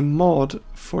making a mod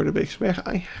for the Beekse Bergen?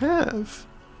 I have,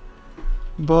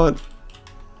 but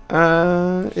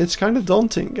it's kind of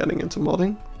daunting getting into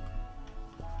modding.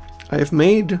 I have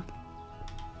made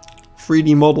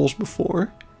 3D models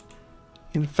before.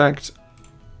 In fact,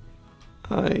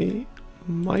 I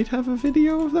might have a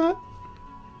video of that.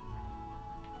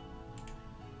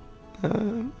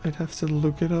 I'd have to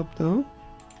look it up though.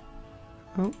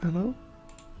 Oh, hello.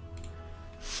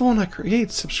 Fauna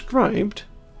Create subscribed.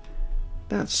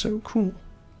 That's so cool.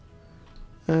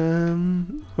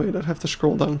 Wait, I'd have to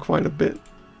scroll down quite a bit,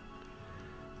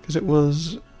 because it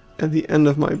was at the end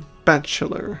of my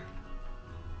bachelor,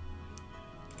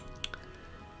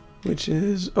 which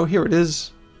is, oh, here it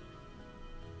is.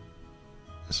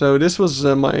 So this was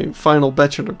my final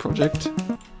bachelor project,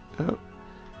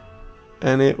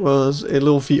 and it was a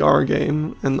little VR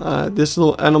game, and this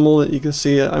little animal that you can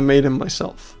see, I made him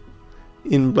myself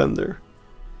in Blender.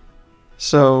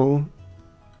 So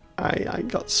I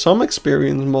got some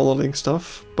experience modeling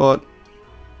stuff, but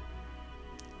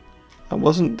I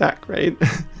wasn't that great.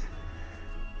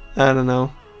 I don't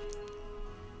know.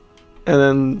 And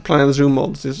then Planet Zoo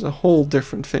mods is a whole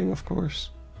different thing, of course.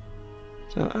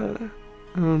 So,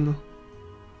 I don't know.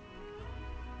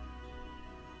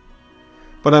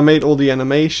 But I made all the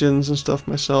animations and stuff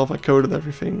myself. I coded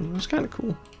everything. It was kind of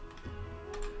cool.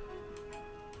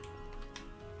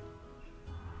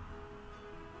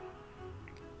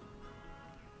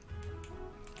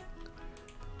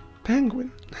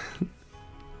 Penguin.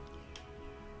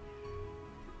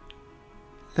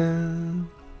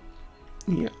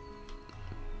 Yeah.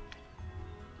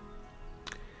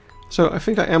 So I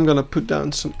think I am gonna put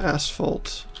down some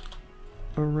asphalt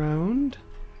around.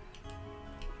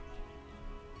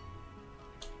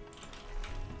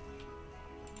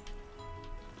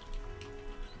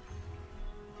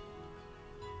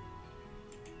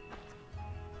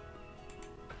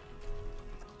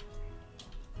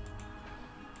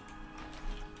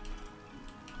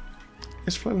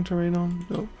 Is flooding terrain on?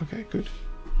 No. Okay, good.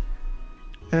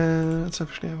 Let's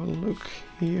actually have a look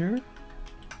here.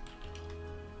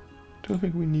 Don't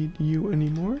think we need you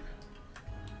anymore.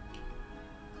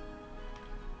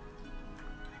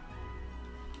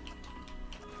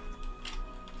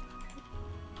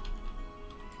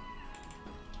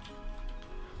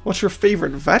 What's your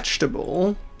favorite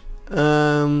vegetable?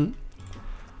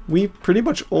 We pretty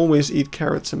much always eat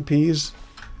carrots and peas.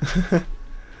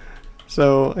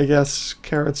 So I guess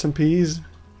carrots and peas.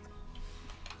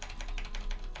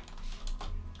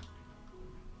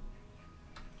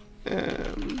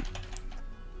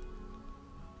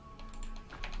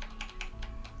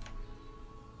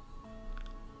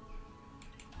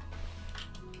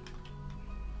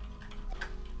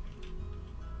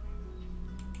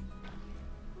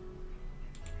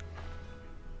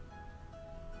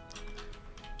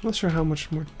 Not sure how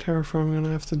much more terraforming I'm gonna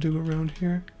have to do around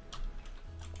here.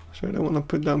 So I don't want to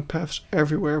put down paths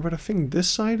everywhere, but I think this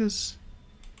side is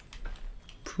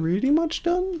pretty much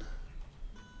done.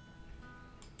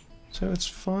 So it's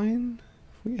fine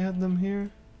if we add them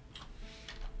here.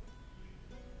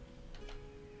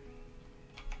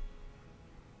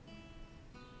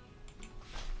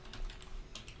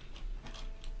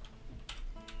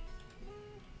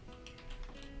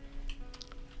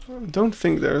 I don't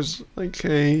think there's like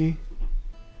a...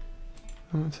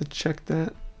 I'll have to check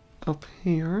that up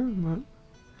here, but...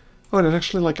 Oh, there's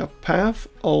actually like a path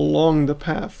along the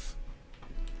path.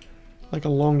 Like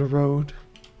along the road.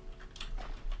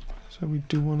 So we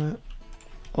do want to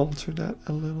alter that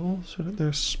a little so that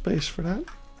there's space for that.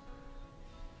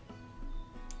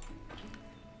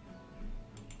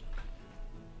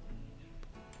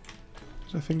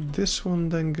 So I think this one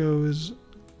then goes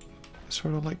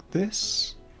sort of like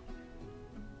this.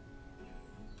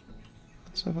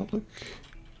 Let's have a look.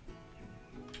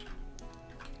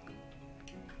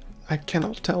 I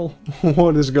cannot tell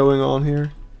what is going on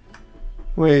here.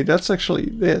 Wait, that's actually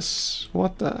this.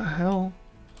 What the hell?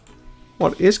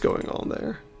 What is going on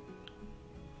there?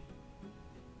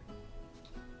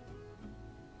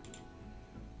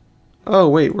 Oh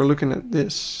wait, we're looking at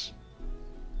this.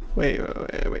 Wait.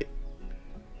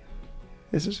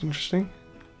 This is interesting.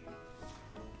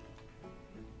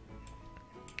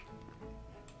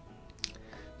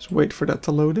 Just wait for that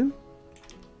to load in.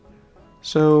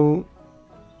 So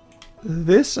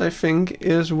this, I think,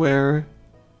 is where...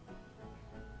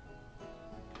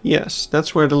 Yes,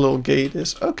 that's where the little gate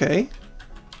is. Okay.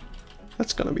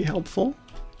 That's gonna be helpful.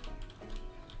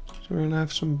 So we're gonna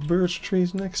have some birch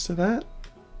trees next to that.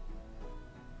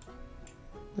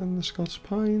 And the Scots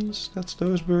pines. That's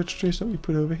those birch trees that we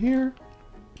put over here.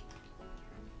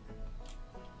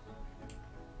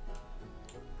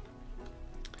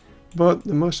 But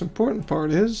the most important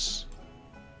part is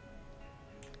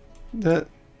that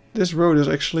this road is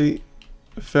actually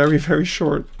very, very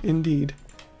short indeed.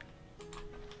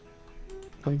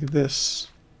 Like this.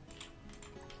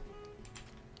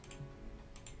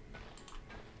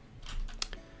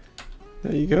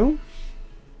 There you go.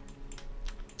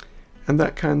 And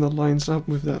that kind of lines up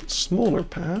with that smaller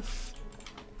path.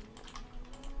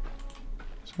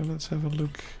 So let's have a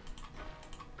look.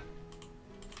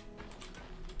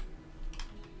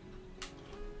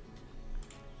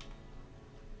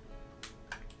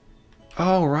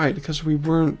 Oh, right, because we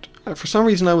weren't... for some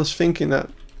reason I was thinking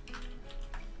that...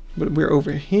 But we're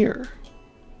over here.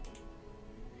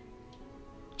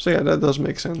 So yeah, that does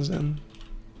make sense then.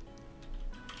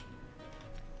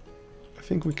 I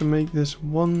think we can make this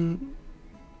one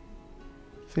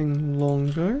thing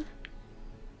longer.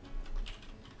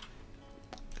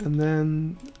 And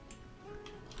then...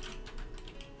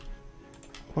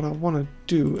 What I want to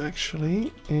do,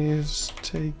 actually, is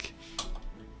take...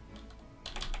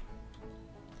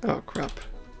 Oh, crap.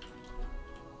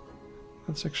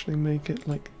 Let's actually make it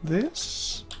like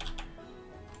this.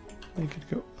 Make it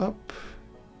go up.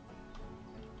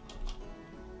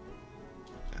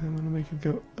 And I'm gonna make it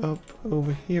go up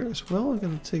over here as well. I'm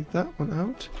gonna take that one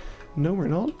out. No, we're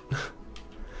not.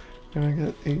 Gonna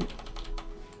get a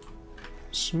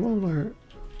smaller,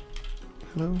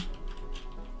 hello,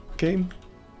 game.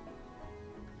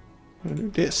 I'm gonna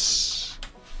do this.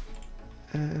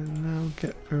 And now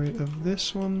get rid of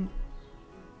this one.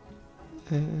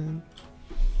 And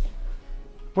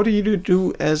what do you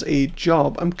do as a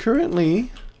job? I'm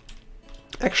currently,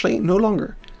 actually no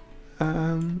longer.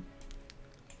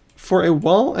 For a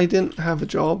while I didn't have a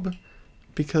job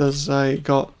because I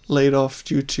got laid off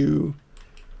due to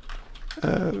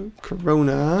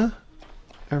Corona,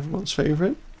 everyone's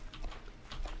favorite.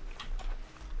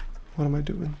 What am I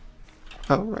doing?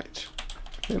 Oh, right.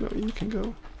 Okay, no, you can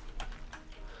go.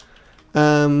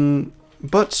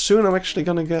 But soon I'm actually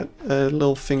gonna get a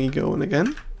little thingy going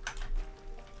again.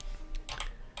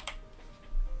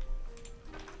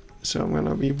 So I'm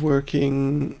gonna be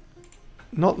working,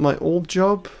 not my old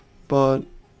job, but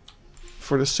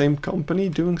for the same company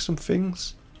doing some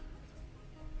things.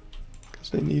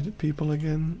 Because they needed people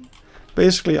again.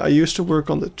 Basically, I used to work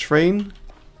on the train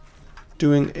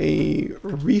doing a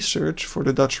research for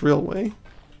the Dutch Railway.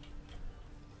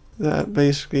 That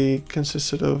basically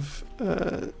consisted of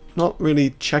not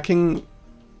really checking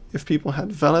if people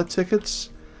had valid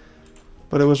tickets,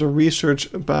 but it was a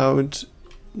research about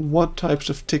what types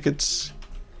of tickets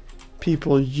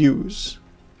people use.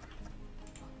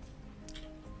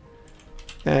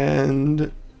 And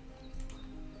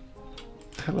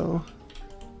hello,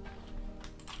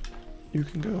 you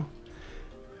can go.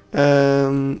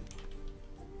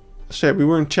 So yeah, we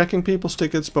weren't checking people's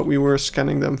tickets, but we were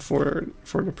scanning them for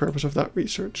the purpose of that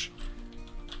research.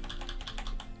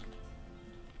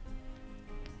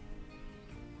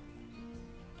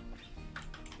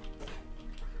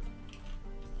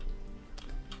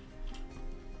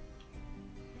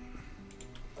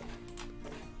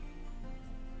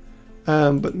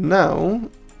 But now,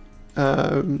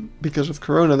 because of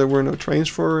Corona, there were no trains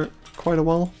for quite a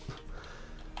while.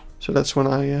 So that's when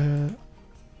I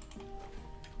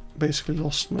basically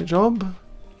lost my job.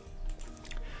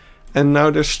 And now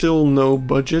there's still no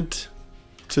budget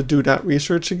to do that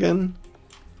research again.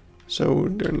 So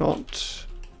they're not,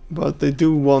 but they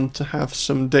do want to have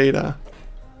some data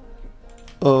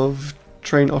of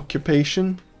train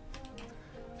occupation.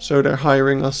 So they're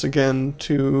hiring us again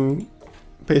to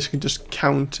basically just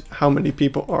count how many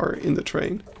people are in the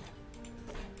train.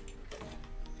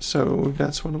 So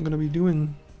that's what I'm gonna be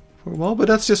doing for a while, but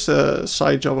that's just a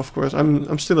side job, of course.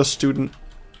 I'm still a student.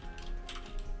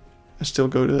 I still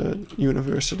go to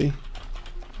university.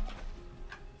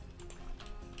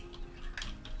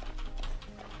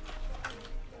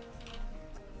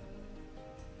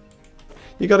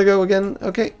 You gotta go again?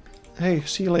 Okay. Hey,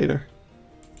 see you later.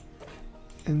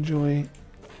 Enjoy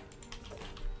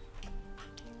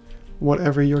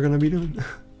whatever you're gonna be doing.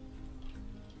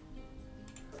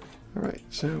 Alright,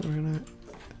 so we're gonna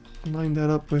line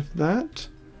that up with that.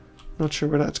 Not sure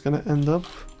where that's gonna end up.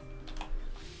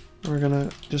 We're gonna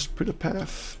just put a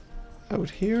path out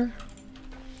here.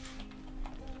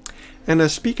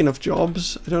 And speaking of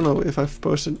jobs, I don't know if I've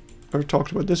posted or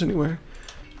talked about this anywhere,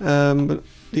 but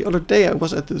the other day I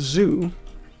was at the zoo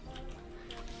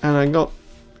and I got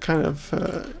kind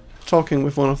of talking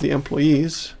with one of the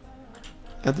employees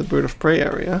at the bird of prey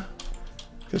area,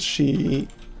 because she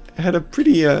had a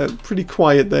pretty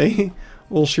quiet day.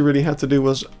 All she really had to do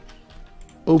was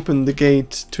open the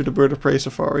gate to the bird of prey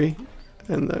safari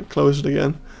and close it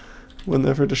again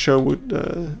whenever the show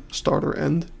would start or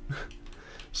end.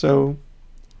 So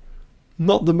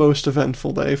not the most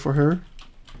eventful day for her.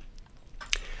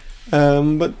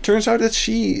 But turns out that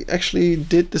she actually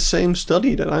did the same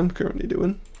study that I'm currently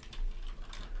doing.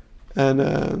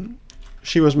 And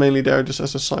she was mainly there just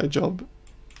as a side job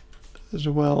as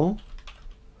well.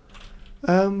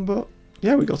 But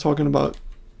yeah, we got talking about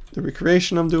the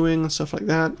recreation I'm doing and stuff like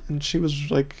that. And she was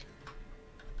like,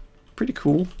 pretty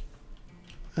cool.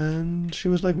 And she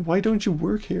was like, why don't you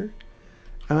work here?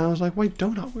 And I was like, why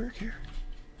don't I work here?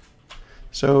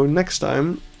 So next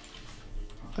time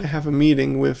I have a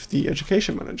meeting with the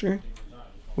education manager,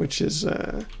 which is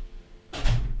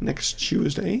next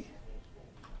Tuesday.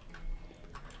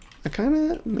 I kind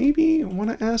of maybe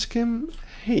want to ask him,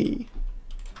 hey,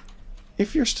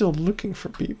 if you're still looking for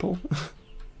people,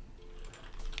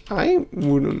 I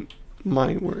wouldn't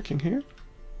mind working here.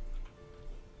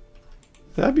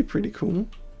 That'd be pretty cool.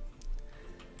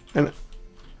 And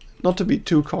not to be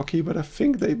too cocky, but I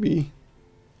think they'd be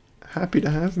happy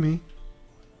to have me.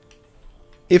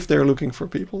 If they're looking for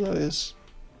people, that is.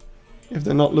 If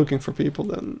they're not looking for people,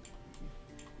 then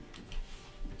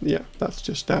yeah, that's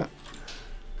just that.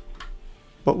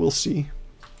 But we'll see.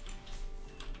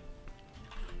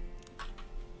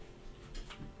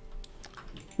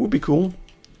 Would be cool,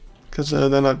 because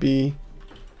then I'd be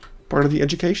part of the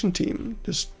education team,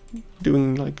 just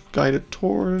doing like guided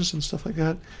tours and stuff like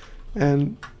that.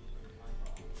 And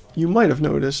you might have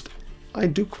noticed I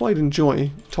do quite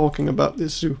enjoy talking about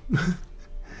this zoo.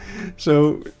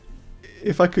 So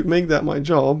if I could make that my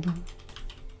job,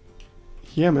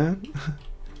 yeah man,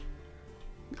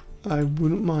 I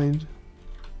wouldn't mind.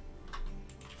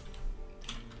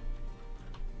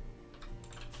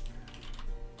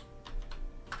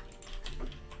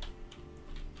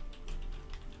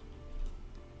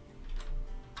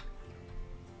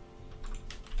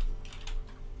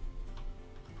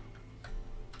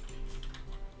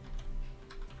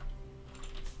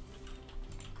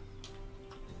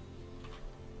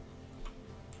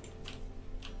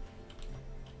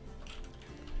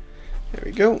 There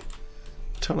we go.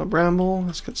 Ton of bramble.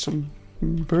 Let's get some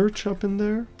birch up in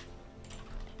there.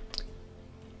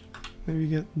 Maybe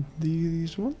get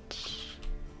these ones.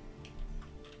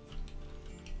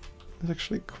 There's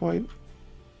actually quite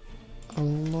a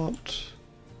lot.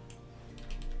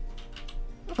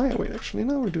 Oh yeah, wait, actually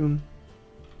now we're doing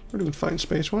fine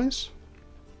space-wise.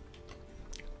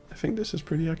 I think this is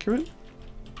pretty accurate.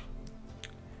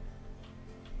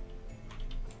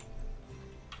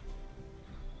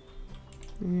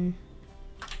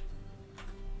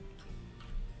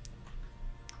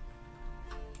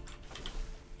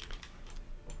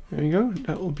 There you go.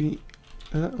 That will be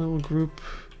that little group,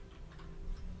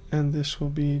 and this will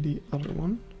be the other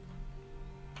one.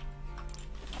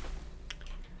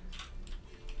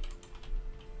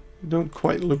 Don't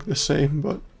quite look the same,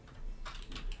 but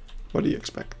what do you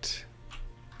expect?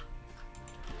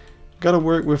 Gotta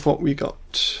work with what we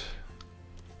got.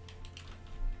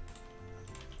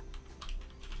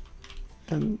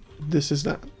 And this is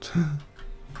that.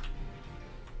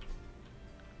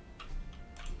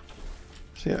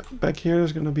 So yeah, back here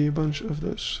there's gonna be a bunch of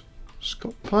those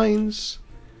Scott pines,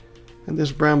 and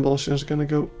this bramble is just gonna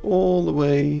go all the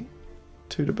way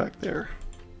to the back there.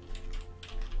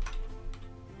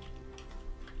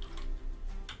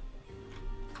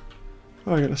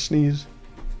 Oh, I gotta sneeze.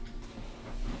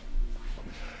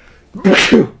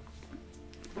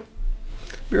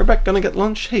 We're back, gonna get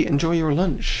lunch. Hey, enjoy your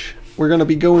lunch. We're gonna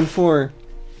be going for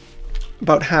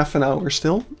about half an hour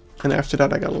still, and after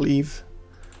that I gotta leave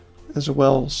as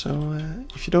well. So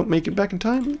if you don't make it back in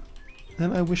time,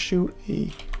 then I wish you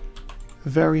a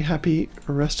very happy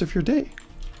rest of your day.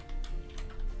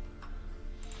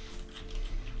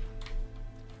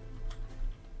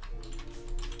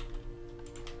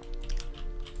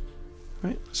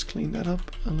 Right, let's clean that up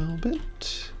a little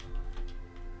bit.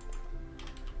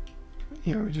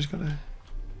 Yeah, we just gotta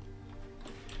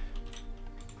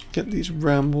get these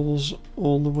brambles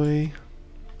all the way.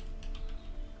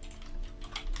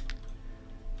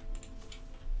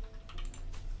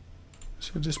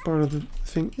 So this part of the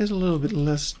thing is a little bit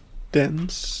less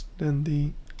dense than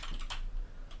the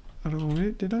other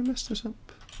one. Did I mess this up?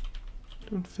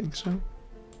 Don't think so.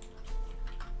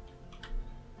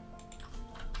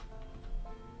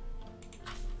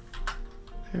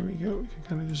 There we go. We can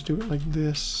kind of just do it like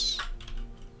this.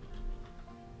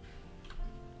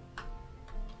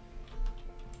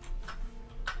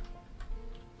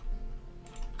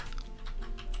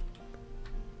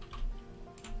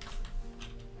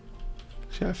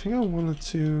 See, I think I wanted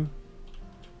to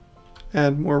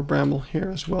add more bramble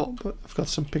here as well, but I've got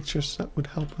some pictures that would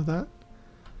help with that.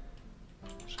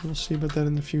 So we'll see about that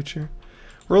in the future.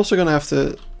 We're also going to have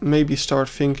to maybe start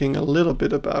thinking a little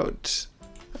bit about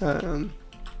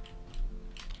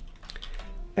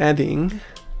adding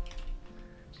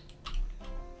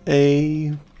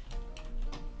a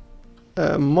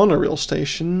monorail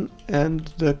station and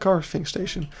the carving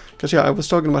station. Because yeah, I was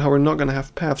talking about how we're not going to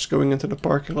have paths going into the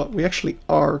parking lot. We actually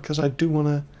are, because I do want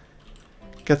to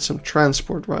get some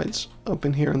transport rides up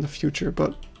in here in the future,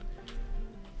 but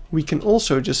we can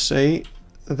also just say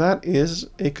that is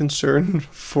a concern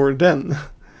for then.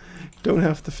 Don't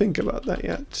have to think about that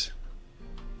yet,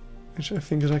 which I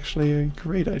think is actually a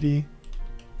great idea.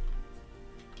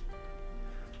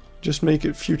 Just make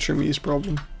it future me's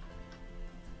problem.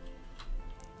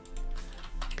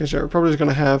 Because yeah, we're probably going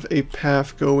to have a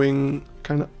path going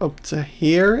kind of up to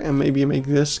here, and maybe make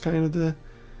this kind of the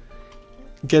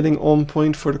getting on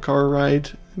point for the car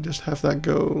ride, and just have that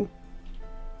go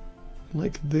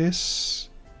like this.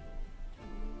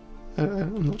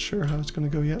 I'm not sure how it's going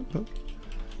to go yet, but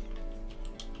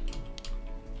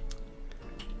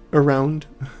around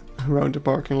the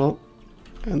parking lot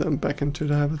and then back into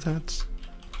the habitats.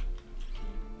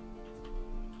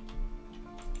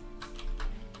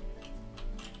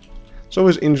 It's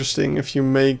always interesting if you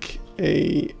make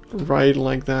a ride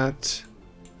like that.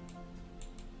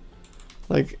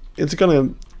 Like, it's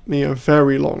gonna be a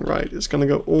very long ride. It's gonna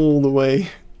go all the way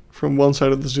from one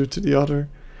side of the zoo to the other.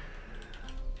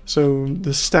 So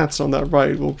the stats on that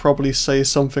ride will probably say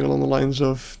something along the lines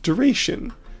of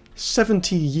duration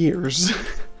 70 years.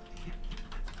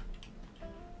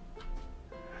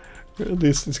 At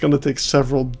least it's gonna take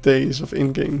several days of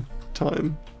in-game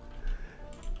time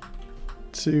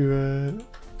to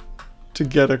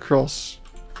get across.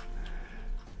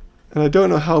 And I don't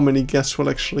know how many guests will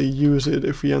actually use it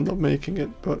if we end up making it,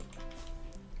 but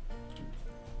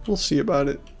we'll see about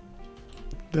it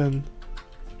then.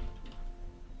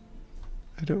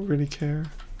 I don't really care.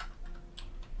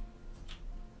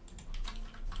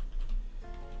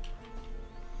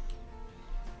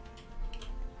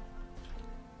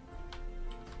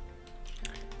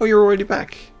 Oh, you're already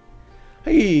back.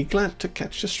 Hey, glad to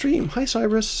catch the stream. Hi,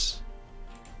 Cyrus.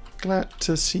 Glad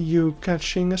to see you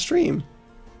catching a stream.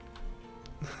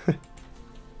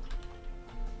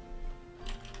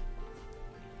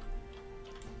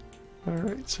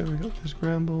 Alright, so we got this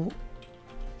Gramble.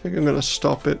 I think I'm gonna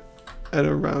stop it at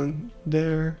around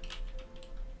there.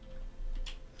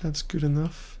 That's good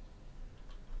enough.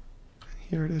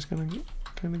 Here it is gonna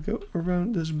kind of go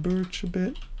around this birch a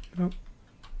bit. Nope.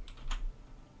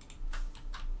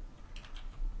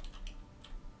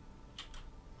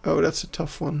 Oh, that's a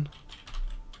tough one.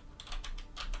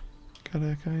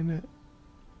 Gotta kinda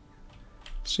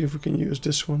see if we can use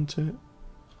this one to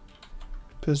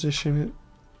position it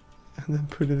and then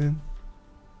put it in.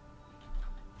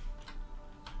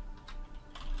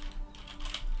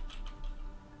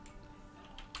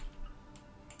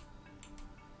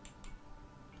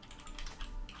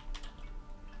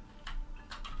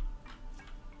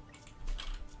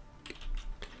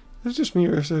 Is it just me,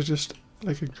 or is there just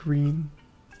like a green?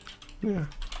 Yeah.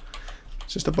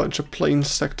 It's just a bunch of planes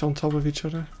stacked on top of each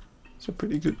other. It's a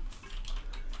pretty good.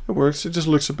 It works. It just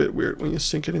looks a bit weird when you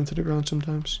sink it into the ground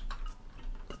sometimes.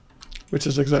 Which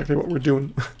is exactly what we're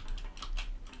doing.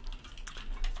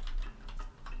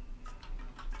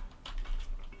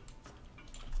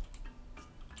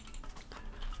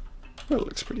 Well, it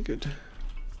looks pretty good.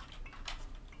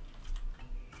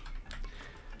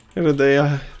 The other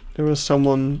day, there was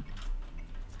someone,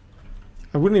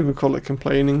 I wouldn't even call it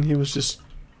complaining, he was just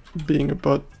being a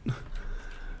butt.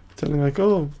 Telling like,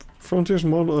 oh, Frontier's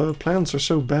model plans are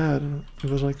so bad. And it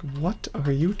was like, what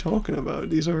are you talking about?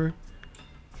 These are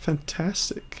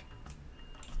fantastic.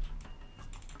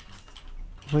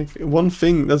 Like, one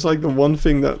thing, that's like the one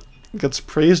thing that gets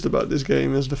praised about this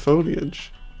game is the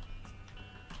foliage.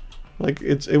 Like,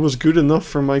 it was good enough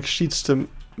for Mike Sheets to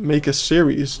make a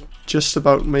series just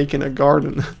about making a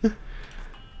garden.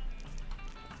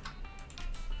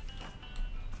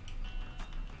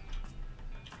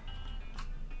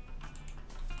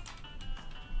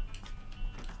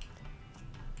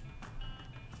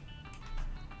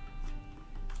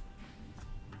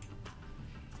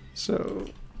 So,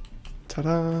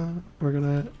 ta-da, we're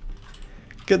gonna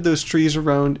get those trees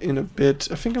around in a bit.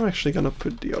 I think I'm actually gonna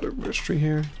put the other birch tree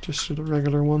here, just to the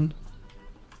regular one.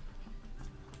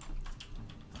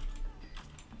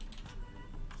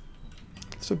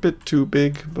 It's a bit too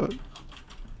big, but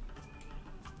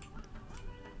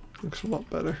looks a lot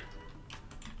better.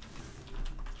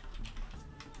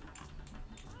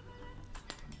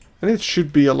 And it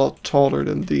should be a lot taller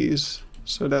than these,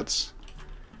 so that's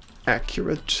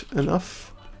accurate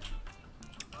enough.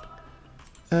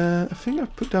 I think I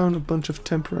put down a bunch of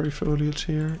temporary foliage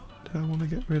here that I want to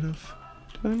get rid of.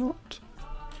 Did I not?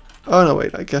 Oh no,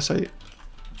 wait, I guess I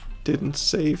didn't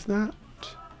save that.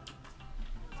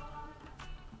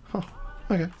 Huh,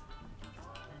 okay.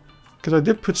 Because I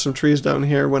did put some trees down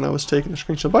here when I was taking a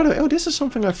screenshot. By the way, oh, this is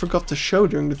something I forgot to show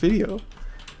during the video.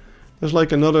 There's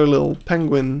like another little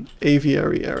penguin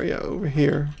aviary area over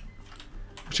here,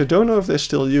 which I don't know if they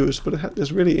still use, but it had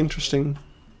this really interesting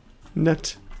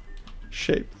net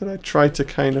shape that I tried to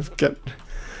kind of get.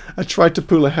 I tried to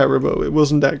pull a Haribo. It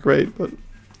wasn't that great, but it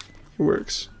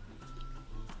works.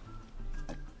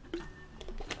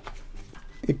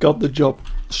 It got the job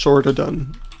sort of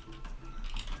done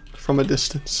from a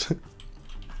distance.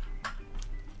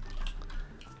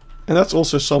 And that's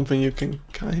also something you can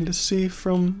kind of see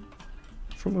from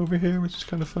over here, which is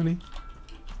kind of funny.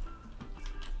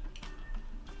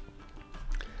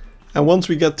 And once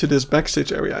we get to this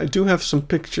backstage area, I do have some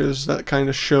pictures that kind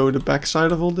of show the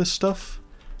backside of all this stuff,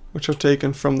 which are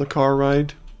taken from the car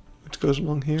ride, which goes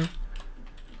along here.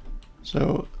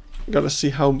 So gotta see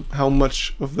how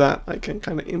much of that I can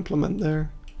kind of implement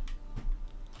there.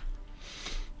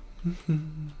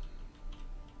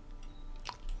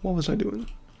 What was I doing?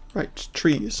 Right,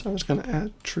 trees. I was gonna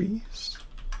add trees.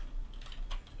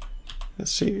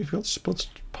 Let's see, we've got spots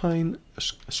pine,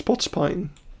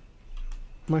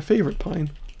 my favorite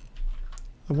pine,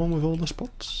 the one with all the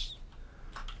spots.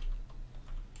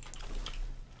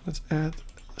 Let's add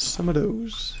some of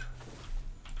those.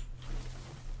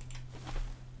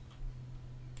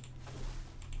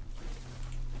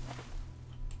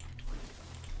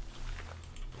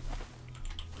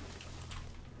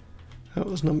 That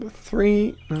was number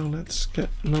 3. Now let's get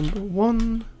number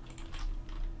 1.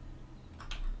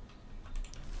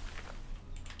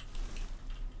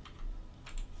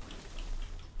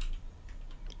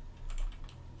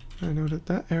 I know that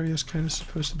that area is kind of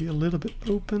supposed to be a little bit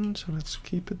open, so let's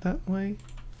keep it that way.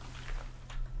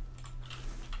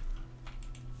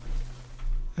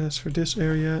 As for this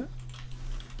area,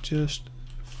 just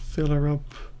fill her up.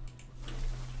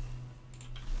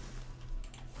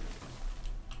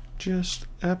 Just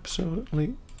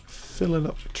absolutely fill it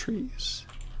up with trees.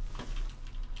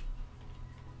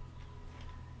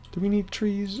 Do we need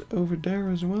trees over there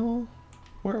as well?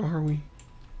 Where are we?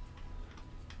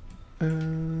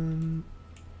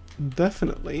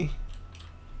 Definitely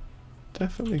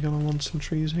gonna want some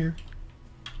trees here.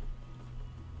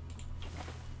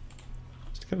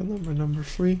 Let's get a number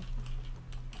 3.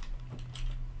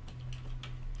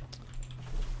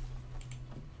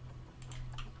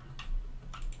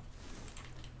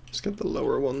 Let's get the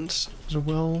lower ones as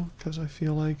well, because I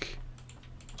feel like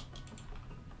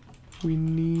we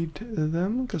need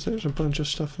them, because there's a bunch of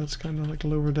stuff that's kind of like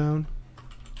lower down.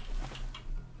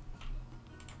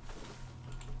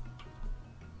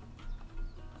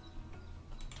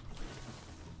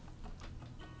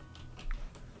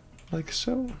 Like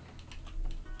so.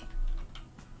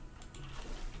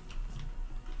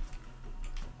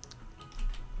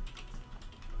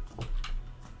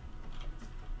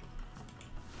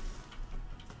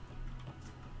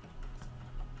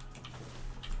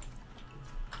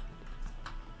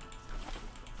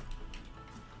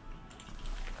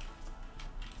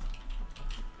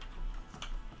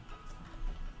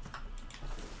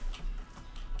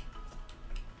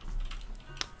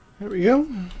 There we go.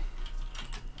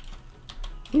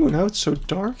 Ooh, now it's so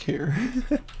dark here.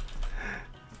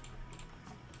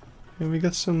 And we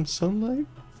got some sunlight?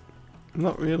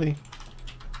 Not really.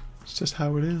 It's just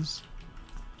how it is.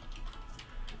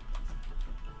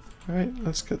 Alright,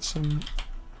 let's get some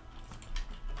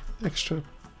extra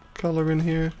color in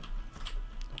here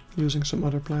using some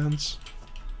other plants.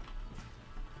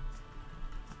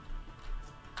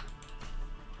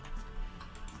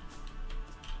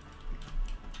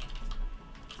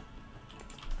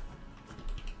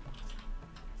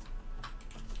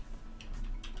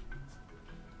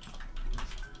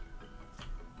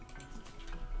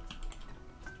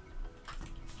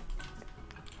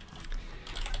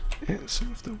 And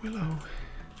some of the willow.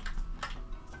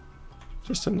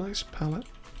 Just a nice palette.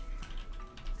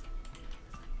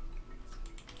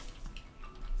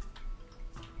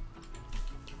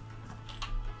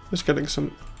 Just getting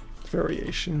some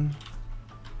variation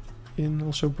in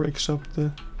also breaks up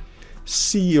the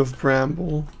sea of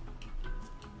bramble,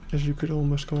 as you could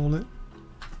almost call it.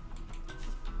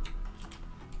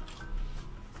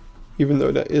 Even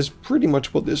though that is pretty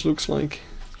much what this looks like.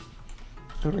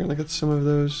 And we're gonna get some of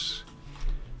those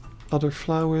other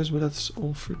flowers, but that's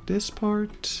all for this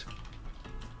part.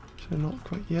 So not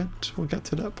quite yet. We'll get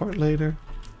to that part later.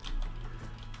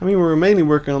 I mean, we were mainly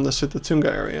working on the Sitatunga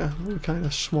area. We kind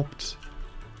of swapped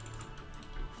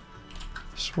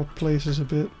places a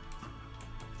bit.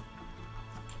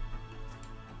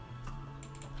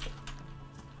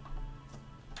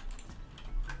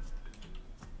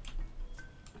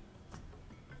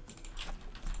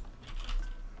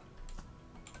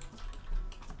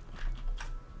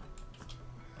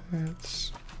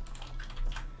 Let's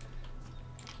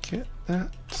get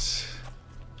that.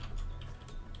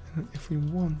 And if we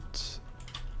want,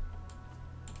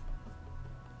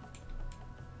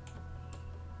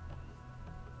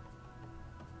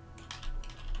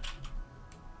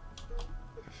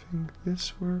 I think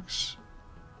this works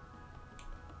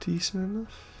decent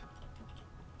enough.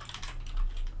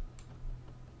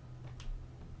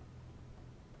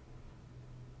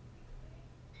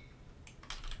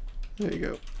 There you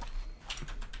go.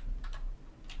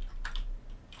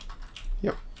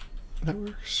 Yep, that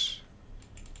works.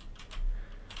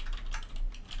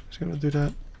 Just gonna do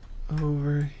that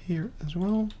over here as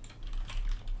well.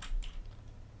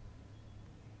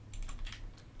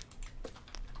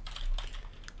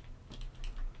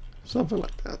 Something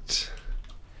like that.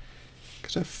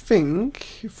 Because I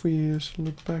think if we just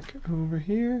look back over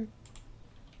here,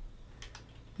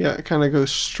 yeah, it kind of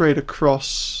goes straight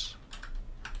across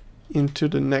into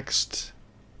the next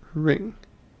ring.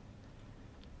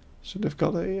 So they've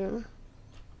got a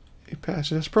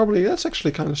passage. That's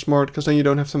actually kind of smart, because then you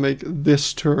don't have to make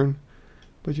this turn,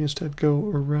 but you instead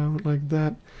go around like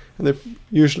that. And they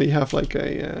usually have like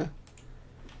a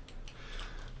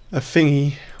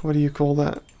thingy. What do you call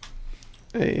that?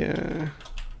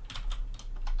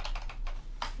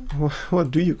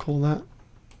 What do you call that?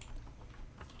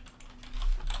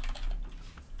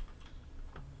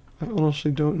 I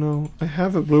honestly don't know. I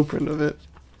have a blueprint of it.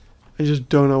 I just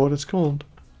don't know what it's called.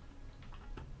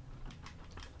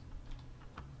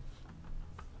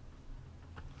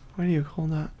 What do you call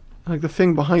that? Like the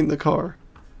thing behind the car.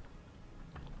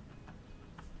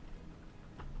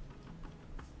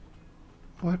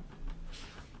 What?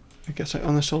 I guess I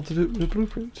uninstalled the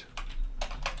blueprint.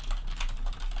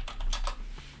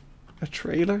 A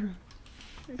trailer?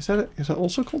 Is that it? Is that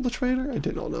also called the trailer? I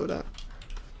did not know that.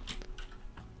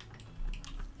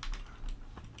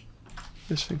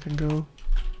 This thing can go.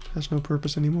 Has no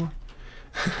purpose anymore.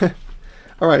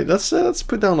 Alright, let's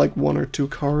put down like 1 or 2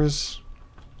 cars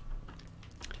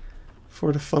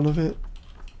for the fun of it.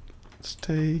 Let's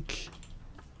take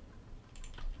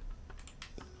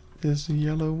this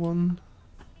yellow one.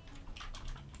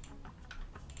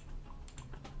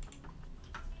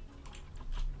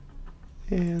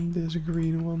 And this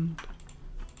green one.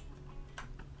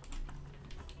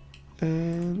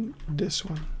 And this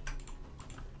one.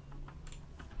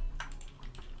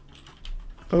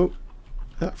 Oh,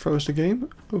 that froze the game.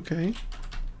 Okay.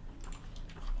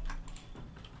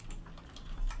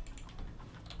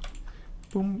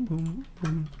 Boom, boom,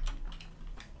 boom.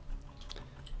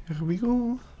 Here we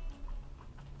go.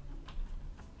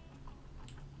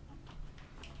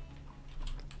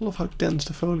 Love how dense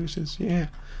the foliage is. Yeah.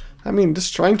 I mean,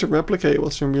 just trying to replicate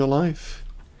what's in real life.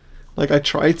 Like, I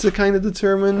try to kind of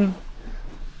determine...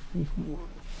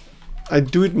 I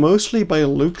do it mostly by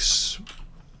looks.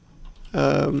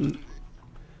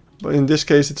 But in this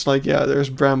case, it's like, yeah,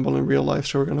 there's bramble in real life,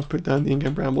 so we're going to put down the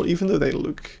in-game bramble, even though they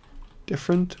look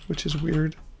different, which is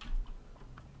weird.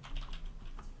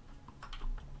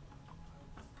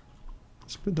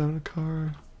 Let's put down a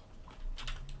car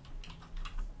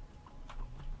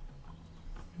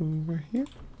over here.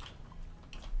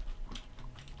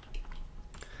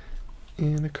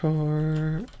 And a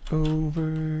car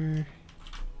over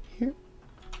here.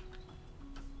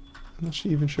 I'm not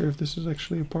even sure if this is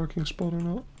actually a parking spot or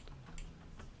not.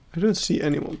 I don't see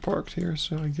anyone parked here,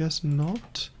 so I guess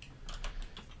not.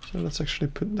 So let's actually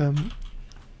put them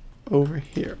over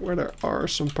here, where there are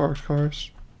some parked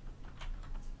cars.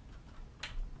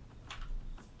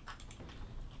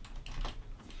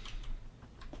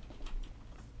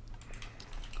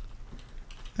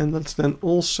 And let's then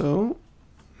also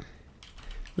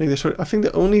make this. I think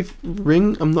the only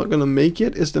ring I'm not gonna make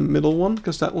yet is the middle one,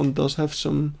 because that one does have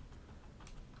some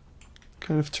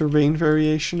kind of terrain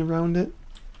variation around it.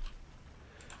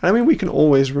 I mean, we can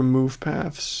always remove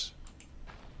paths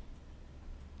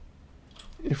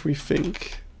if we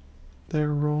think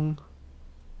they're wrong.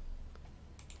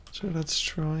 So let's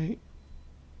try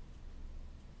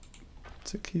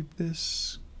to keep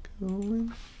this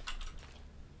going.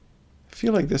 I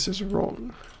feel like this is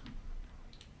wrong.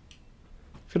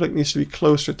 I feel like it needs to be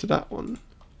closer to that one.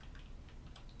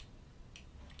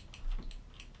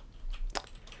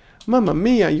 Mamma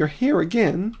mia, you're here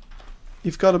again.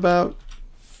 You've got about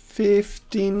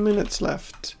 15 minutes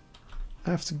left.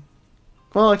 I have to...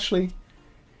 Well, actually...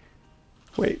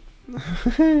 Wait.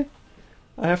 I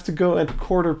have to go at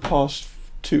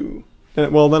 2:15.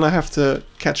 Well, then I have to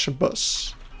catch a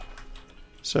bus.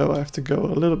 So I have to go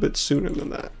a little bit sooner than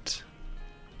that.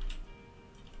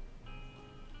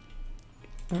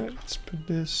 Alright, let's put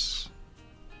this...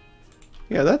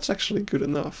 Yeah, that's actually good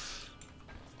enough.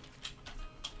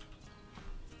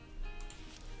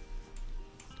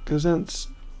 Because then it's...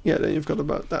 Yeah, then you've got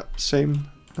about that same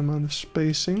amount of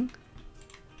spacing.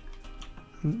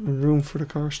 And room for the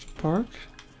cars to park.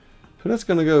 So that's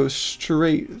going to go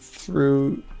straight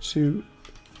through to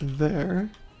there.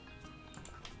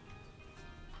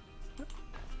 It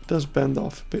does bend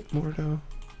off a bit more though.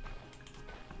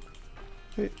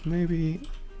 Wait, maybe...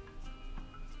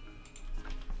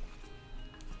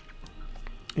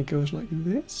 It goes like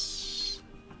this.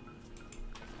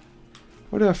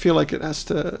 Or do I feel like it has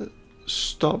to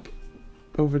stop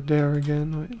over there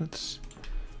again? Wait, let's...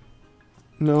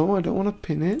 No, I don't want to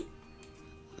pin it.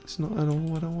 That's not at all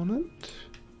what I wanted.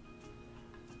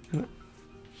 Gonna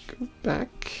go back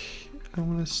I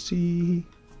want to see.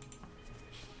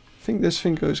 I think this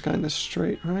thing goes kind of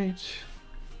straight, right?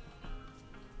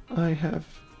 I have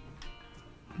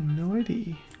no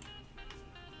idea.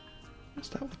 Is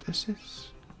that what this is?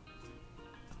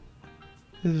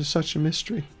 This is such a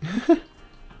mystery.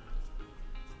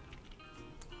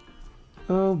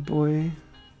 Oh boy.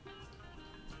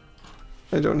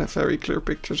 I don't have very clear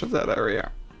pictures of that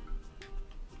area.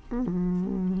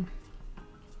 I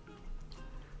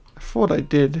thought I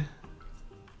did.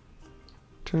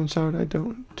 Turns out I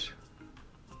don't.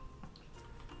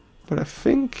 But I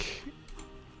think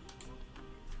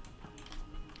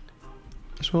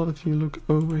as well, if you look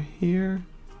over here,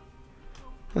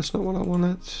 that's not what I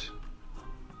wanted.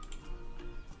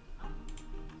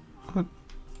 What?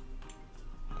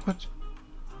 What?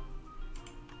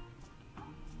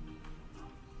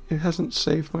 It hasn't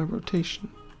saved my rotation.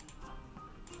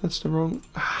 That's the wrong...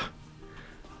 Ah,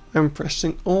 I'm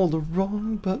pressing all the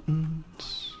wrong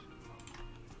buttons.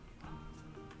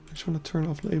 I just want to turn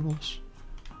off labels.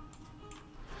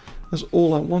 That's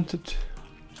all I wanted.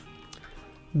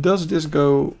 Does this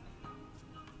go...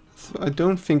 I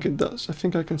don't think it does. I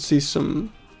think I can see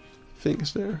some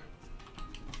things there.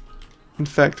 In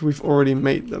fact, we've already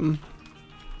made them.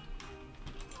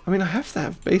 I mean, I have to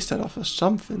have based that off of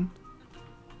something.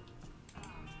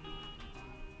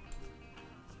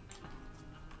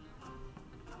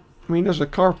 I mean, there's a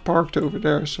car parked over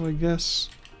there, so I guess...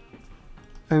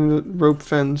 And the rope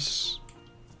fence...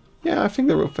 Yeah, I think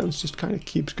the rope fence just kind of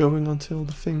keeps going until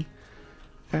the thing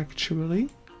actually...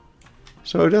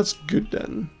 So that's good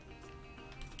then.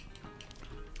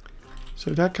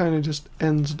 So that kind of just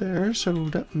ends there, so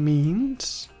that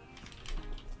means...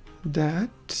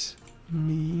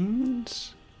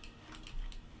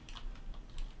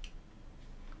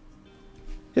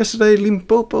 Yesterday,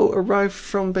 Limpopo arrived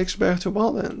from Beekse Bergen to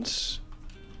Wildlands.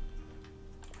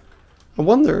 I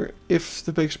wonder if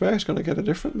the Beekse Bergen is going to get a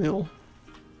different mill.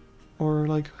 Or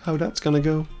like how that's going to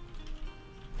go.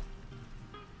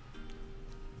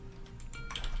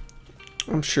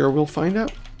 I'm sure we'll find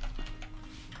out.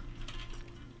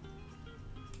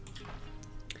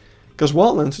 Because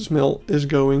Wildlands' mill is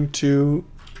going to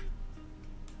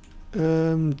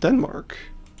Denmark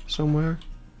somewhere.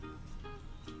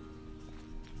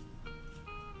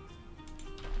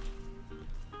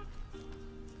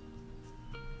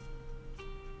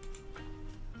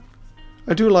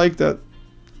 I do like that,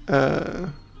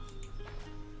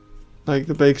 like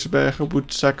the Beekse Bergen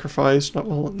would sacrifice,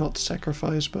 not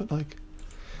sacrifice, but like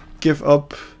give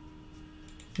up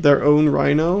their own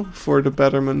rhino for the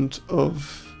betterment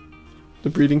of the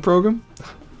breeding program. I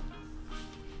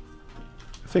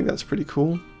think that's pretty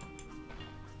cool.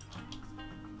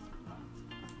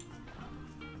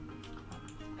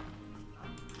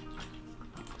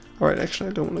 Alright, actually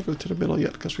I don't want to go to the middle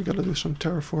yet because we gotta do some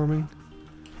terraforming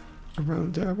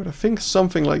around there, but I think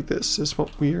something like this is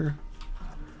what we're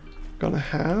gonna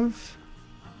have.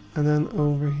 And then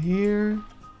over here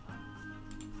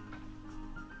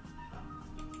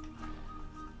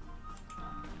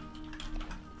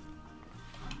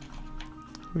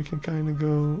we can kind of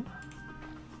go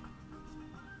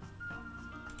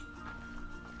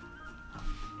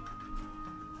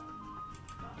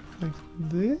like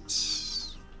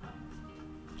this.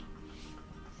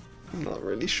 I'm not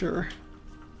really sure.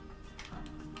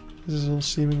 This is all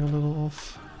seeming a little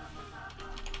off.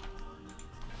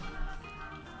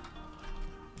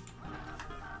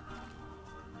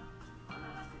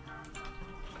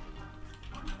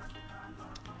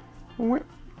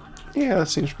 Yeah, that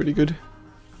seems pretty good.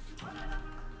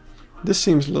 This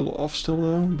seems a little off still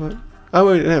though, but... Oh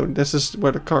wait, no, this is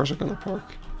where the cars are gonna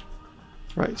park.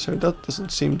 Right, so that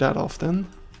doesn't seem that off then.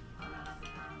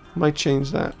 Might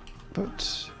change that,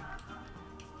 but...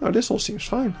 Oh, this all seems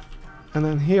fine. And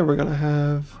then here we're gonna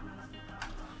have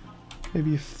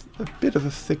maybe a bit of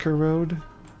a thicker road.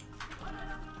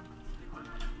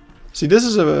 See, this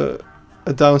is a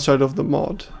downside of the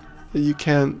mod. That you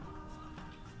can't...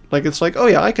 Like, it's like, oh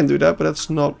yeah, I can do that, but that's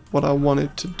not what I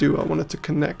wanted to do. I wanted to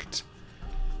connect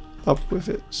up with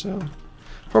it, so...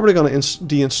 Probably gonna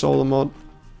deinstall the mod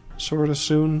sort of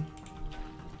soon.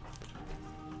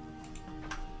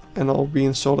 And I'll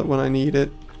reinstall it when I need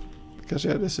it. Because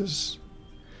yeah, this is...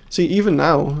 See, even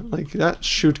now, like, that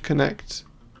should connect.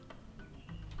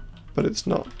 But it's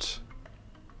not.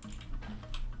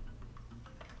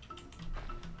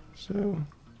 So...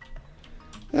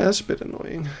 Yeah, that's a bit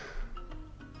annoying.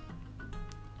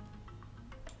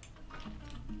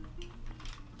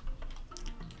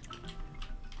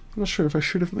 I'm not sure if I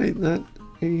should have made that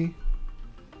a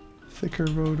thicker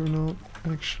road or not,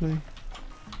 actually.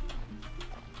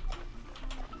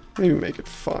 Maybe make it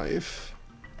 5.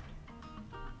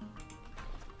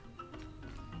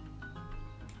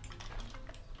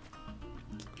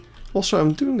 Also,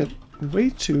 I'm doing it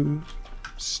way too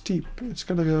steep. It's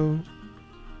gonna go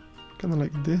kind of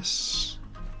like this.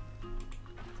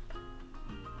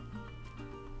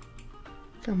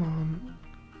 Come on,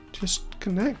 just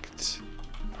connect.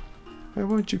 Why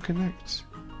won't you connect?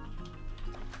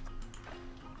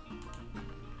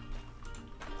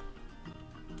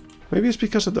 Maybe it's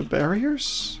because of the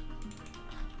barriers?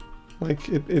 Like,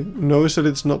 it knows that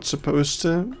it's not supposed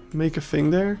to make a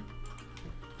thing there.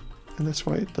 And that's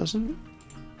why it doesn't?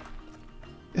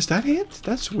 Is that it?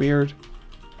 That's weird.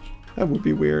 That would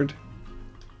be weird.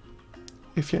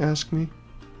 If you ask me.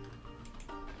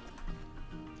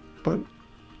 But it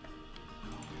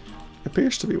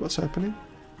appears to be what's happening.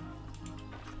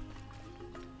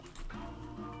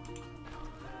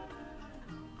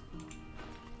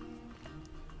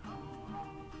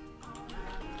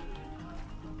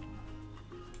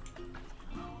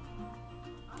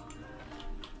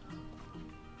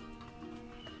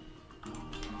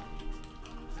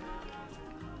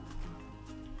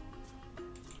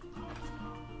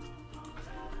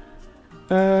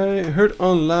 I heard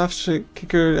on Laugh's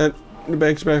Kicker at the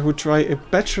Beekse Bergen would try a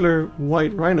bachelor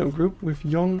white rhino group with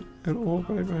young and old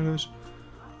white rhinos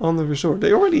on the resort.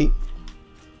 They already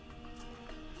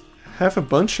have a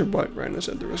bunch of white rhinos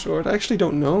at the resort. I actually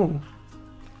don't know.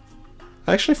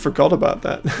 I actually forgot about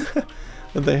that.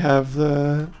 That they have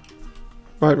the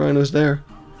white rhinos there.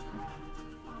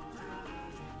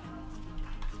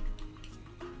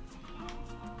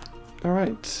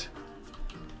 Alright.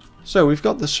 So we've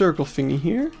got the circle thingy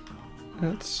here.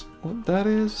 That's what that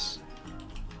is.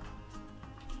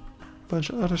 Bunch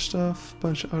of other stuff,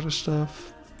 bunch of other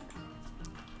stuff.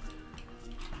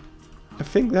 I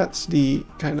think that's the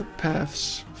kind of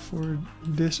paths for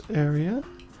this area.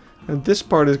 And this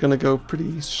part is gonna go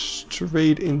pretty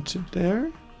straight into there.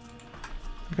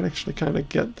 I can actually kind of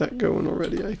get that going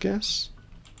already, I guess.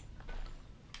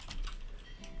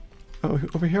 Oh,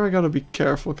 over here I gotta be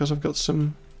careful because I've got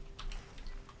some...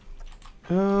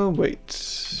 Oh,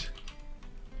 wait.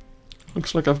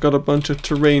 Looks like I've got a bunch of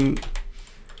terrain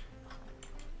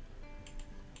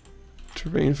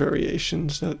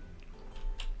variations that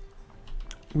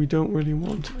we don't really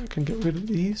want. I can get rid of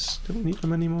these. Don't need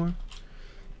them anymore.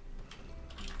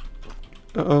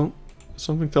 Uh-oh.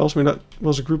 Something tells me that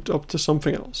was grouped up to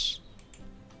something else.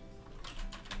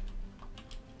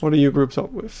 What are you grouped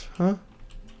up with, huh?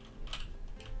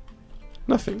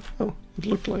 Nothing. Oh, it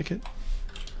looked like it.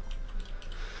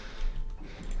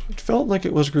 It felt like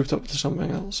it was grouped up to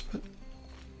something else, but...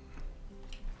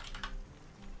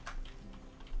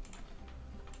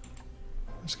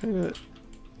 It's kind of...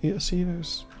 Yeah, see,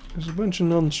 there's a bunch of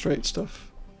non-straight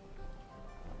stuff.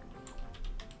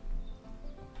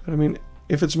 But I mean,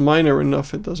 if it's minor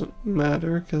enough, it doesn't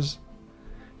matter, because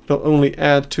it'll only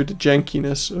add to the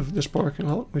jankiness of this parking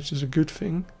lot, which is a good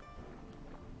thing.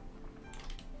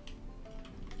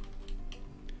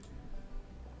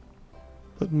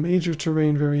 But major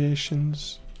terrain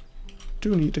variations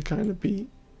do need to kind of be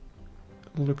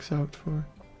looked out for.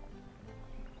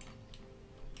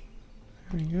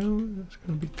 There we go. There's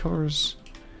going to be cars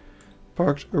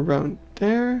parked around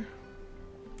there.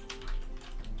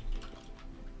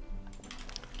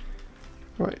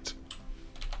 Right.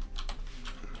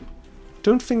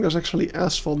 Don't think there's actually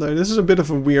asphalt there. This is a bit of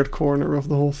a weird corner of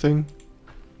the whole thing.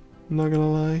 I'm not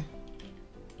gonna lie.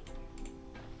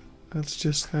 Let's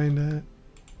just kind of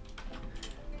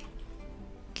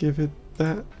give it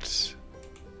that.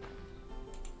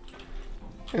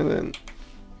 And then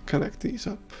connect these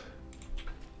up.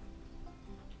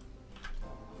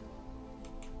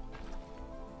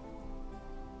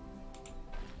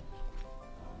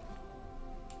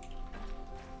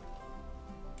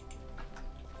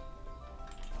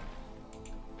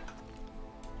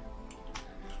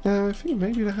 I think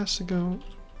maybe that has to go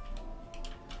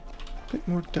a bit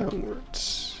more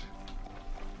downwards.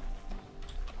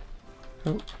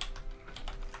 Oh.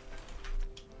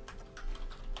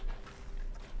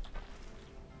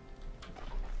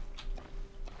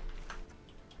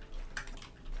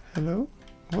 Hello?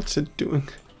 What's it doing?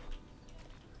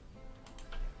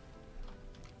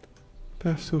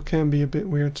 Path tool can be a bit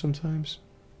weird sometimes.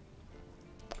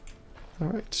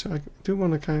 Alright, so I do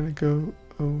want to kind of go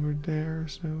over there,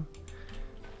 so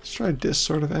let's try this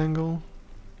sort of angle.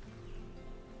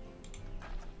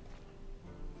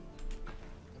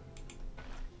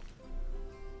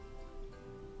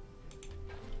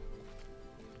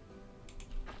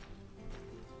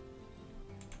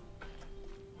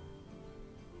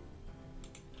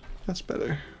 That's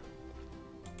better.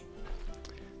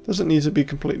 Doesn't need to be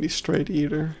completely straight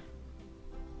either.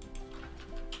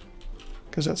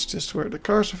 Because that's just where the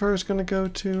cursor is going to go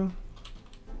to.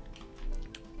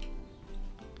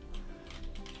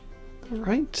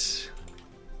 Alright.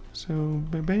 So,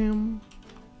 ba-bam,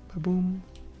 ba-boom.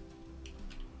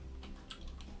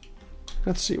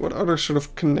 Let's see, what other sort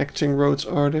of connecting roads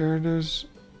are there? There's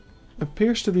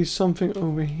appears to be something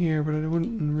over here, but I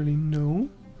wouldn't really know.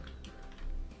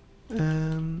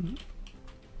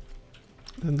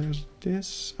 Then there's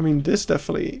this. I mean, this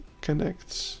definitely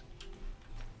connects.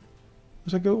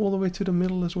 Does that go all the way to the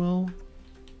middle as well?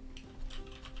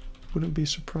 Wouldn't be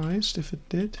surprised if it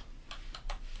did.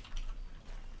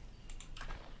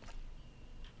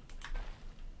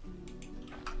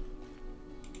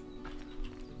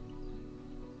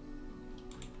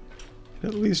 It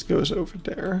at least goes over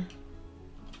there.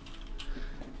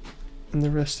 And the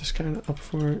rest is kind of up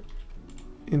for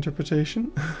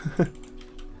interpretation.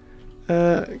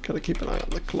 Gotta keep an eye on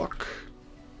the clock.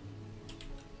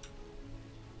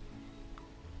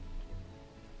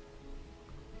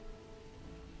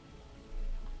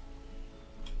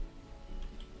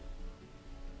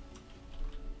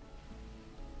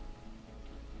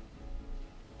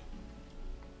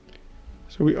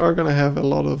 So we are gonna have a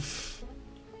lot of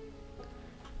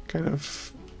kind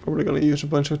of probably gonna use a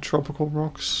bunch of tropical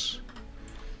rocks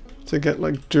to get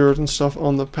like dirt and stuff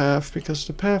on the path, because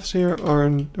the paths here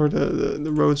aren't, or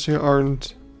the roads here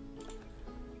aren't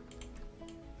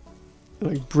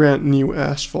like brand new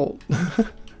asphalt.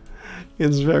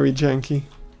 It's very janky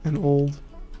and old.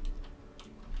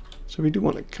 So we do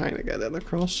want to kind of get that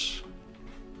across.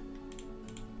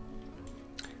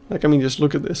 Like, I mean, just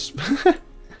look at this.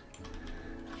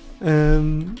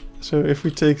 So if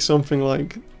we take something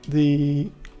like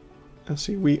the, let's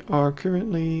see, we are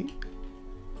currently,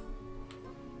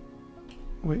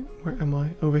 wait, where am I?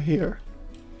 Over here.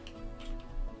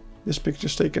 This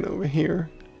picture's taken over here.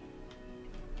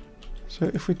 So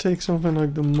if we take something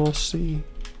like the mossy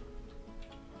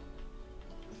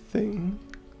thing,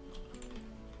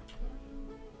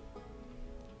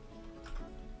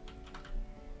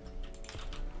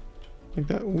 like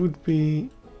that would be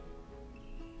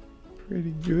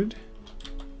pretty good.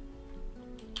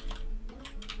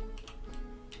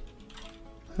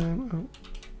 Oh.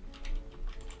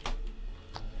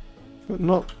 But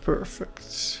not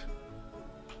perfect.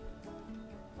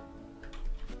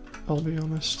 I'll be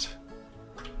honest.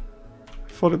 I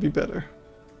thought it'd be better.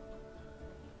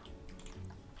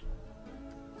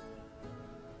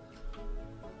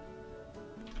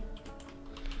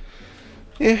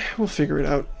 Yeah, we'll figure it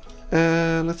out.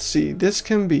 Let's see, this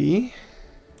can be,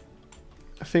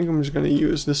 I think I'm just going to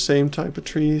use the same type of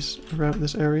trees around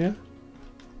this area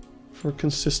for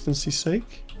consistency's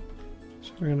sake.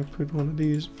 So we're going to put one of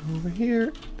these over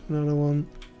here, another one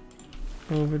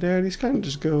over there. These kind of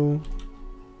just go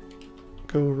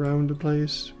around the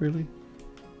place, really.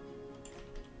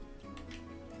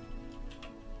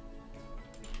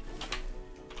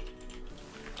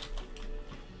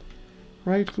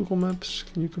 Right, Google Maps,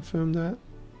 can you confirm that?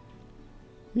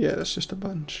 Yeah, that's just a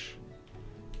bunch.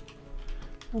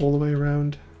 All the way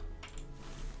around.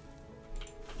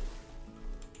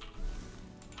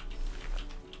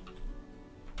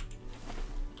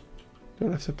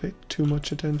 Don't have to pay too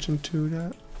much attention to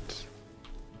that.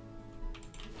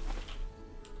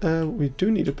 What we do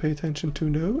need to pay attention to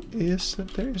though is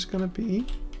that there is gonna be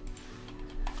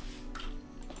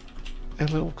a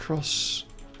little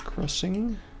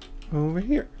crossing over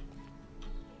here.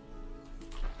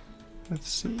 Let's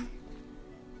see.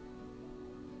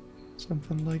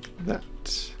 Something like that.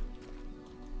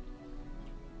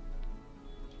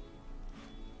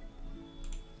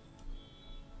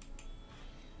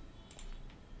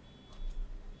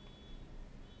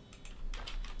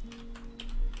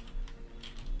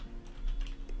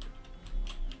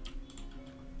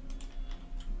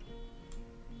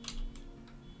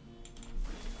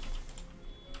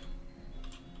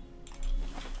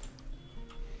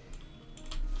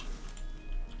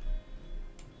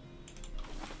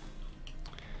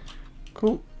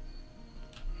 Cool.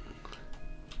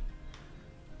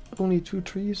 Only 2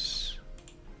 trees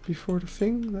before the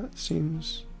thing? That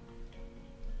seems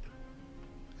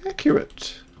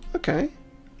accurate. Okay.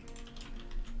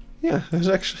 Yeah, there's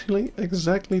actually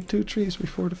exactly 2 trees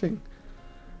before the thing.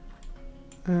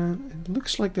 And it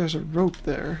looks like there's a rope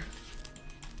there,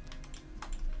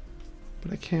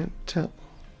 but I can't tell.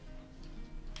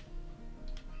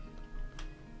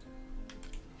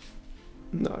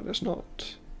 No, there's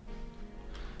not.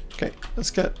 Okay, let's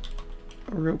get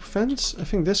a rope fence. I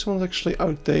think this one's actually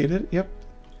outdated. Yep.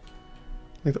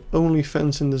 Like the only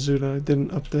fence in the zoo that I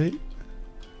didn't update.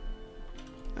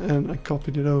 and I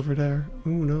copied it over there. Oh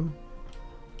no.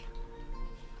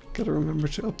 Gotta remember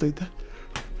to update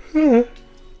that.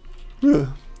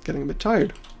 Getting a bit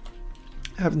tired.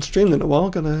 I haven't streamed in a while,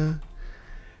 gonna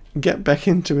get back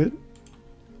into it.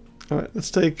 Alright,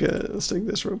 let's take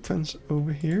this rope fence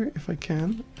over here if I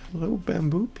can. Hello,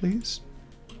 bamboo, please.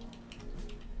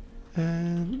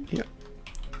 And yeah.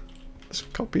 Let's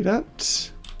copy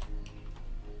that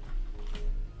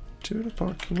to the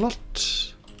parking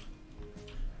lot.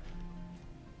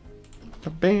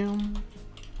 Bam.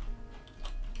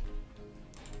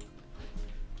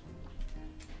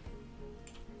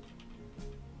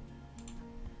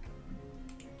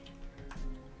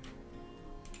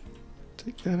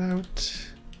 Take that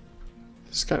out.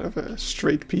 It's kind of a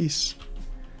straight piece.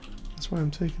 That's why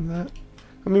I'm taking that.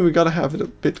 I mean, we gotta have it a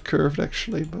bit curved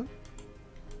actually, but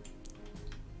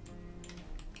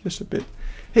just a bit.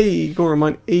 Hey, go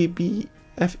remind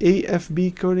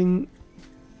AFB coding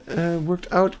worked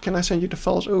out. Can I send you the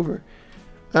files over?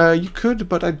 You could,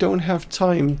 but I don't have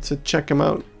time to check them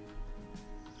out,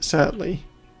 sadly,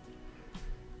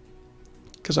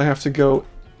 because I have to go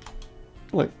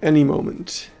like any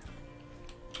moment.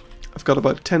 I've got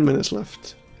about 10 minutes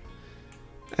left,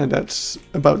 and that's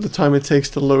about the time it takes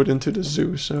to load into the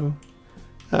zoo, so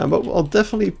but I'll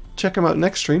definitely check them out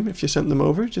next stream. If you send them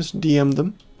over, just DM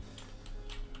them.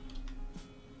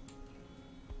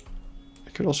 I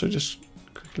could also just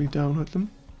quickly download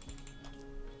them.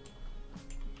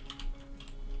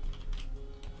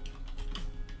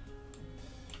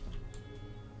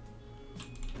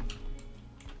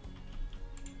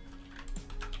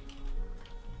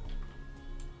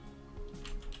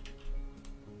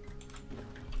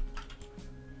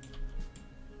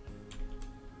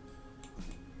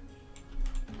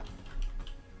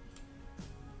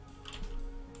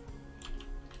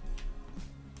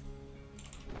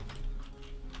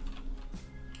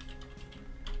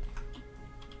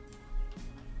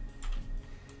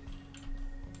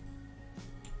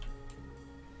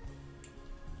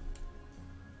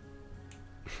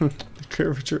 The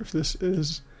curvature of this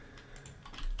is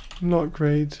not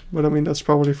great, but I mean that's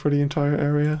probably for the entire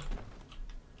area.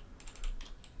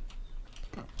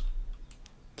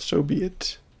 So be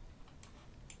it.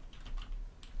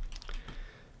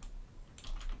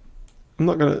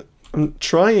 I'm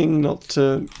trying not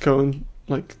to go in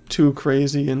like too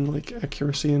crazy in like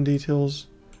accuracy and details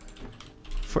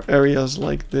for areas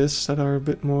like this that are a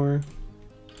bit more,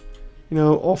 you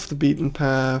know, off the beaten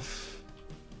path.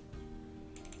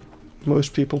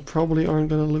 Most people probably aren't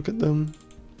going to look at them,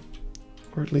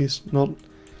 or at least not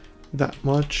that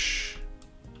much.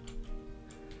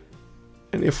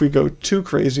 And if we go too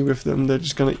crazy with them, they're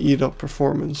just going to eat up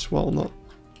performance while not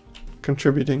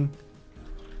contributing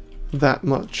that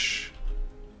much,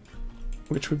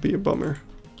 which would be a bummer.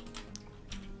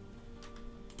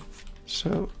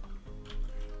 So,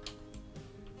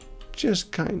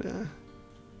 just kind of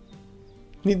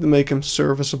need to make them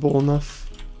serviceable enough.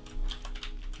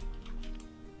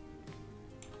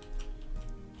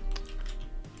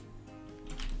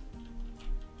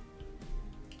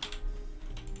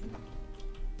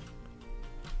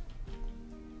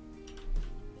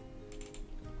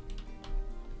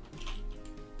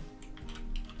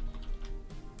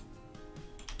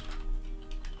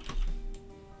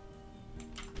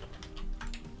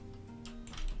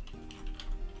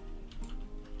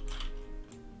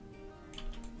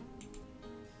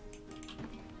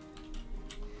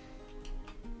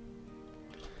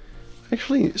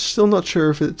 Actually, still not sure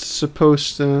if it's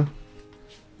supposed to...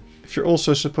 if you're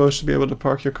also supposed to be able to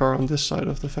park your car on this side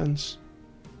of the fence.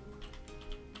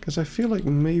 Because I feel like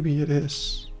maybe it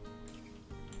is.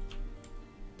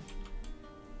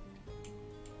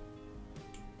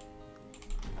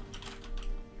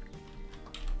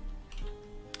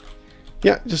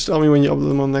 Yeah, just tell me when you upload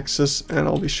them on Nexus and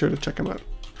I'll be sure to check them out.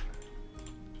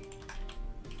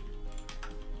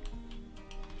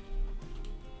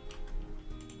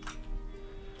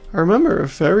 I remember a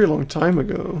very long time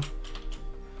ago,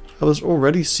 I was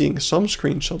already seeing some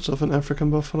screenshots of an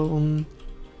African buffalo on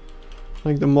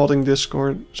like the modding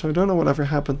Discord, so I don't know whatever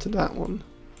happened to that one.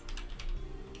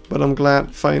 But I'm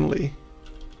glad finally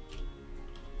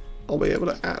I'll be able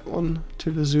to add one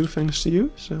to the zoo thanks to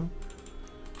you, so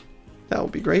that will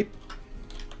be great.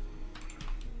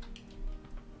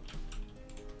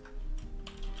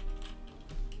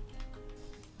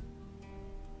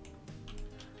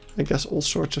 I guess all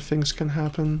sorts of things can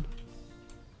happen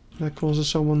that causes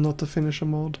someone not to finish a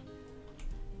mod.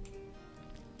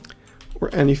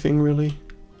 Or anything really.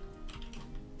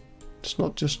 It's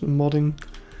not just a modding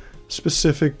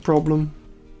specific problem,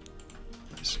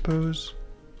 I suppose.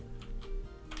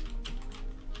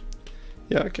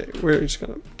 Yeah, okay, we're just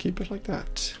gonna keep it like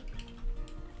that.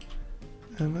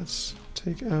 And let's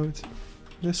take out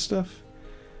this stuff.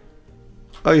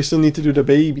 Oh, you still need to do the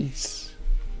babies.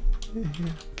 Yeah,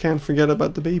 can't forget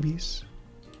about the babies.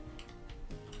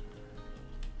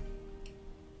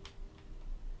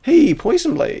 Hey,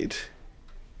 Poison Blade!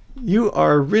 You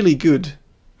are really good,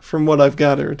 from what I've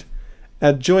gathered,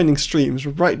 at joining streams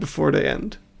right before they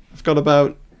end. I've got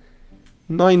about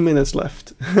 9 minutes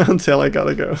left until I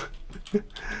gotta go.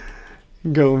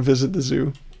 Go and visit the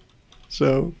zoo.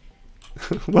 So,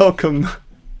 welcome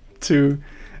to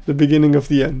the beginning of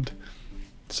the end,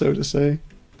 so to say.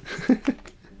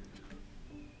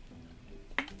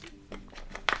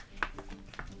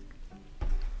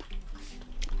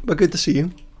 But good to see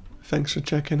you. Thanks for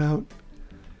checking out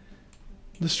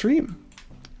the stream.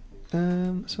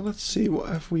 So let's see, what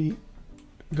have we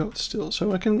got still?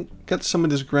 So I can get some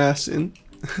of this grass in.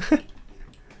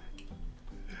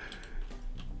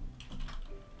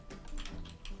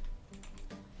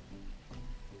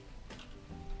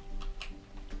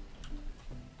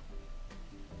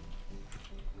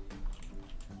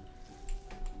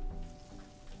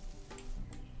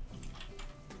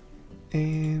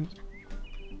 And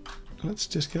let's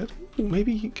just get... Ooh,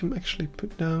 maybe you can actually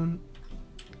put down...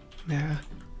 Nah.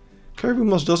 Caribou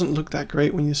moss doesn't look that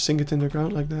great when you sink it in the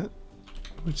ground like that,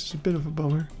 which is a bit of a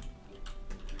bummer.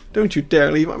 Don't you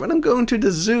dare leave! I'm going to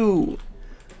the zoo!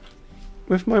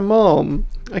 With my mom.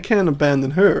 I can't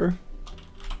abandon her.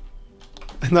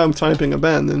 And now I'm typing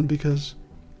abandon because...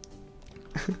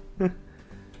 what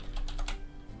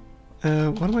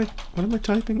am I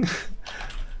typing?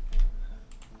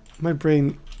 My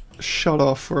brain shut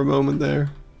off for a moment there.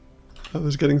 I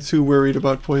was getting too worried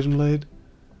about Poison Blade.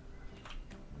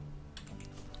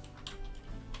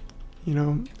 You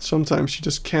know, sometimes you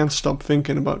just can't stop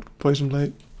thinking about Poison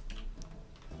Blade.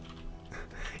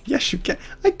 Yes, you can.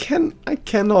 I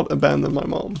cannot abandon my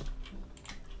mom.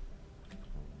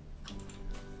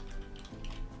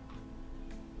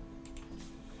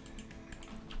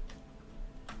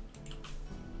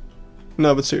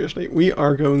 No, but seriously, we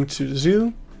are going to the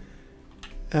zoo.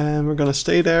 And we're gonna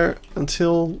stay there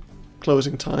until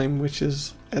closing time, which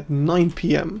is at 9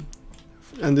 PM.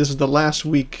 And this is the last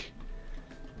week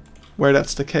where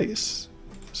that's the case.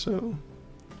 So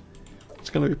it's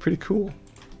gonna be pretty cool.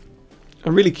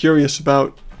 I'm really curious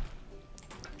about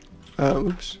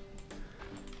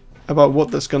about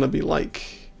what that's gonna be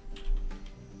like.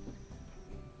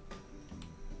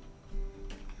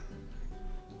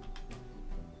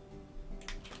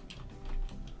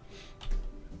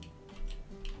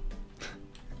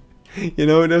 You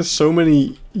know, there's so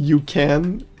many you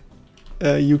cans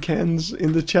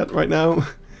in the chat right now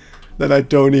that I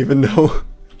don't even know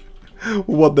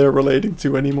what they're relating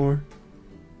to anymore.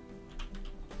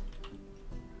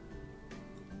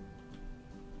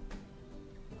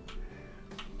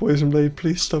 Poison Blade,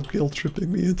 please stop guilt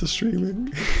tripping me into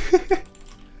streaming.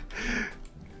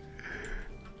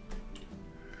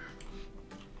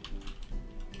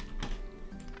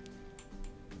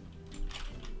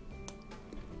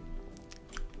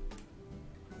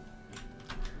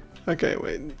 Okay,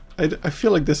 wait. I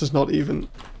feel like this is not even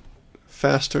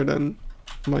faster than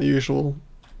my usual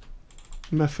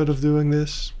method of doing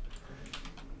this.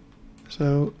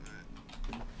 So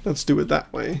let's do it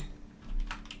that way.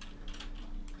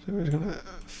 So we're gonna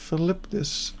flip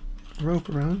this rope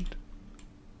around.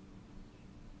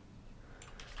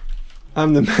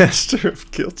 I'm the master of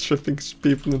guilt tripping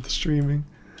people into streaming.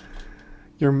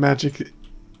 Your magic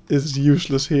is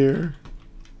useless here.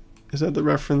 Is that the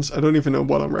reference? I don't even know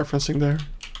what I'm referencing there.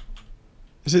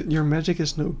 Is it your magic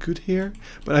is no good here?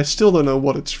 But I still don't know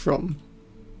what it's from.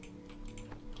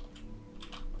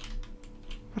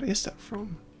 What is that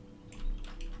from?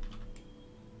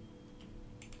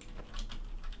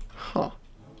 Huh.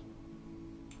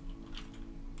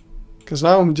 Because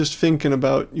now I'm just thinking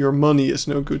about your money is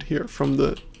no good here from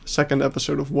the second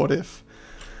episode of What If.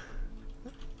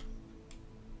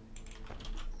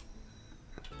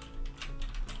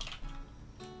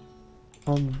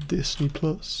 On Disney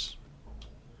Plus.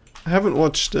 I haven't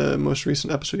watched the most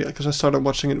recent episode yet because I started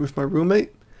watching it with my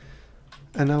roommate,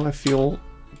 and now I feel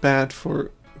bad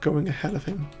for going ahead of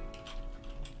him.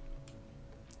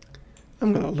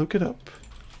 I'm gonna look it up.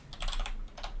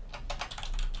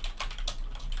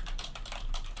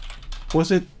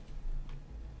 Was it...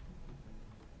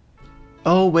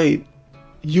 Oh wait,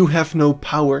 you have no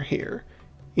power here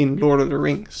in Lord of the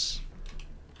Rings.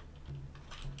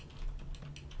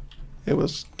 It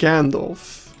was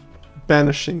Gandalf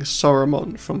banishing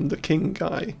Saruman from the king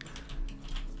guy.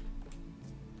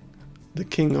 The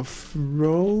king of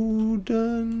Rodan?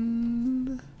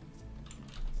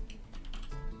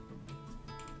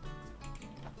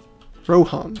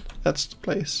 Rohan, that's the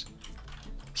place.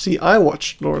 See, I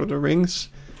watched Lord of the Rings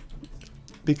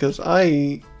because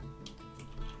I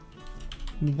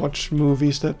watch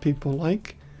movies that people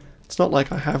like. It's not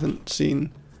like I haven't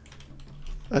seen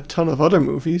a ton of other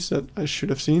movies that I should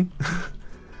have seen.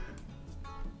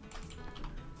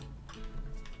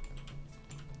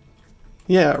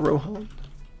 Yeah, Rohan.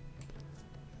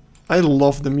 I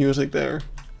love the music there,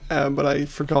 but I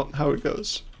forgot how it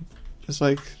goes. It's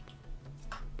like...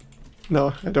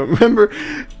 No, I don't remember.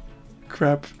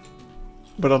 Crap.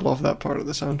 But I love that part of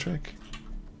the soundtrack.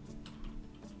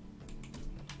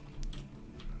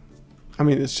 I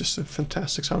mean, it's just a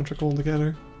fantastic soundtrack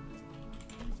altogether.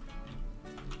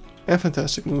 And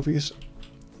fantastic movies.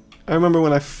 I remember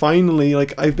when I finally,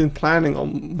 like, I've been planning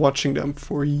on watching them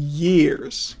for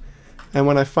years. And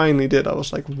when I finally did, I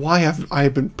was like, why have I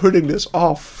been putting this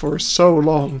off for so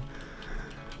long?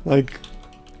 Like,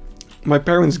 my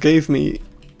parents gave me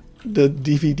the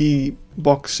DVD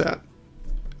box set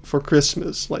for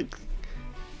Christmas, like,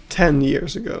 10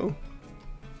 years ago.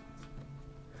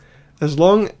 As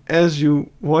long as you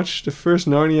watch the first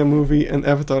Narnia movie and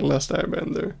Avatar The Last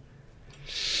Airbender.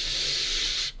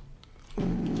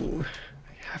 Ooh,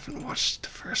 I haven't watched the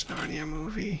first Narnia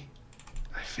movie,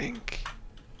 I think.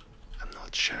 I'm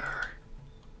not sure.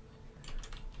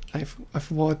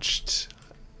 I've watched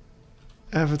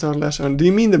Avatar The Last Airbender. Do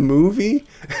you mean the movie?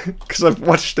 Because I've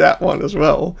watched that one as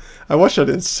well. I watched it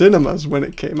in cinemas when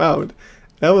it came out.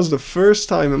 That was the first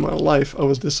time in my life I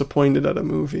was disappointed at a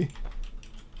movie.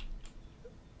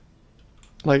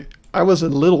 Like, I was a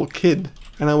little kid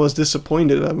and I was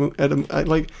disappointed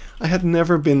I had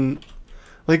never been,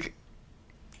 like,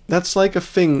 that's like a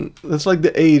thing, that's like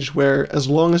the age where as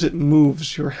long as it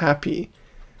moves, you're happy.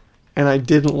 And I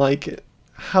didn't like it.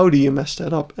 How do you mess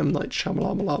that up, M. Night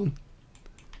Shyamalan?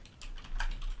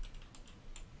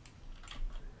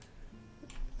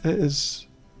 It is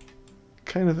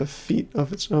kind of a feat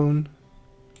of its own.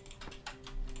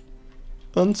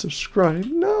 Unsubscribe?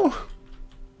 No!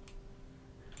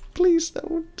 Please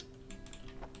don't.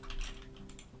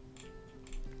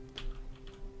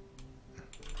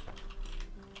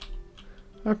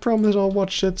 I promise I'll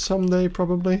watch it someday,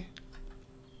 probably.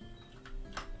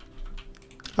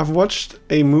 I've watched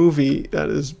a movie that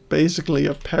is basically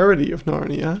a parody of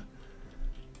Narnia,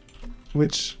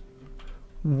 which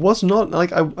was not,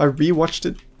 like, I rewatched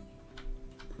it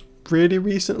pretty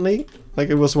recently. Like,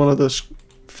 it was one of those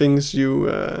things you,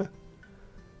 I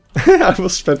will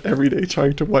spend every day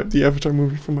trying to wipe the Avatar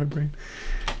movie from my brain.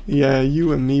 Yeah,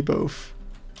 you and me both.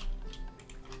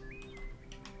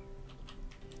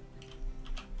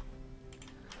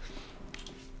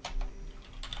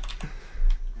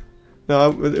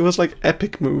 No, it was like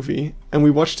epic movie, and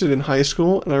we watched it in high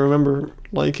school, and I remember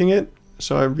liking it,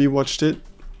 so I rewatched it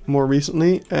more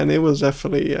recently, and it was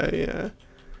definitely a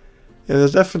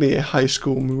high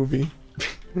school movie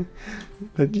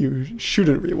that you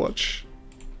shouldn't rewatch,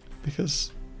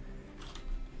 because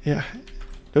yeah,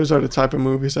 those are the type of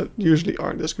movies that usually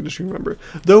aren't as good as you remember.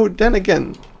 Though then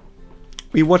again,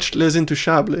 we watched Les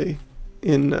Intouchables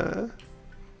in I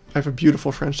have a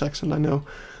beautiful French accent, I know.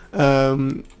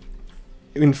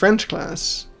 In French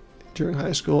class during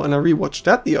high school, and I rewatched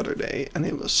that the other day, and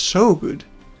it was so good.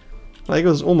 Like, it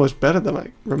was almost better than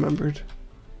I remembered.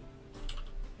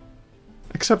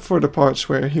 Except for the parts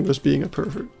where he was being a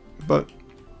pervert. But,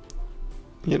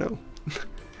 you know,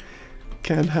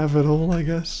 can't have it all, I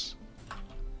guess.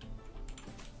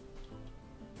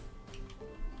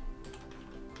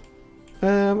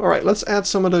 Alright, let's add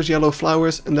some of those yellow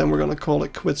flowers, and then we're gonna call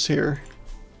it quits here.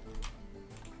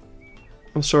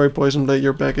 I'm sorry, Poison Blade,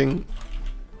 your begging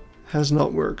has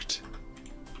not worked.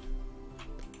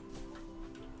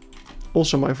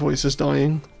 Also, my voice is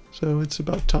dying, so it's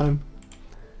about time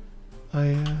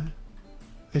I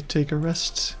take a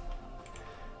rest.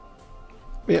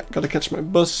 Yeah, gotta catch my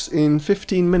bus in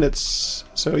 15 minutes.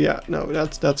 So yeah, no,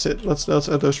 that's it. Let's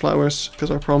add those flowers, because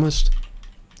I promised.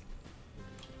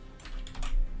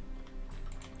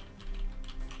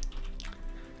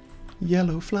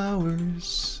 Yellow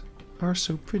flowers are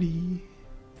so pretty.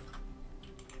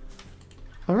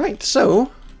 Alright,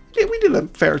 so we did a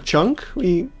fair chunk.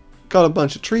 We got a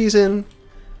bunch of trees in.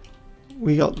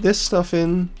 We got this stuff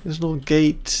in, this little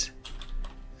gate,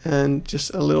 and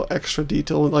just a little extra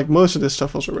detail. Like, most of this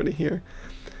stuff was already here.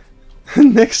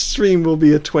 Next stream will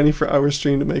be a 24-hour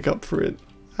stream to make up for it.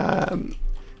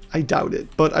 I doubt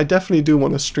it, but I definitely do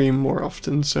want to stream more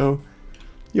often, so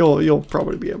you'll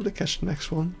probably be able to catch the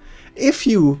next one. If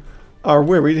you are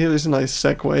worried, here's a nice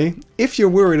segue. If you're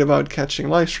worried about catching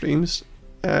live streams,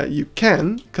 you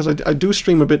can, because I do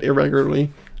stream a bit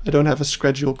irregularly. I don't have a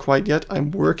schedule quite yet.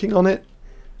 I'm working on it.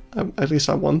 At least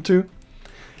I want to.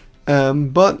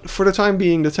 But for the time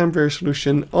being, the temporary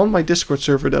solution on my Discord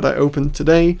server that I opened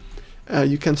today,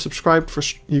 you can subscribe for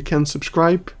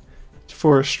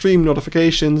stream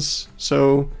notifications,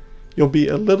 so you'll be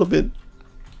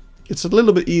it's a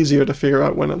little bit easier to figure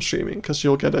out when I'm streaming, because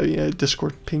you'll get a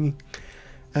Discord ping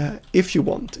if you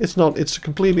want. It's a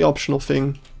completely optional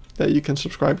thing that you can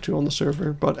subscribe to on the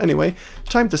server. But anyway,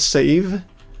 time to save.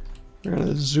 We're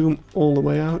gonna zoom all the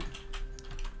way out.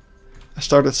 I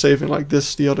started saving like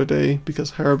this the other day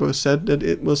because Haribo said that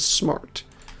it was smart.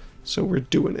 So we're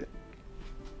doing it.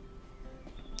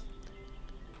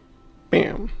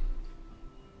 Bam.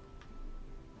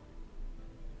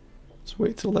 Let's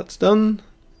wait till that's done.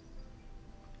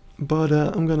 But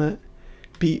I'm gonna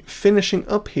be finishing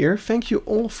up here. Thank you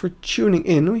all for tuning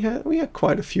in. We had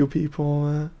quite a few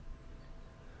people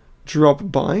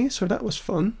drop by, so that was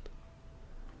fun.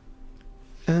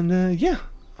 And yeah,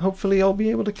 hopefully I'll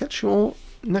be able to catch you all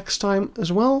next time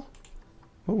as well.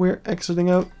 But we're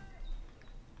exiting out.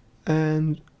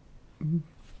 And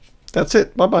that's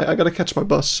it. Bye bye. I gotta catch my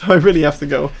bus, so I really have to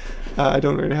go. I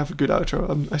don't really have a good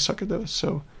outro. I suck at those,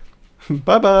 so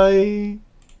bye bye.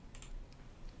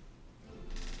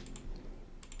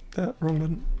 Wrong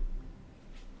button.